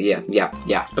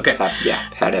 Okay.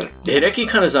 Had it. Hideki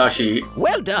Kanazashi,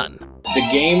 Well done. the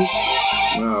game.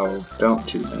 No, don't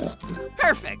do that.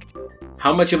 Perfect.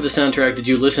 How much of the soundtrack did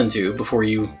you listen to before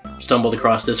you stumbled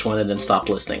across this one and then stopped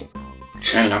listening?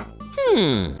 I don't know.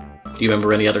 Do you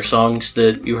remember any other songs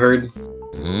that you heard?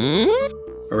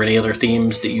 Or any other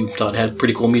themes that you thought had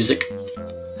pretty cool music?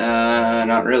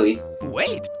 Not really.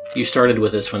 Wait. You started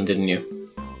with this one, didn't you?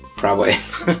 Probably.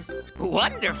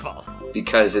 Wonderful.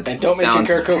 Because it And don't mention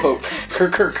sounds... Kirk Hope.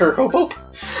 Kirk Hope?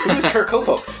 Who is Kirk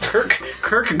Hope?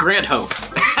 Kirk Grant Hope.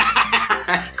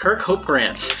 Kirk Hope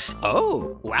Grant.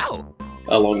 Oh, wow.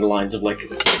 Along the lines of, like...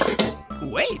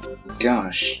 Wait.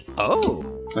 Gosh. Oh,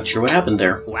 Not sure what happened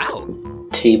there. wow.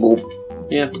 Table.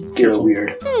 Yeah, You're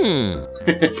weird.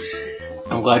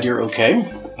 I'm glad you're okay.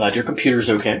 Glad your computer's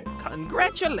okay.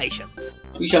 Congratulations.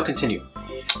 We shall continue.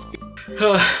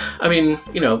 I mean,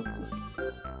 you know...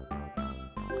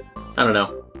 I don't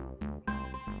know.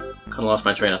 Kind of lost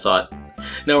my train of thought.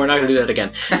 No, we're not going to do that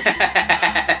again.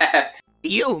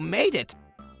 You made it.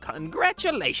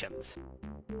 Congratulations.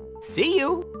 See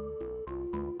you.